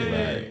effect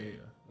Yeah. is.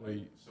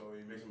 Wait. So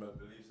it makes them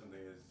believe something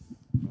is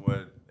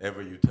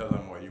whatever you tell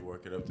them or you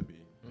work it up to be.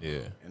 Yeah.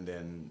 And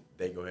then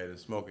they go ahead and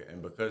smoke it.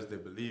 And because they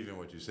believe in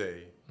what you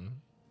say,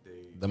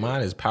 The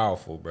mind is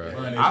powerful, bro.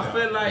 I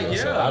feel like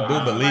I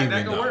do believe that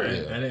in can that. work.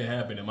 Yeah. That didn't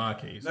happen in my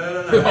case. No.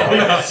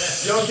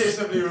 Your case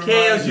simply reminds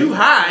Kels, you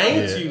high,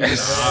 ain't you?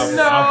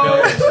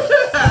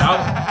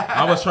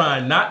 I was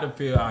trying not to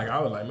feel like I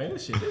was like, man,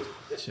 this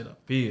shit a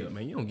feel,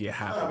 man. You don't get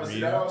high for But see,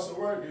 real. that also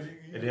work if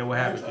you. And then what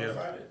happened,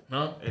 Kels?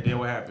 Huh? And then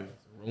what happened?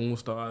 Room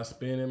started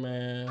spinning,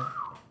 man.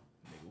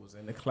 Nigga was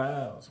in the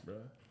clouds, bro.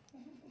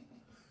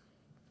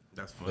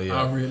 That's But funny.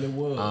 yeah. I really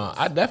was.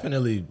 I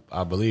definitely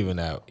believe in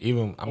that.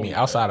 Even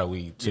outside of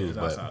weed too, it's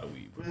but outside of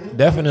weed, bro.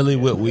 definitely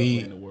with In the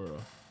weed.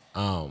 world. I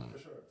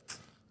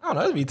don't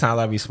know. There'll be times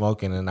I be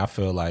smoking and I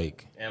feel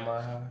like, Am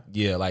I high?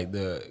 yeah, like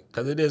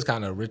because it is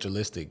kind of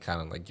ritualistic,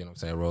 kind of like, you know what I'm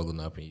saying, rolling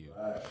up in you.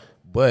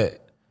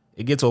 But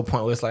it gets to a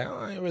point where it's like, oh,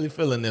 I ain't really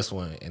feeling this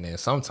one. And then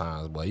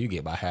sometimes, boy, you get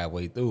about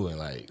halfway through and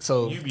like,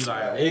 so You be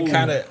like, it ooh.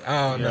 kind of,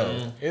 I don't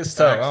know. It's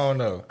tough. I don't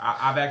know.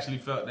 I've actually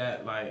felt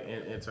that, like,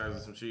 in terms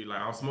of some shit.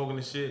 Like, I'm smoking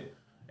this shit,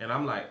 and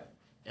I'm like,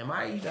 am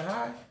I even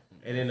high?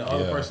 And then the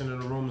other Yeah. person in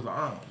the room is like,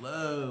 I'm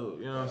low.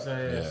 You know what I'm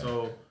saying? Yeah.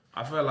 So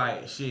I feel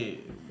like, shit,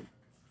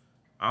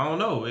 I don't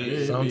know.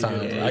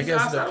 Sometimes. I guess it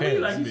outside of me,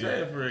 depends. like you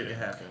said, for it to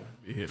happen.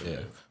 Yeah.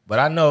 But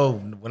I know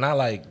when I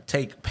like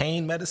take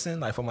pain medicine,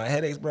 like for my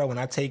headaches, bro, when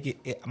I take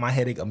it, my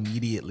headache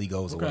immediately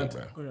goes away,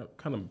 bro. What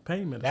kind of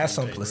pain medicine? That's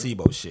some you take,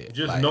 placebo shit.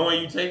 Just Like,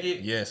 knowing you take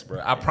it. yes, bro.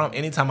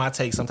 Anytime I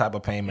take some type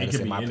of pain could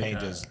medicine, be my any pain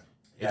kind.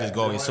 just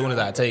go as soon as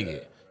I take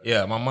it.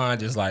 Yeah, my mind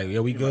just like, yeah,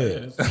 we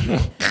good.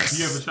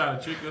 You ever try to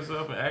trick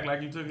yourself and act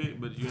like you took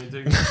it, but you ain't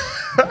take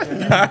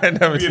it? I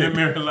never Be in the took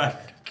mirror like,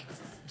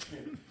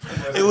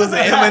 it. Was an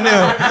M&M.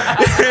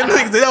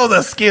 That was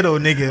a Skittle,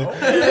 nigga.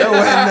 That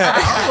wasn't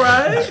that.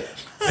 right?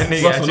 And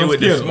they got you with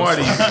the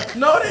Smarties.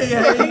 No, they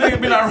ain't.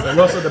 Nigga be like,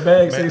 Russell the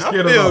bag say I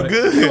Skittles feel on it.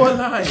 good. You a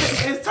liar.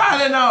 it's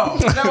Tylenol.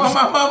 That's what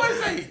my mama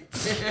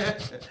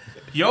say.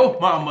 Yo,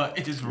 mama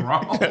is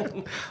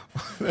wrong.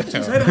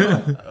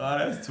 Oh,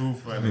 that's too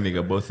funny.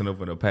 Nigga busting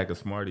open a pack of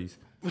Smarties.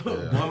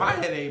 Well, my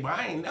headache, but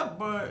I ain't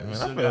never.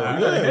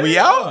 Good. We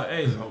out?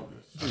 Hey,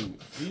 shoot,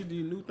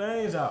 these new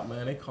things out,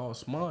 man. They call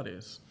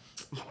Smarties.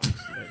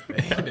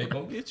 they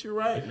gonna get you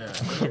right now.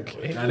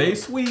 Okay. Now they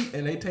sweet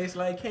and they taste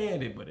like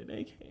candy, but it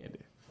ain't candy.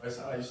 That's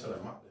how you said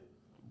it, my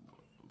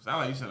Sound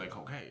like you said like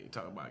cocaine.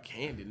 Talk about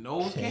candy,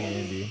 nose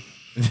candy.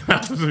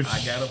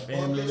 I got a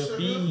family to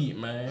feed,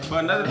 man.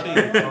 But another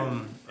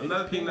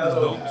thing that's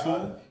dope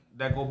too,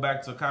 that go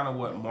back to kind of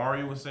what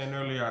Mario was saying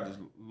earlier. I just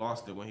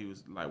lost it when he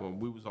was like when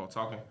we was all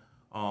talking.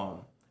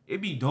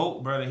 It'd be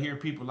dope, bro, to hear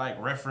people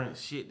like reference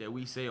shit that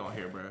we say on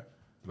here, bro.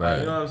 Right.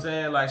 You know what I'm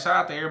saying? Like, shout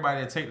out to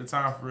everybody that take the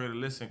time for real to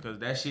listen, because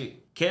that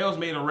shit. Kels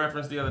made a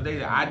reference the other day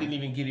that I didn't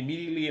even get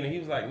immediately, and he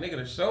was like, "Nigga,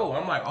 the show."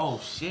 I'm like, "Oh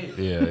shit."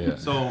 Yeah.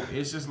 So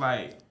it's just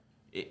like.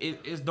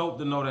 It's dope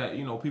to know that,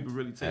 you know, people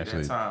really take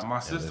Actually, that time. My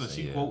sister, listen,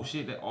 she yeah. quotes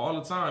shit that all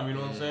the time. You know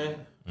what I'm saying?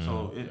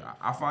 So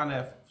I find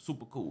that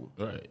super cool.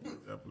 Right.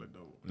 Definitely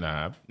dope.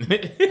 Nah.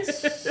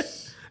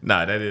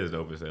 Nah, that is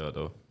dope as hell,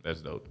 though. That's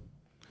dope.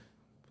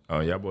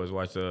 Y'all boys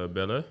watch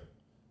Bella?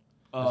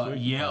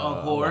 Yeah,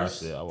 of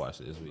course. I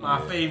watched it this week. My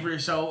favorite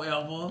show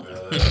ever.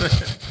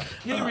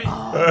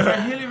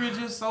 Hillary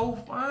just so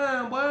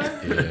fine, boy.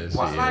 Yes,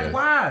 Why, yeah. like,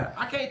 why?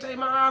 I can't take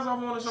my eyes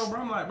off on the show,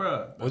 bro. I'm like,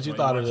 bro. What you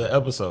thought of the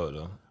episode,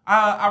 though?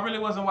 I really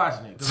wasn't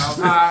watching it because I was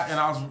high and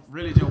I was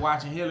really just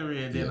watching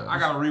Hillary, and then I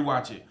gotta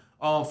rewatch it.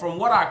 From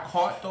what I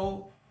caught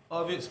though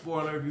of it,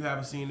 spoiler if you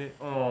haven't seen it.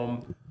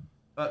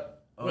 What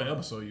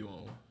episode you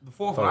on? The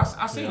fourth one,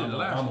 I seen Yeah, it the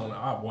last I'm one. on.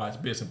 I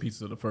watched bits and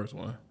pieces of the first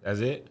one. That's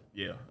it?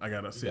 Yeah, I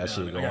gotta sit That down.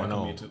 shit I gotta going on.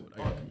 commit to it. I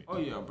gotta commit. Oh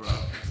yeah, bro.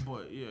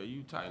 But yeah,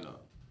 you tighten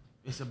up.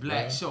 It's a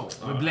black show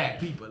with black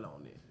people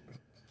on it.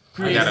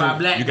 Created by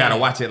black You gotta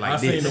men. watch it like I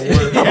seen this. the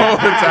one All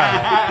the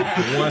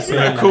time. the one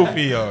scene.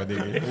 Goofy, yo,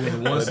 nigga. It was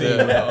the one scene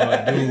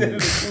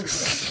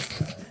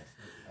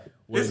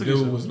where the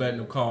dude was letting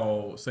him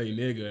say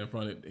nigga in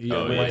front of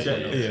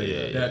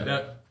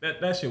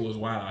that shit was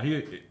wild.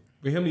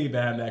 For him to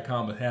even have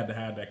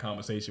that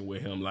conversation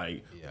with him,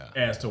 like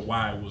as to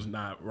why it was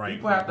not right.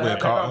 People have to have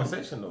that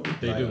conversation though.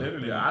 They do.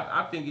 Literally,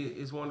 I think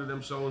it's one of them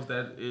shows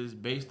that is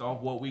based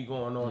off what we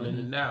going on in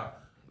the now.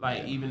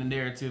 Like even the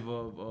narrative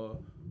of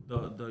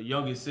the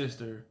youngest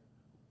sister,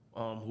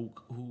 who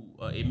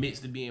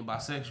admits to being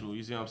bisexual.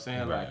 You see what I'm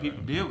saying? Like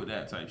people deal with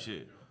that type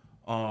shit.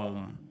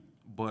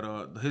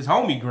 But his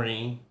homie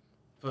Green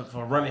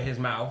for running his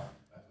mouth.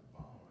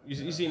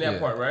 You seen that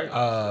part, right?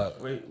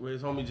 Where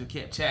his homie just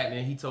kept chatting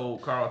and he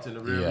told Carlton the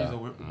real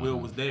reason Will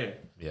was there.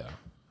 Yeah.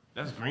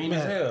 That's green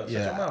as hell. Shut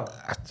your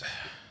mouth.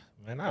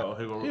 Man, here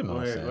go- you know go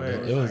what I'm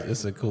ahead, saying?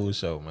 It's a cool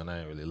show, man. I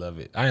didn't really love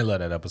it. I didn't love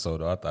that episode,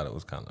 though. I thought it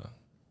was kind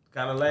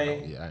of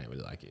lame. Yeah, I didn't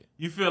really like it.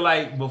 You feel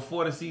like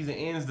before the season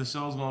ends, the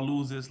show's gonna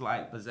lose its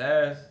like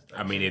pizzazz?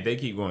 I mean, if they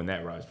keep going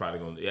that route, it's probably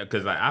gonna. Yeah,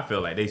 because like, I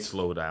feel like they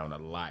slowed down a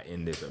lot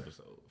in this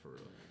episode. For real.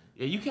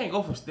 Yeah, you can't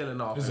go from stealing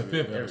off. It's the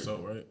fifth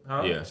episode, right?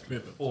 Huh? Yeah,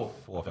 Fourth.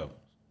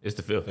 it's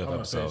the fifth.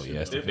 Episode,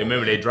 yeah. It's the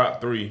Remember, they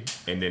dropped 3,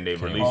 and then they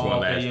released one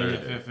last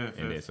Thursday. fifth.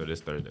 And then so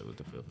this Thursday was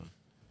the 5th one.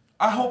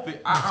 I hope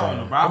it. I don't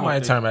know, bro. I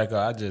might turn back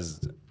up.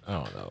 I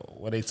don't know.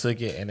 Where they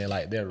took it and then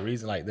like their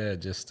reason, like they're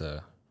just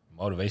to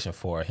motivation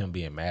for him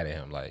being mad at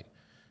him. Like,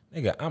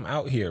 nigga, I'm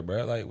out here,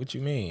 bro. Like, what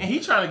you mean? And he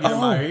trying to get him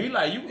out here. He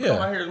like, you can come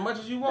out here as much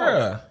as you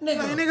want.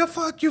 Nigga,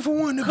 fuck you for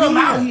wanting to Come be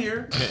out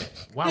here. here.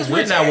 Why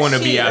wouldn't I want to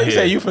be out He here?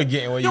 said you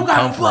forgetting where you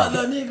come from.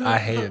 I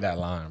hated that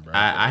line, bro.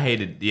 I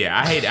hated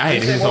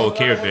his whole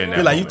character in that.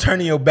 You're like, you moment.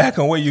 turning your back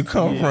on where you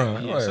come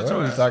from. Yeah, What shut are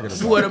your you ass talking up.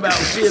 about? What about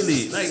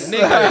Philly? Like,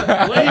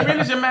 Nigga, well, he really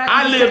just mad.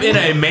 I live in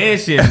a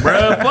mansion,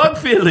 bro. Fuck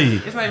Philly.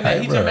 It's like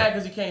that. He just mad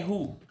because he can't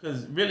hoop.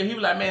 Because really, he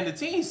was like, man, the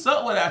team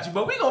suck without you,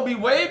 but we gonna be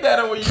way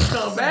better when you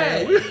come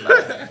back.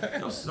 Like,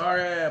 yo,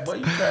 sorry ass, boy,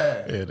 you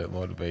trash. Yeah, the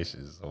motivation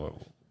is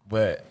horrible.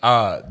 But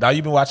now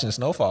you've been watching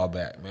Snowfall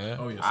back, man.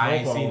 Oh yeah, I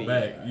ain't Snowfall seen it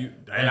back. yet.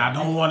 And I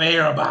don't want to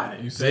hear about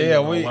it. You say Yeah,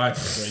 you we- watch it,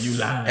 so you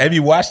lying. Have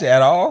you watched it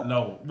at all?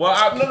 No.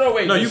 Well, no,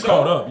 wait. No, you so-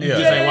 caught up. You Yeah.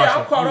 just ain't watched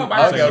I'm it. caught You- up.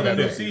 I Okay, just seen the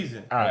okay. new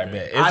season. All right,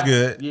 man. It's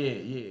good.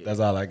 Yeah. That's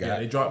all I Yeah, got.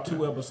 they dropped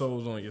 2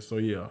 episodes on you, so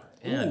yeah.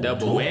 Yeah,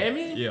 double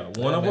whammy. Yeah,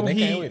 one of man, them they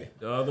came with heat, it.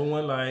 the other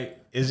one like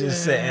It's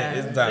just setting.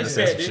 It's time to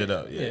set some shit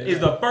up. Yeah. Is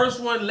the first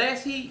one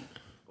less heat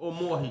or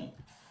more heat?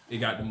 it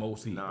got the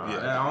most heat. Nah,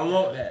 I don't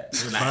want that.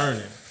 It's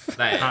burning.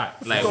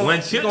 Like one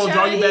It's chip. gonna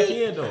draw you back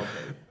in though.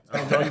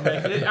 I'll draw you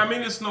back in. I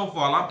mean, it's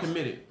Snowfall. I'm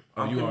committed.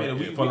 I'm you committed. are-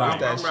 We, for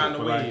life. I'm riding the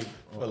For wave. life.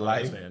 For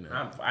life. Understand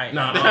that. I ain't.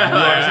 Nah, All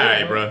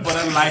right, bro. For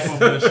the life of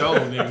the show,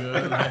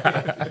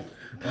 nigga.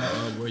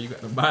 Where you got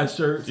to buy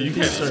shirts and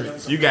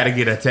t-shirts. You got to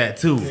get a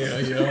tattoo.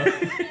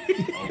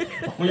 Yeah.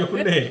 On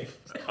your neck.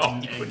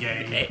 On your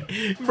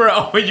gay. Bro,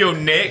 on your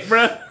neck,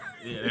 bro.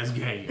 Yeah, that's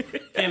gay.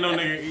 Can't no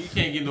nigga, you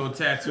can't get no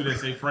tattoo that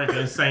say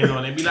Franklin Saint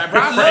on it. Be like, bro,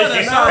 I love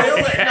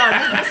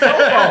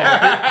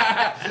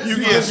that song. You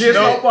get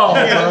Snowfall.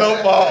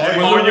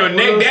 On your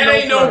neck, that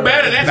ain't no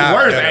better. That's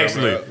worse,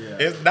 actually.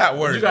 It's not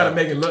worse. You gotta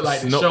make it look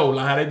like the show,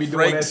 like how they be doing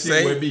Frank that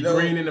shit where it be Saint,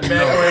 green in the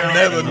background.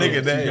 never nigga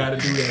You name. gotta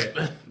do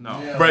that.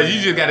 No. Bro,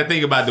 you just got to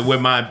think about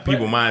what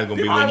people's mind's going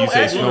to be when you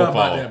say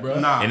Snowfall. That, bro.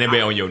 Nah. And they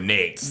be on your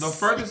necks. The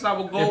furthest I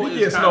would go If we is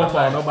get kinda Snowfall,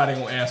 like, nobody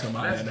gonna ask him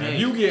about that's that. gay. If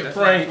you get That's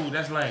Frank, not cool.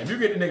 That's lame. if you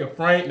get the nigga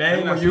Frank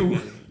name That's on you,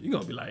 not you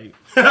gonna be like,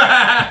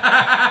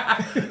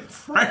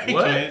 Franklin.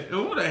 What?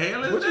 Who the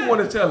hell is what that? you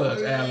want to tell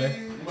us,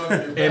 Alan?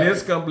 And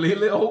it's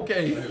completely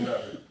okay.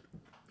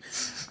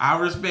 I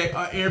respect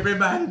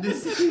everybody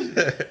decision.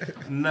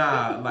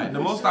 Nah, like the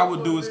most I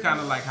would do is kind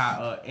of like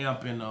how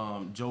Amp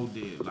and Joe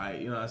did. Like,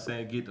 you know what I'm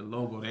saying? Get the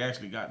logo. They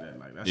actually got that.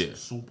 Like, that's Yeah.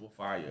 super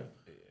fire.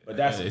 But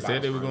that's They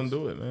said they were going to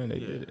do it, man. They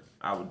did it.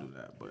 I would do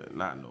that, but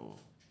not no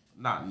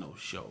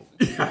show.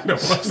 No,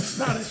 it's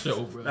not a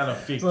show, bro. Not a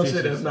Some fictitious.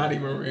 shit that's not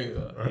even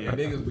real. Yeah.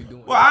 Niggas be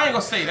doing. Well, I ain't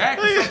gonna say that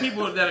because some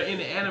people that are in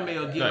the anime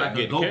will get like a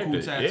get Goku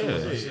characters. tattoo Yeah.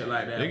 or shit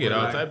like that. They get But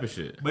all like- type of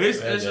shit. But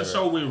it's a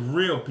show with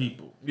real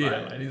people.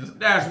 Yeah, Like,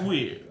 that's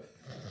weird.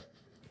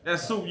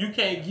 That's super. You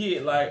can't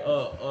get like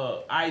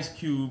Ice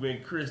Cube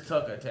and Chris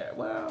Tucker tat.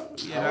 Well,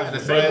 yeah, that's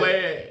The same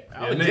way.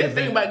 I was just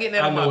thinking about getting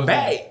that on my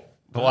back.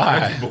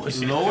 Why?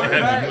 lower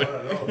back.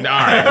 All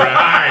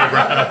right,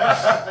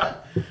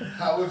 bro.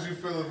 How would you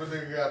feel if a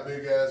nigga got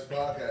big ass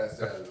podcast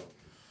tattoo?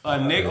 A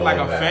nigga like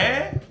a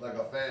fan. Like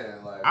a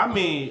fan, like I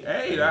mean,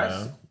 hey,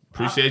 that's.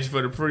 Appreciate you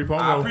for the free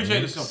promo. I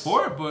appreciate the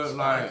support, but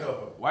like,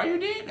 why you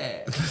did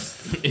that?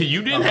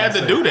 You didn't have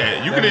to do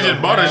that. You could have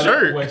just bought a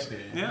shirt. Question.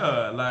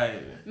 Yeah,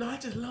 like No, I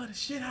just love the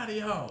shit out of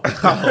y'all.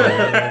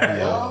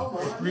 oh,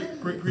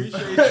 Appreciate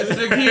you.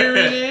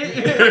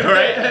 security.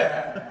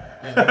 Right?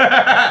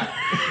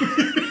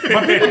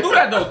 But people do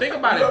that though. Think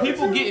about it.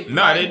 People get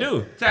No, they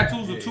do.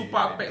 tattoos with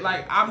Tupac.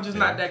 Like, I'm just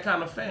not that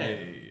kind of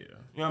fan.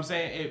 You know what I'm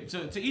saying?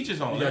 To each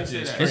his own. Let me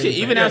say that. And shit,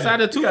 even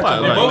outside of Tupac.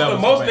 got your Like,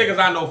 levels. Most niggas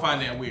I know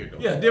find that weird though.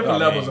 Yeah, different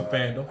levels of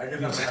fandom. I guess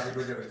I'm gonna have to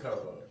go get a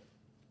cover.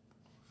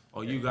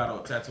 Oh, you got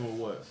a tattoo of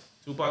what?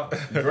 Tupac?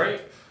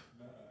 Drake?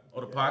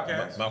 Or the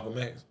podcast? Malcolm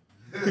X.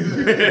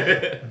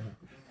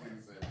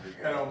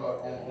 And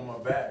on my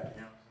back.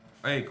 You know?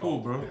 Hey, cool,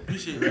 bro.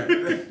 Appreciate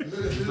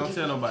that. Don't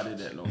tell nobody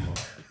that no more.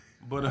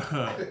 But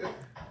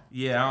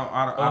yeah,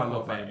 I don't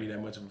know if I'd be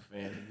that much of a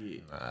fan to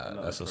get.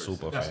 another That's a person.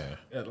 super fan.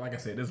 Yeah, like I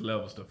said, this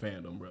levels to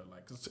fandom, bro.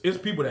 Like it's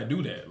people that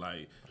do that.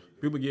 Like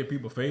people get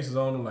people faces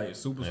on them, like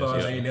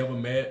superstars they ain't never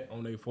met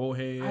on their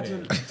forehead.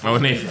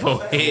 on their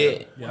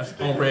forehead. Yeah,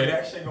 on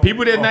Reddit.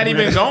 People that's not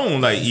even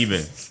gone, like,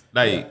 even.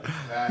 Like,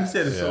 He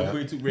said it so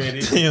quick, too ready.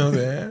 You know what I'm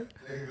saying?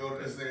 they can go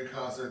to this nigga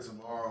concert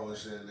tomorrow and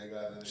shit, and they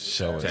got a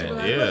Show it. Yeah. to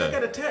Like, him. I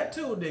got a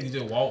tattoo. Niggas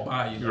just walk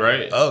by you, know?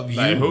 right? Of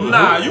Like, you. who,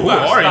 Nah, who, you who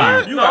gotta are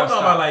stop. you? You No, I'm gotta talking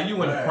stop. about like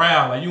you in the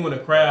crowd,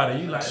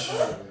 and you like,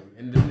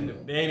 and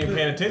they ain't even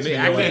paying attention. Nigga,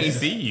 to I your can't ass.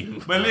 see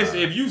you. But listen,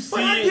 if you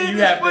see I it, did you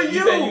this have for to. You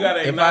you. think you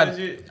gotta If acknowledge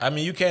it? I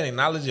mean, you can't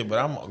acknowledge it, but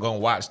I'm gonna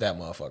watch that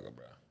motherfucker,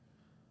 bro.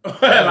 Like,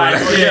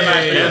 that's crazy.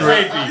 Yeah, bro.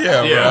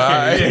 Yeah.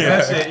 Yeah,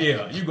 that shit,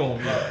 yeah, you gonna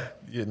be.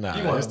 Yeah, nah,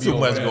 You wanna there's be too over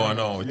much there. going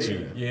on with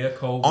you. Yeah,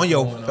 cold. On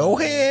your going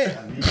forehead?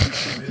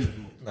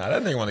 Nah,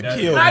 that nigga wanna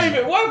kill Not me.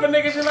 even what if a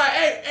nigga just like,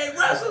 hey,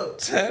 Russell,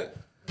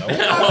 my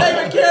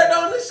favorite character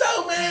on the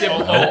show, man.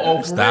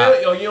 Oh, for Stop.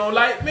 real? Oh, you don't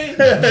like me?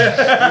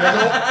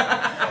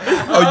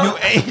 Oh, you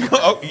ain't.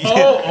 Oh,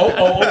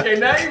 yeah. Okay.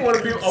 Now you want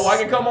to be? Oh, I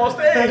can come on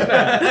stage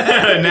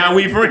now. Now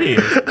we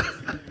friends.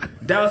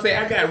 Dog say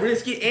I got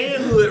Risky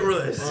and Hood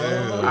Russ.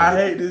 I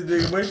hate this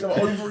nigga. Wait,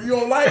 oh, you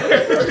don't like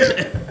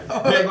it?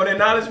 You ain't gonna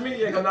acknowledge me?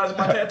 You ain't gonna acknowledge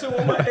my tattoo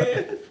on my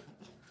head?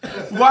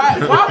 Why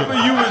for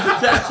you is the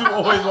tattoo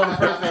always on the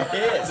person's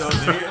head, though,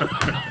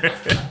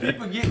 nigga?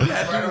 People get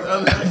tattoos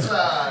on the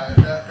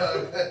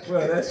side.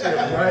 Bro, that shit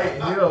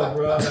right here,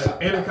 bro. Like,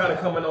 and it kind of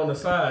coming on the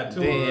side, too.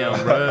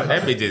 Damn, bro.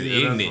 That bitch is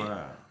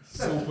ignorant.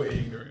 Super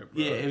ignorant,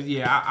 bro.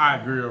 Yeah, I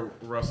agree with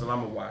Russell.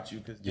 I'm gonna watch you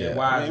because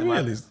why is it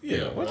really? like,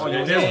 Yeah. on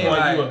your At this head, point,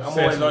 like, you I'm obsessed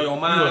always on with- your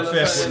you mind.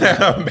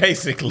 obsessed with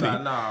Basically.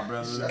 Nah,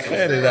 brother.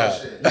 Cut it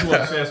out. You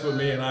obsessed with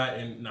me and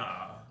nah.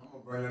 I'm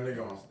gonna bring that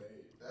nigga on stage.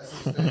 That's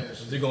some stand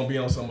shit. They're gonna be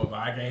on some of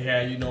I can't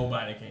have you,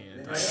 nobody can.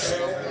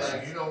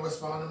 Like, you don't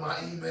respond to my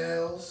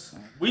emails.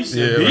 We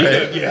should be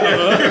right.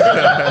 together.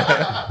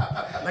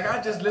 Like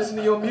I just listen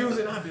to your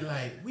music and I be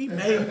like, we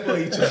made for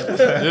each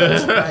other.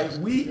 Like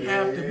we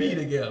have to be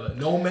together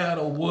no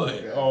matter what.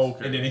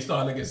 Okay. And then they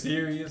start looking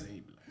serious. And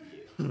he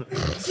be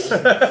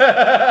like,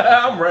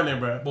 I'm running,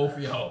 bro. both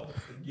of y'all.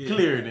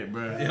 Clearing it,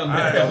 bro. Yeah,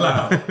 I ain't gonna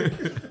lie.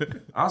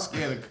 man.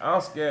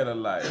 I'm scared of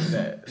like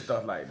that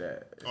stuff like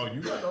that. Oh,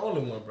 you not the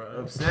only one, bro.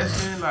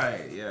 Obsession,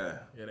 like yeah.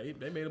 Yeah,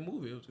 they made a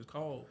movie. It was just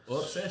called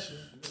Obsession.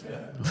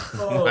 Yeah.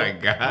 Oh my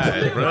God,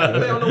 Play bro.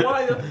 on the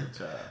wire.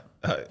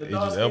 The Idris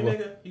dark skin Elba.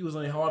 nigga, he was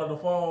on Harder to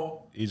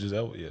Fall. Idris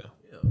Elba, yeah.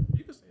 Yeah,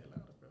 you can say it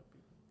louder,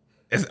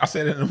 bro. I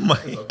said it in the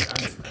mic.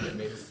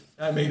 Okay,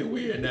 I made it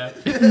weird now.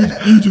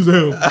 Idris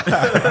Elba.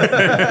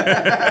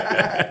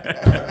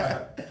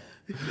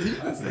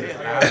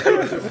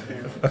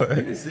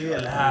 Say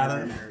it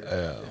louder.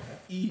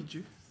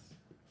 Idris.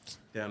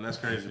 Damn, that's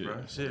crazy, bro.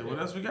 Shit, what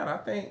else we got? I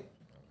think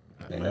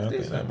Man, I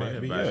think that might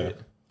be it.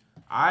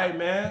 all right,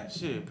 man.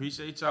 Shit,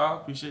 appreciate y'all.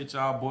 Appreciate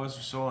y'all boys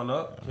for showing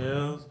up.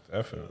 Kills,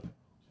 Definitely.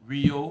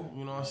 Rio,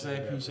 you know what I'm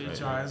saying? Appreciate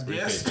y'all as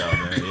guests. Appreciate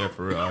y'all, man. Yeah,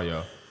 for real, all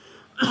y'all.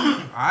 All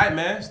right,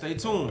 man. Stay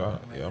tuned.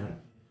 Yeah,